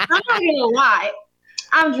I'm not gonna lie.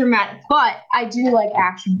 I'm dramatic, but I do like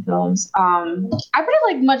action films. I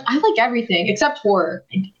like everything except horror.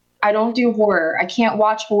 I don't do horror. I can't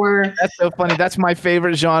watch horror. That's so funny. That's my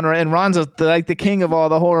favorite genre, and Ron's the king of all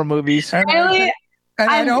the horror movies. Really? And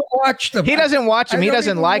I don't watch them. He doesn't watch them. He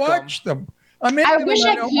doesn't like them. I wish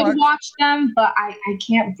I could watch them, but I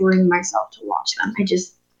can't bring myself to watch them.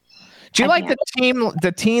 Do you like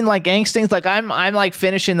the teen like angst things? Like I'm like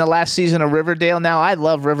finishing the last season of Riverdale now. I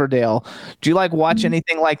love Riverdale. Do you like watch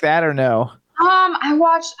anything like that or no? I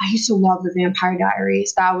used to love the Vampire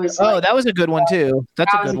Diaries. That was that was a good one too.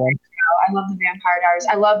 That's a good one. I love the Vampire Diaries.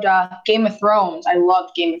 I loved Game of Thrones. I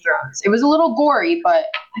loved Game of Thrones. It was a little gory, but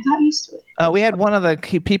I got used to it. We had one of the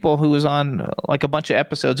people who was on like a bunch of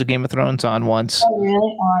episodes of Game of Thrones on once. Oh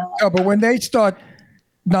really? But when they start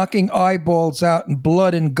knocking eyeballs out and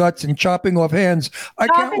blood and guts and chopping off hands, I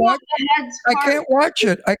can't watch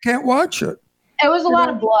it. I can't watch it. It was a lot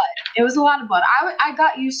of blood. I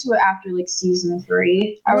got used to it after like season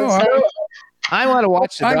 3. I want to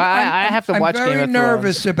watch it. I have to watch Game of Thrones. I'm very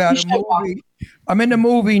nervous about a movie. I'm in a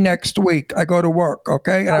movie next week. I go to work,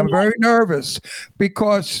 okay? And I'm very nervous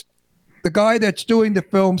because the guy that's doing the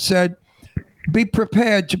film said, be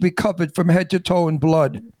prepared to be covered from head to toe in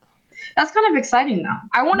blood. That's kind of exciting, though.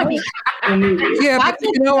 I want to be in a movie. Yeah, but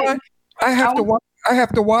you know what? I have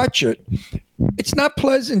to watch it. It's not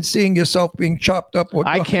pleasant seeing yourself being chopped up.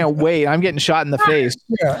 I can't wait. I'm getting shot in the face.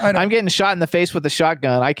 Yeah, I'm getting shot in the face with a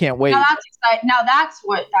shotgun. I can't wait. Now that's exciting. That's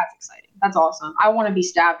exciting. That's awesome. I want to be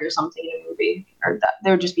stabbed or something in a movie, or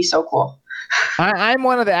that would just be so cool. I'm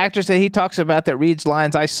one of the actors that he talks about that reads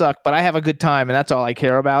lines. I suck, but I have a good time, and that's all I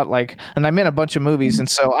care about. And I'm in a bunch of movies, and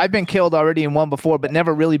so I've been killed already in one before, but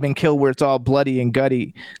never really been killed where it's all bloody and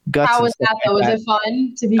guts. How was that though? Was it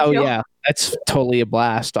fun to be killed? Oh yeah, that's totally a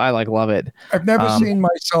blast. I love it. I've never seen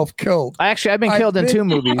myself killed. I've been killed in 2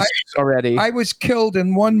 movies already. I was killed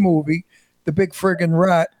in one movie, The Big Friggin'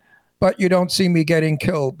 Rat. But you don't see me getting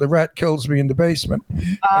killed. The rat kills me in the basement. And you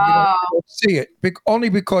don't see it only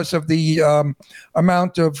because of the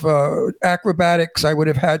amount of acrobatics I would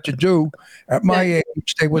have had to do at my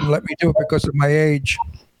age. They wouldn't let me do it because of my age.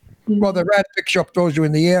 Well, the rat picks you up, throws you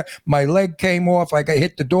in the air. My leg came off. I got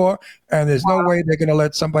hit the door, and there's no way they're going to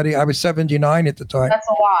let somebody. I was 79 at the time. That's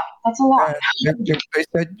a lot. They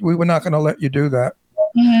said we were not going to let you do that.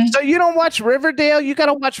 Mm-hmm. So you don't watch Riverdale? You got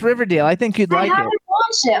to watch Riverdale. I think you'd like it. I haven't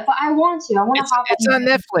watched it, but I want to. I want to hop It's on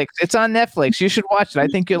Netflix. It's on Netflix. You should watch it. I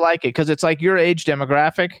think you'll like it because it's like your age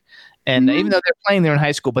demographic. And even though they're playing there in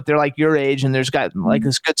high school, but they're like your age, and there's got like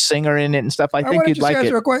this good singer in it and stuff. I think you'd like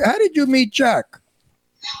it. How did you meet Jack?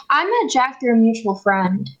 I met Jack through a mutual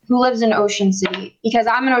friend who lives in Ocean City, because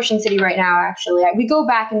I'm in Ocean City right now, actually. We go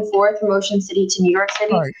back and forth from Ocean City to New York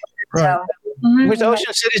City. Right. So, Where's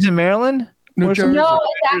Ocean City's in Maryland? New Jersey. No,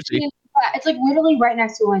 it's like literally right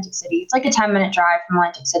next to Atlantic City. It's like a 10-minute drive from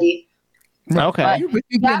Atlantic City. Okay. I've known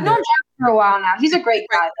Jack for a while now. He's a great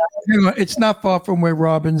guy, though. Hang on. It's not far from where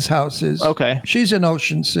Robin's house is. Okay. She's in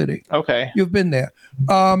Ocean City. Okay. You've been there.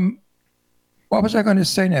 What was I going to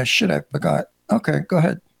say now? Shit, I forgot. Okay, go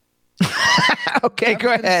ahead. Okay,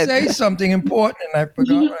 go ahead. Say something important, and I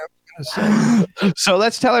forgot what I was going to say. So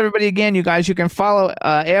let's tell everybody again, you guys. You can follow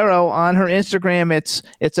ARO on her Instagram.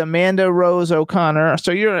 It's Amanda Rose O'Connor.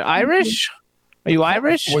 So you're Irish? Are you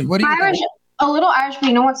Irish? Wait, what are you Irish, a little Irish, but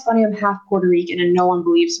you know what's funny? I'm half Puerto Rican, and no one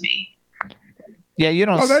believes me. Yeah, you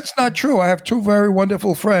don't. Oh, that's not true. I have 2 very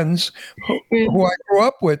wonderful friends who I grew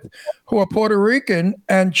up with who are Puerto Rican,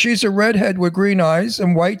 and she's a redhead with green eyes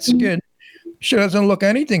and white skin. She doesn't look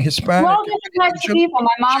anything Hispanic. We're all different types of people. My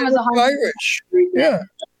mom is 100% Irish. Yeah.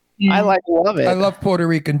 I love it. I love Puerto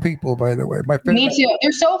Rican people, by the way. Me too.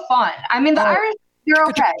 They're so fun. I mean, the Irish, they're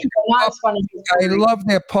okay. But not as fun as I love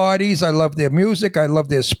their parties. I love their music. I love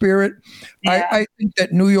their spirit. Yeah. I think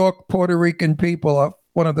that New York Puerto Rican people are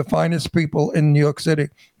one of the finest people in New York City.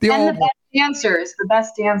 The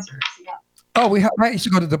best dancers. Yeah. Oh, I used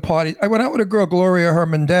to go to the party. I went out with a girl, Gloria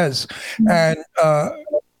Hernandez, and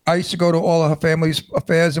I used to go to all of her family's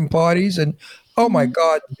affairs and parties, and oh my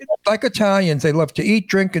God, like Italians, they love to eat,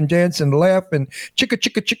 drink, and dance and laugh and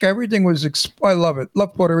chicka. Everything was. I love it.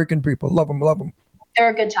 Love Puerto Rican people. Love them. They're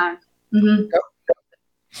a good time. Mm-hmm. Yep.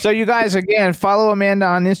 So you guys, again, follow Amanda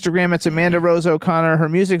on Instagram. It's Amanda Rose O'Connor. Her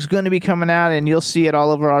music's going to be coming out, and you'll see it all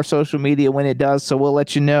over our social media when it does. So we'll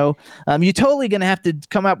let you know. You're totally going to have to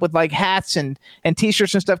come up with like hats and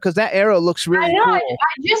T-shirts and stuff, because that ARO looks really cool. I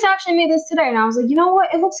just actually made this today, and I was like, you know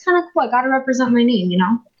what? It looks kind of cool. I got to represent my name, you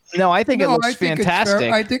know? No, I think it looks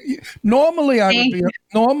fantastic. I think normally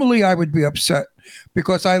I would be upset,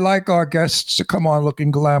 because I like our guests to come on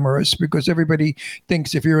looking glamorous, because everybody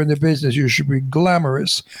thinks if you're in the business you should be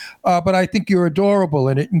glamorous. But I think you're adorable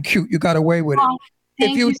in it and cute. You got away with it.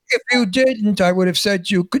 If you didn't, I would have said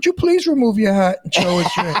to you, could you please remove your hat and show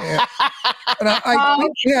us your hair? And I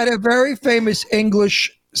think we had a very famous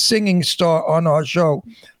English singing star on our show.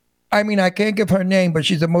 I mean, I can't give her name, but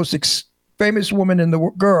she's the most famous woman in the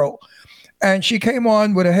girl. And she came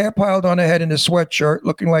on with her hair piled on her head in a sweatshirt,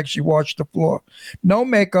 looking like she washed the floor. No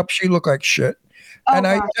makeup. She looked like shit. And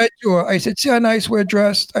I said to her, I said, see how nice we're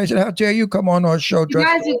dressed? I said, how dare you come on our show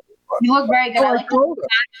dressed? You look very good.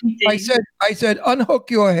 I said, unhook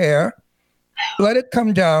your hair, let it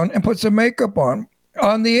come down, and put some makeup on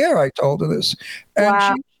the air. I told her this.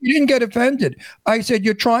 And she didn't get offended. I said,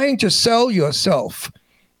 you're trying to sell yourself.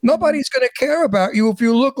 Nobody's going to care about you if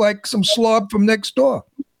you look like some slob from next door.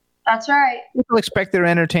 That's right. People expect their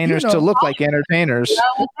entertainers to look like entertainers.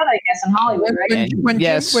 Well, I guess in Hollywood, right?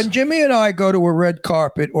 When Jimmy and I go to a red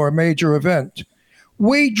carpet or a major event,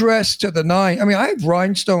 we dress to the nine. I mean, I have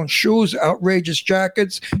rhinestone shoes, outrageous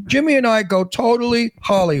jackets. Jimmy and I go totally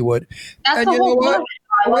Hollywood. That's and you know what?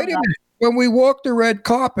 Wait a minute. When we walk the red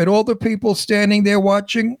carpet, all the people standing there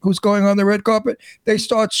watching who's going on the red carpet, they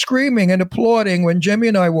start screaming and applauding when Jimmy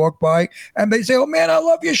and I walk by, and they say, oh man, I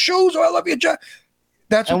love your shoes, or I love your jacket.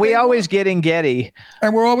 And we always get in Getty.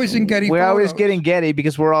 And we're always in Getty. We're always getting Getty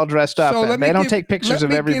because we're all dressed up. So and they don't take pictures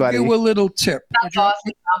of everybody. Let me give you a little tip. That's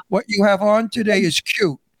awesome. What you have on today is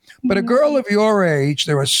cute. But a girl of your age,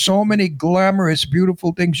 there are so many glamorous,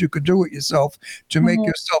 beautiful things you could do with yourself to make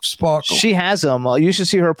yourself sparkle. She has them. You should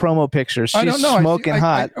see her promo pictures. She's I don't know. Smoking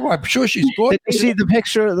hot. I'm sure she's gorgeous. Did you see the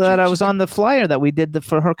picture that I was on the flyer that we did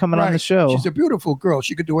for her coming on the show? She's a beautiful girl.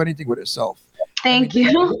 She could do anything with herself. Thank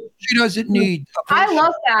you. She doesn't need. I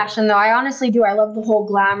love fashion, though. I honestly do. I love the whole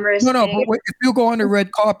glamorous No, thing. but if you go on the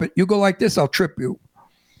red carpet, you go like this, I'll trip you.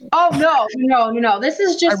 Oh, no. This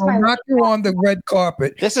is just I will not go on the red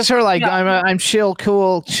carpet. This is her like, I'm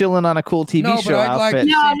chilling on a cool TV show outfit.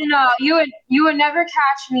 No. You would never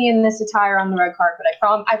catch me in this attire on the red carpet.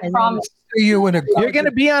 I promise. You're going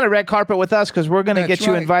to be on a red carpet with us because we're going to get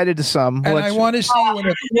you invited to some. And I want to see you in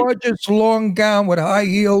a gorgeous long gown with high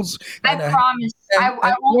heels. I promise. I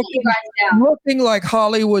won't let you guys down. Looking like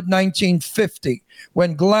Hollywood 1950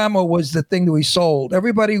 when glamour was the thing that we sold.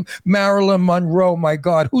 Everybody, Marilyn Monroe, my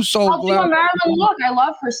God, who sold glamour? I'll do a Marilyn look. I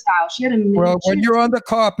love her style. She had a Well, when you're on the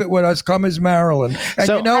carpet with us, come as Marilyn. And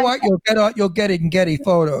you know what? You'll get it in Getty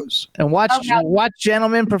photos. And watch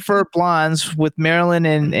Gentlemen Prefer Blondes with Marilyn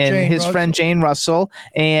and his friend Jane Russell,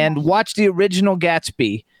 and watch the original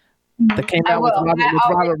Gatsby that came out with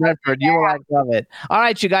Robert Redford. You will love it. All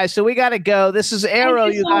right, you guys. So we got to go. This is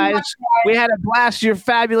ARO, you guys. We had a blast. You're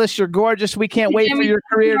fabulous. You're gorgeous. We can't wait for your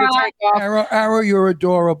career to take off. ARO, you're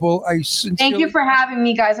adorable. Thank you for having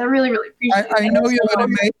me, guys. I really, really appreciate it.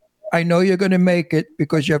 I know you're going to make it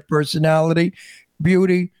because you have personality,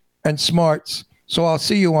 beauty, and smarts. So I'll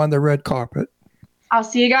see you on the red carpet. I'll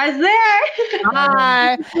see you guys there.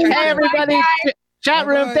 Bye. Hey, everybody. Chat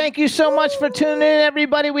room, thank you so much for tuning in,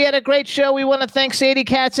 everybody. We had a great show. We want to thank Sadie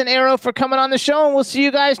Katz and ARO for coming on the show, and we'll see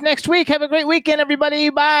you guys next week. Have a great weekend, everybody.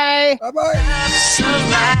 Bye. Bye-bye.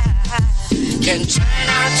 Can turn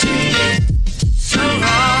out to be so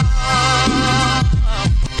wrong.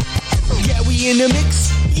 Yeah, we in the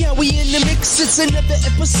mix. Yeah, we in the mix. It's another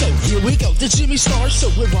episode. Here we go. The Jimmy Star Show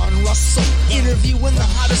with Ron Russell. Interviewing the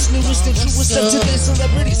hottest, newest, and truest of today's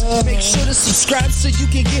celebrities. Make sure to subscribe so you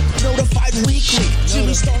can get notified weekly.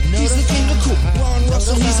 Jimmy Star, he's the king of cool. Ron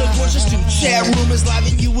Russell, he's a gorgeous dude. Chat room is live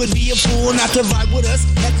and you would be a fool not to vibe with us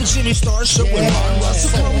at the Jimmy Star Show with Ron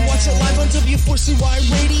Russell. Come watch it live on W4CY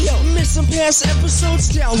Radio. Miss some past episodes,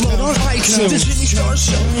 download on iTunes. The Jimmy Star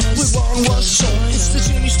Show with Ron Russell. It's the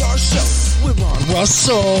Jimmy Star Show with Ron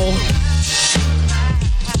Russell.